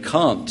Theresa May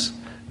can't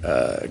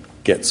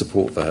get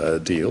support for her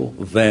deal,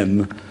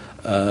 then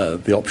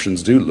the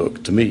options do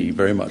look, to me,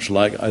 very much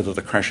like either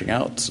the crashing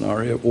out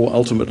scenario or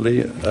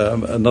ultimately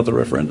another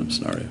referendum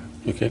scenario.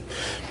 Okay.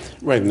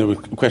 Right, and there were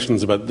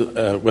questions about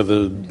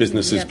whether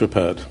business is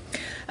prepared.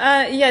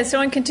 So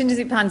on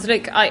contingency plans,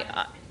 look,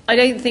 I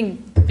don't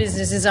think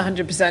business is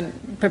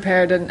 100%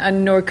 prepared,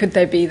 and nor could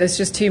they be. There's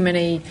just too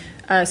many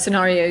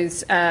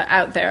scenarios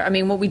out there. I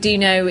mean, what we do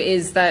know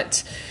is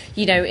that,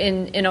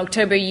 in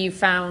October, you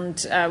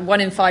found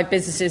 1 in 5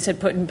 businesses had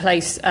put in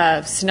place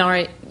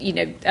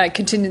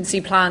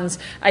contingency plans.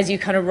 As you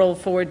kind of roll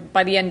forward,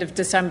 by the end of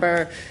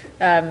December,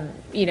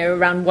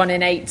 around 1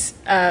 in 8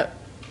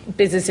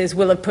 businesses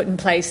will have put in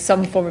place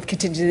some form of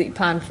contingency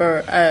plan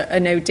for a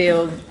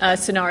no-deal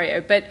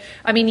scenario. But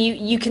I mean,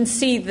 you can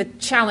see the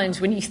challenge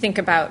when you think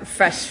about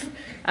fresh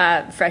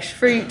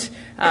fruit,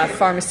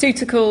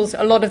 pharmaceuticals.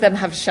 A lot of them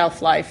have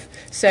shelf life,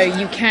 so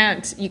you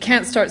can't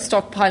start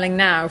stockpiling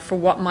now for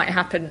what might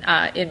happen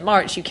in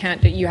March.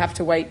 You have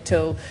to wait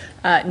till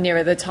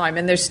nearer the time,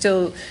 and there's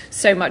still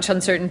so much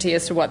uncertainty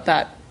as to what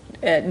that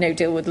no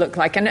deal would look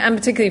like, and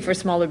particularly for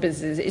smaller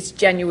businesses, it's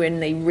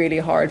genuinely really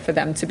hard for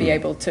them to be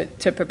able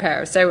to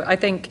prepare. So I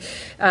think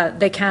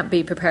they can't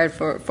be prepared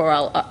for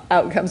all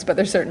outcomes, but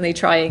they're certainly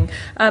trying.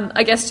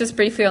 I guess just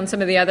briefly on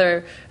some of the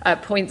other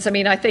points. I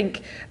mean, I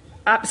think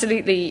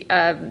absolutely,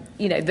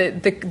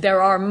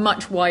 there are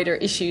much wider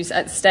issues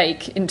at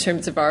stake in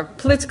terms of our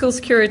political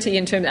security,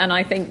 and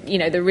I think,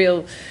 the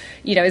real,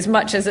 as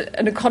much as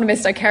an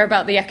economist I care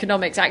about the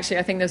economics, actually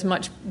I think there's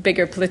much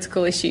bigger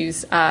political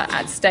issues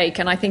at stake.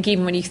 And I think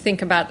even when you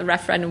think about the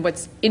referendum,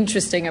 what's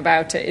interesting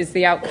about it is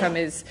the outcome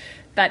is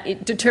that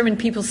it determined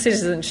people's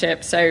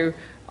citizenship. So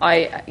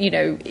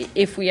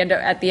if we end up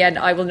at the end,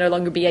 I will no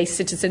longer be a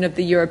citizen of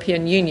the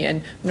European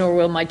Union, nor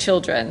will my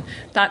children.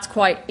 That's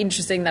quite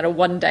interesting that a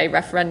one-day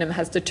referendum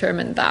has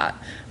determined that.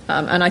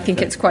 And I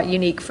think it's quite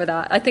unique for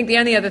that. I think the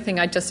only other thing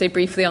I'd just say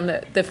briefly on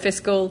the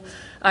fiscal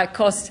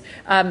cost,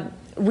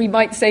 we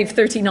might save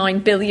 39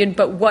 billion,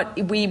 but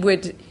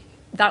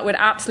that would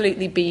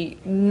absolutely be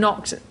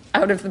knocked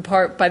out of the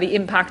park by the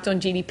impact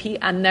on GDP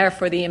and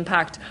therefore the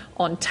impact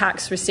on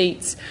tax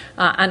receipts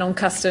and on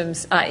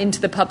customs into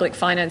the public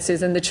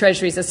finances. And the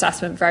Treasury's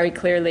assessment very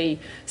clearly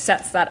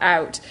sets that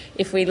out.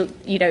 If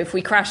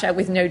we crash out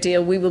with no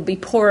deal, we will be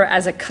poorer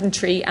as a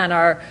country, and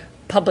our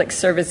public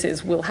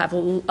services will have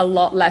a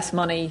lot less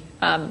money,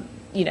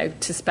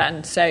 to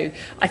spend. So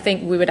I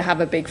think we would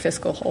have a big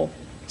fiscal hole.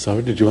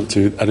 Sarah, did you want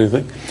to add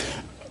anything?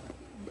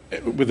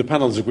 With the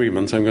panel's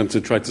agreement, I'm going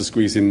to try to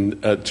squeeze in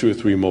 2 or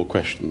 3 more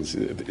questions.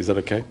 Is that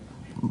okay?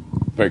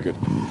 Very good.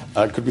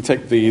 Could we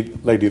take the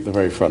lady at the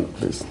very front,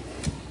 please?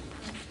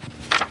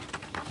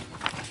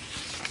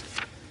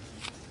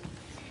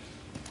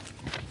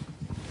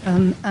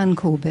 Anne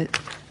Corbett.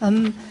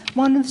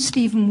 One of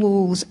Stephen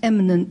Wall's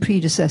eminent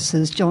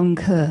predecessors, John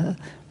Kerr,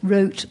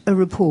 wrote a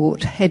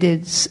report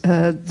headed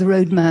The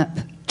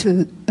Roadmap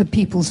to a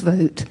People's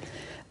Vote,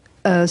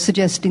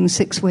 suggesting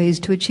 6 ways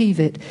to achieve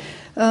it.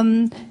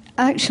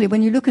 Actually,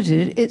 when you look at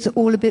it, it's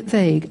all a bit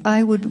vague.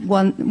 I would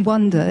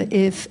wonder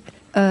if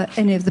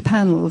any of the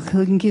panel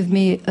can give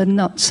me a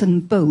nuts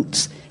and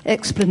bolts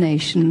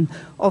explanation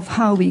of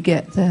how we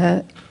get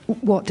there,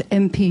 what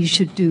MPs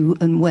should do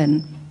and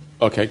when.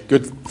 Okay,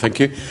 good. Thank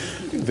you.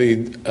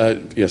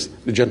 The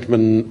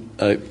gentleman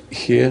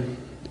here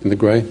in the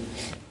grey.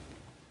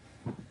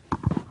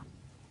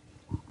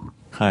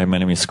 Hi, my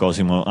name is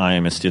Cosimo. I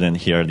am a student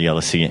here at the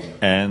LSE.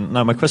 And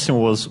now my question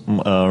was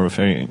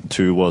referring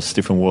to what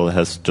Stephen Wall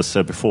has just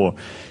said before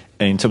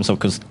in terms of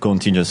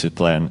contingency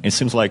plan. It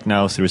seems like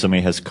now Theresa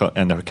May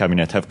and her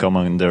cabinet have come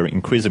under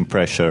increasing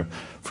pressure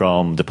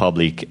from the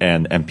public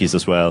and MPs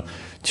as well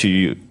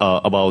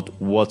about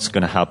what's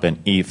going to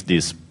happen if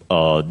this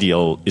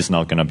deal is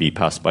not going to be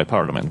passed by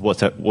Parliament.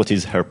 What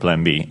is her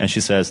plan B? And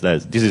she says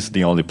that this is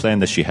the only plan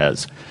that she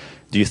has.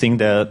 Do you think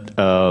that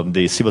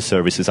the civil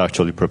service is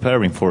actually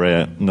preparing for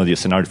a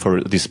scenario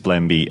for this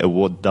plan B?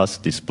 What does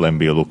this plan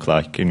B look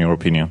like, in your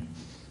opinion?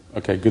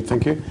 Okay, good,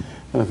 thank you.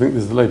 And I think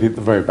there's the lady at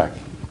the very back.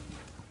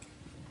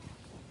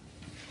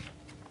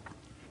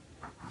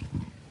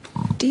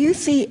 Do you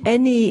see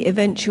any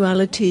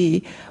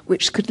eventuality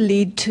which could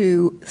lead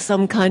to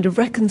some kind of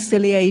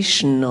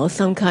reconciliation or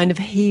some kind of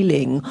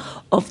healing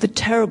of the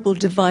terrible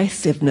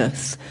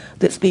divisiveness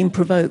that's been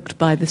provoked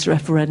by this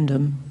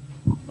referendum?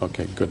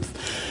 Okay, good.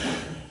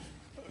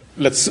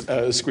 Let's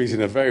squeeze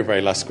in a very,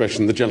 very last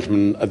question. The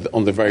gentleman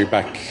on the very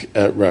back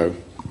row.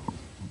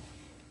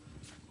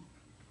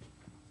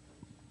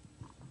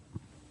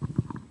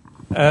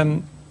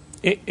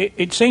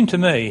 It seemed to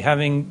me,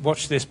 having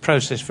watched this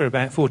process for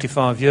about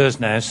 45 years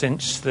now,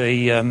 since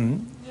the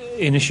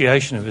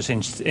initiation of us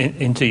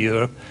into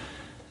Europe,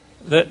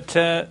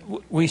 that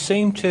we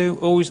seem to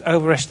always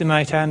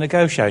overestimate our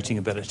negotiating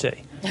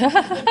ability.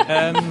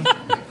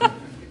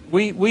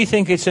 We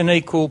think it's an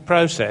equal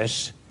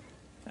process,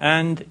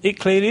 and it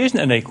clearly isn't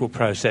an equal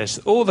process.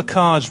 All the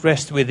cards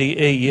rest with the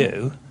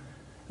EU.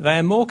 They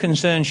are more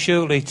concerned,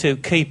 surely, to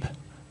keep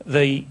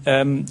the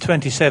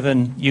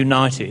 27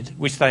 united,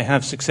 which they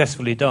have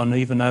successfully done,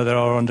 even though there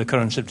are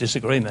undercurrents of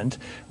disagreement.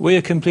 We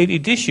are completely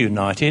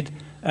disunited,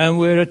 and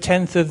we're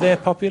 1/10 of their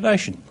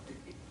population.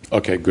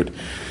 Okay, good.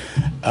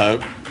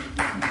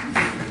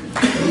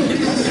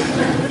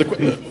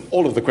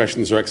 All of the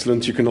questions are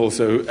excellent. You can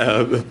also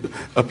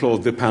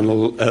applaud the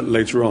panel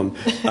later on.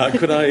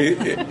 Could I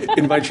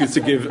invite you to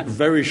give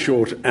very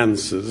short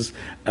answers?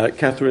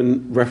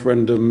 Catherine,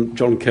 referendum,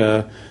 John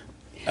Kerr,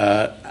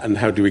 and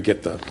how do we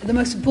get there? The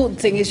most important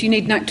thing is you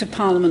need an Act of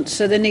Parliament,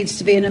 so there needs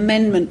to be an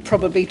amendment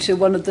probably to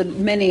one of the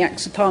many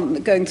Acts of Parliament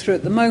that are going through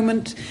at the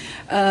moment.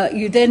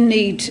 You then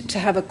need to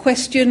have a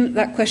question.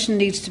 That question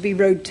needs to be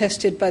road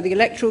tested by the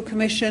Electoral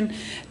Commission.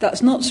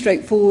 That's not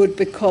straightforward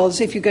because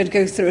if you're going to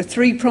go through a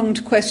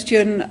 3-pronged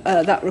question,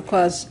 that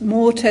requires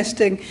more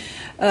testing.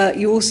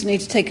 You also need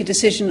to take a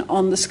decision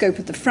on the scope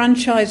of the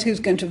franchise, who's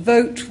going to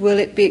vote. Will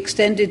it be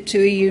extended to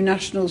EU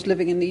nationals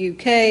living in the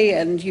UK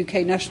and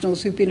UK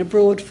nationals who've been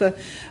abroad for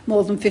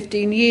more than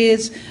 15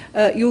 years?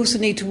 You also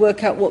need to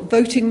work out what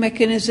voting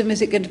mechanism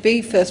is it going to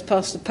be, first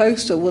past the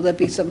post, or will there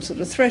be some sort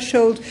of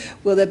threshold?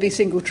 Will there be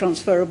single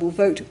transferable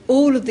vote?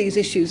 All of these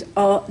issues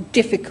are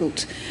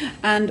difficult,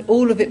 and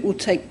all of it will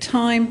take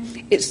time.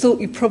 It's thought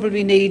you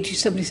probably need,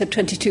 somebody said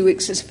 22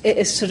 weeks,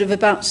 it's sort of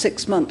about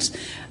 6 months.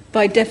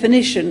 by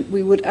definition,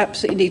 we would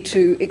absolutely need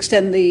to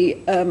extend the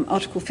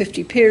Article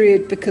 50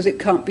 period because it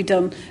can't be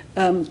done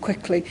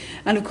quickly.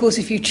 And of course,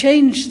 if you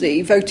change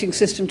the voting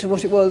system to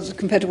what it was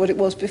compared to what it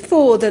was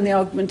before, then the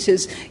argument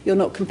is you're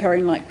not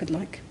comparing like with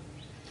like.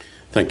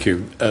 Thank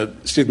you.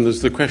 Stephen,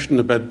 there's the question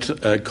about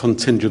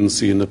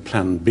contingency in a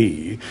Plan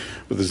B,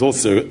 but there's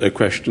also a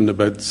question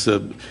about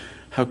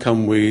how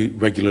come we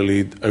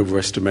regularly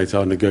overestimate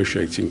our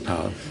negotiating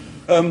power?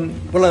 I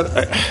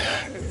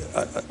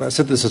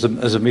said this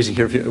as a meeting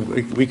here a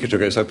week or two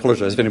ago, so I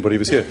apologise if anybody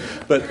was here.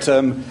 But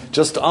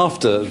just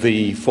after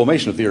the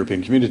formation of the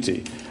European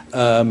Community,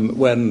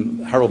 when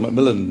Harold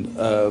Macmillan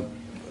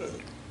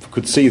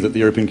could see that the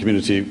European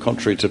Community,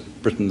 contrary to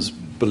Britain's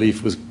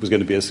belief, was going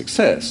to be a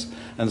success,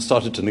 and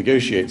started to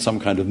negotiate some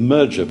kind of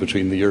merger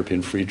between the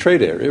European Free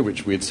Trade Area,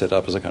 which we had set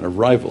up as a kind of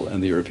rival,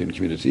 and the European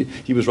Community,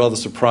 he was rather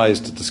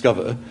surprised to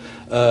discover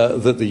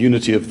that the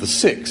unity of the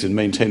six in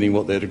maintaining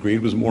what they had agreed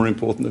was more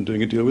important than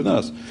doing a deal with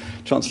us.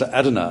 Chancellor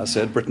Adenauer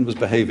said Britain was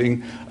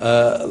behaving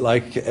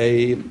like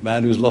a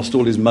man who's lost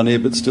all his money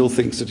but still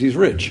thinks that he's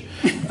rich.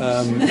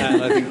 And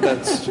I think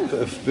that's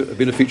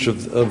been a feature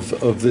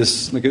of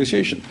this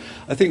negotiation.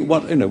 I think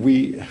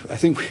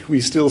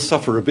we still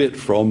suffer a bit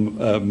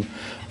from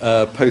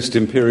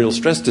post-imperial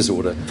stress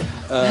disorder.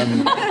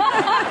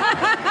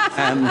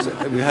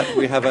 And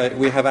we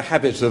have a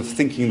habit of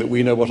thinking that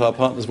we know what our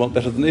partners want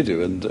better than they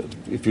do. And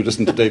if you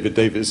listen to David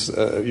Davis,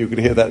 you can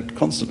hear that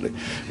constantly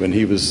when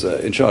he was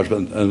in charge.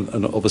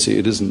 And obviously,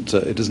 it isn't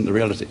the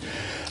reality.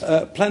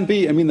 Plan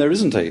B. I mean, there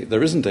isn't a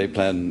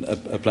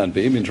plan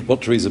B. I mean,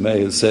 what Theresa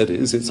May has said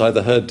is it's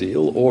either her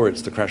deal, or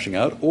it's the crashing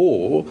out,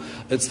 or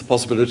it's the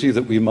possibility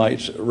that we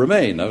might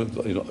remain. Now,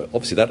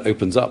 obviously, that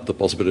opens up the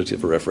possibility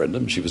of a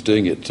referendum. She was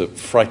doing it to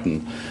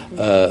frighten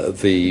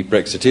the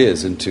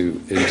Brexiteers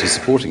into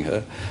supporting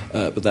her,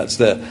 but that's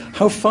there.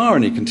 How far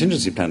any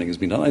contingency planning has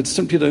been done, I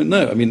simply don't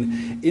know. I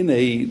mean, in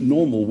a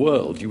normal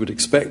world, you would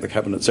expect the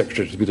Cabinet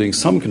Secretary to be doing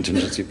some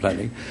contingency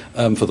planning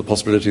for the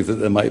possibility that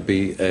there might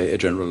be a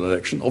general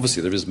election.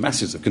 Obviously, there is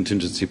masses of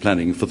contingency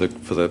planning for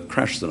the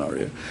crash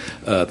scenario.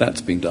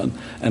 That's being done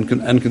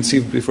and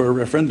conceivably for a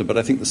referendum. But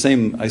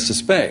I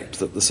suspect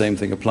that the same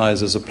thing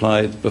applies as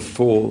applied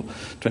before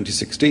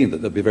 2016,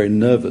 that they'll be very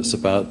nervous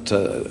about,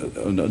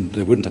 and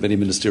they wouldn't have any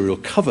ministerial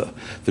cover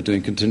for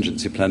doing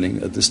contingency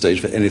planning at this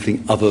stage for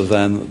anything other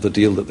than the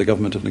deal that the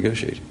government have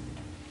negotiated.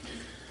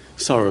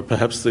 Sarah,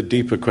 perhaps the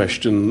deeper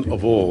question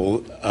of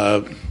all,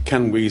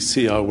 can we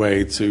see our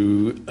way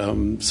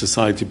to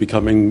society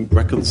becoming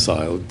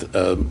reconciled,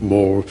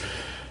 more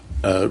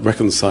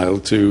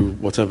reconciled to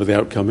whatever the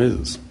outcome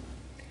is?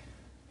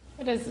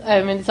 It is.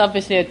 I mean, it's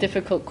obviously a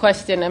difficult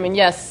question. I mean,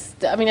 yes.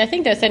 I mean, I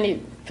think there's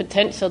any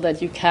potential that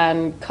you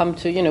can come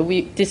to,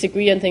 we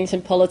disagree on things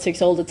in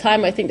politics all the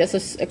time. I think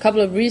there's a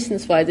couple of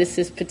reasons why this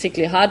is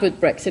particularly hard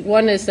with Brexit.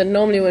 One is that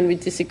normally when we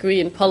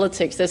disagree in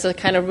politics, there's a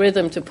kind of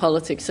rhythm to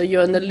politics. So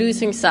you're on the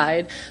losing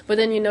side, but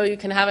then you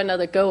can have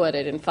another go at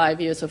it in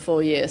 5 years or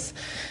 4 years.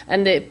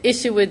 And the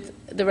issue with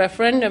the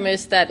referendum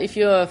is that if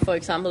you're, for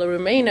example, a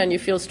Remainer and you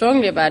feel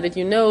strongly about it,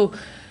 you're not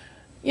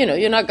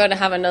going to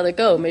have another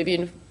go, maybe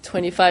in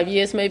 25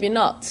 years, maybe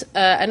not.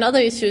 Another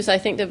issue is, I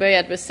think, the very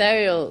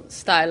adversarial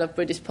style of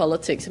British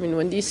politics. I mean,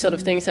 when these sort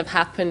of things have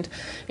happened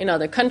in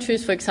other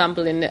countries, for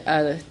example, in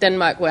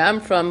Denmark, where I'm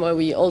from, where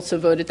we also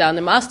voted down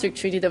the Maastricht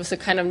Treaty, there was a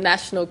kind of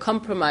national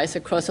compromise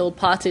across all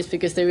parties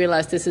because they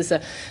realized this is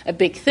a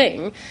big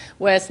thing,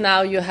 whereas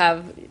now you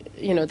have...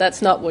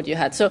 that's not what you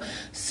had. So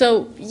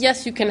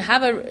yes, you can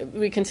have a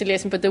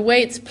reconciliation, but the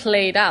way it's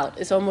played out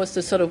is almost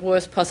the sort of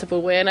worst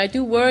possible way. And I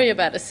do worry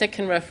about a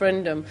second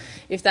referendum,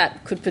 if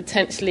that could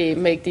potentially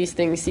make these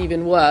things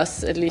even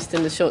worse, at least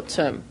in the short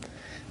term.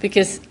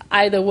 Because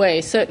either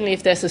way, certainly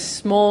if there's a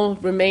small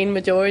Remain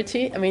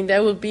majority, I mean,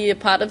 there will be a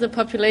part of the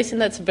population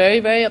that's very,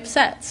 very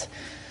upset.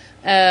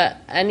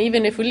 And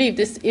even if we leave,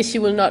 this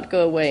issue will not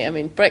go away. I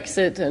mean,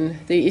 Brexit and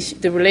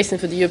the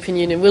relations with the European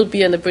Union will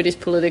be on the British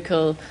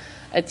political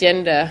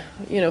agenda,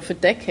 for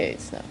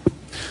decades now.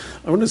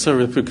 I wonder,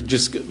 Sarah, if we could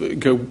just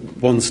go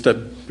one step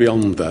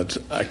beyond that.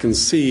 I can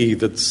see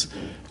that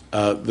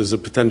there's a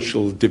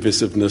potential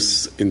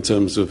divisiveness in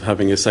terms of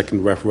having a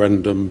second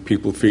referendum,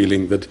 people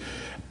feeling that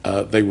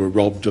they were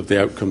robbed of the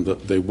outcome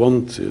that they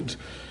wanted.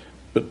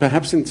 But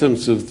perhaps in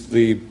terms of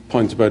the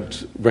point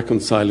about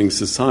reconciling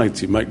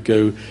society might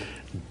go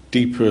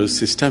deeper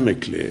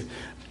systemically.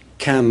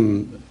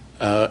 Can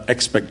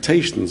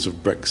expectations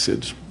of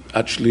Brexit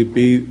actually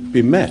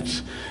be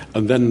met?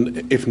 And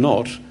then, if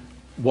not,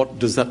 what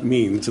does that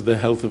mean to the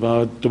health of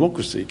our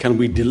democracy? Can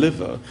we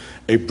deliver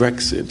a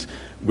Brexit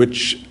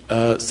which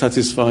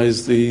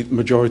satisfies the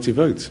majority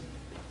vote?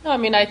 No, I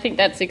mean, I think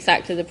that's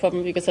exactly the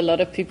problem, because a lot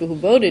of people who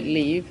voted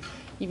leave,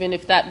 even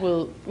if that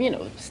will,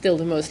 still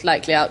the most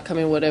likely outcome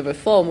in whatever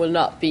form, will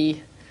not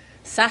be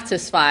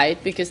satisfied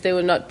because they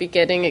will not be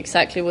getting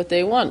exactly what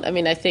they want. I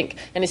mean, I think,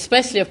 and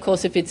especially, of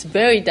course, if it's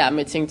very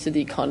damaging to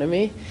the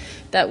economy,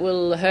 that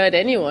will hurt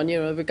anyone,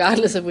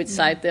 regardless of which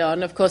side they're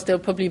on. Of course, they'll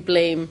probably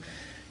blame,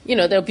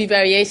 there'll be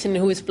variation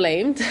in who is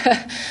blamed,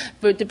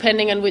 but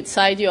depending on which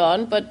side you're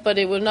on. But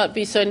it will not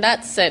be so. In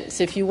that sense,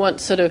 if you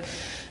want sort of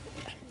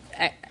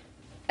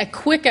a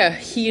quicker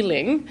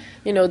healing,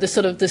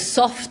 the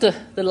softer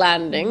the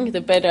landing,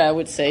 the better, I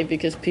would say,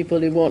 because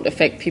it won't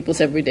affect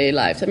people's everyday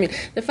lives. I mean,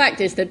 the fact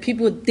is that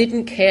people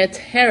didn't care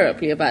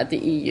terribly about the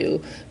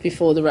EU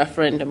before the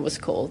referendum was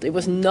called. It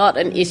was not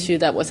an issue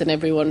that was in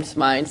everyone's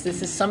minds.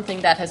 This is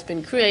something that has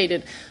been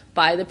created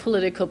by the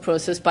political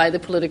process, by the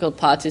political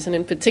parties, and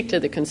in particular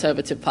the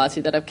Conservative Party,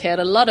 that have cared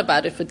a lot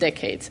about it for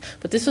decades.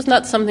 But this was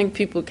not something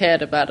people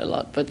cared about a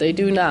lot, but they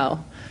do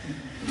now.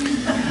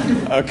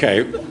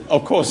 Okay.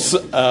 Of course,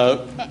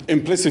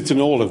 implicit in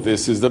all of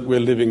this is that we're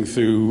living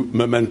through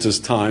momentous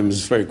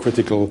times, very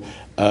critical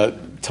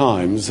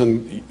times,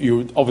 and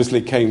you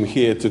obviously came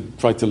here to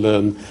try to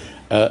learn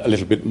a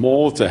little bit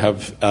more, to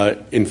have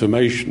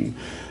information.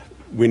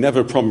 We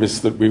never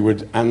promised that we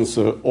would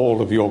answer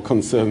all of your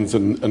concerns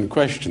and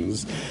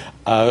questions,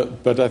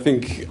 but I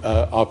think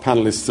our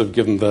panellists have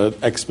given their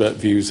expert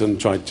views and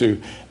tried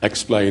to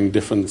explain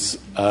different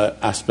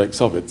aspects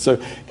of it. So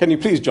can you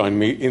please join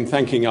me in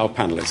thanking our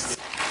panellists?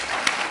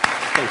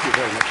 Thank you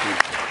very much indeed.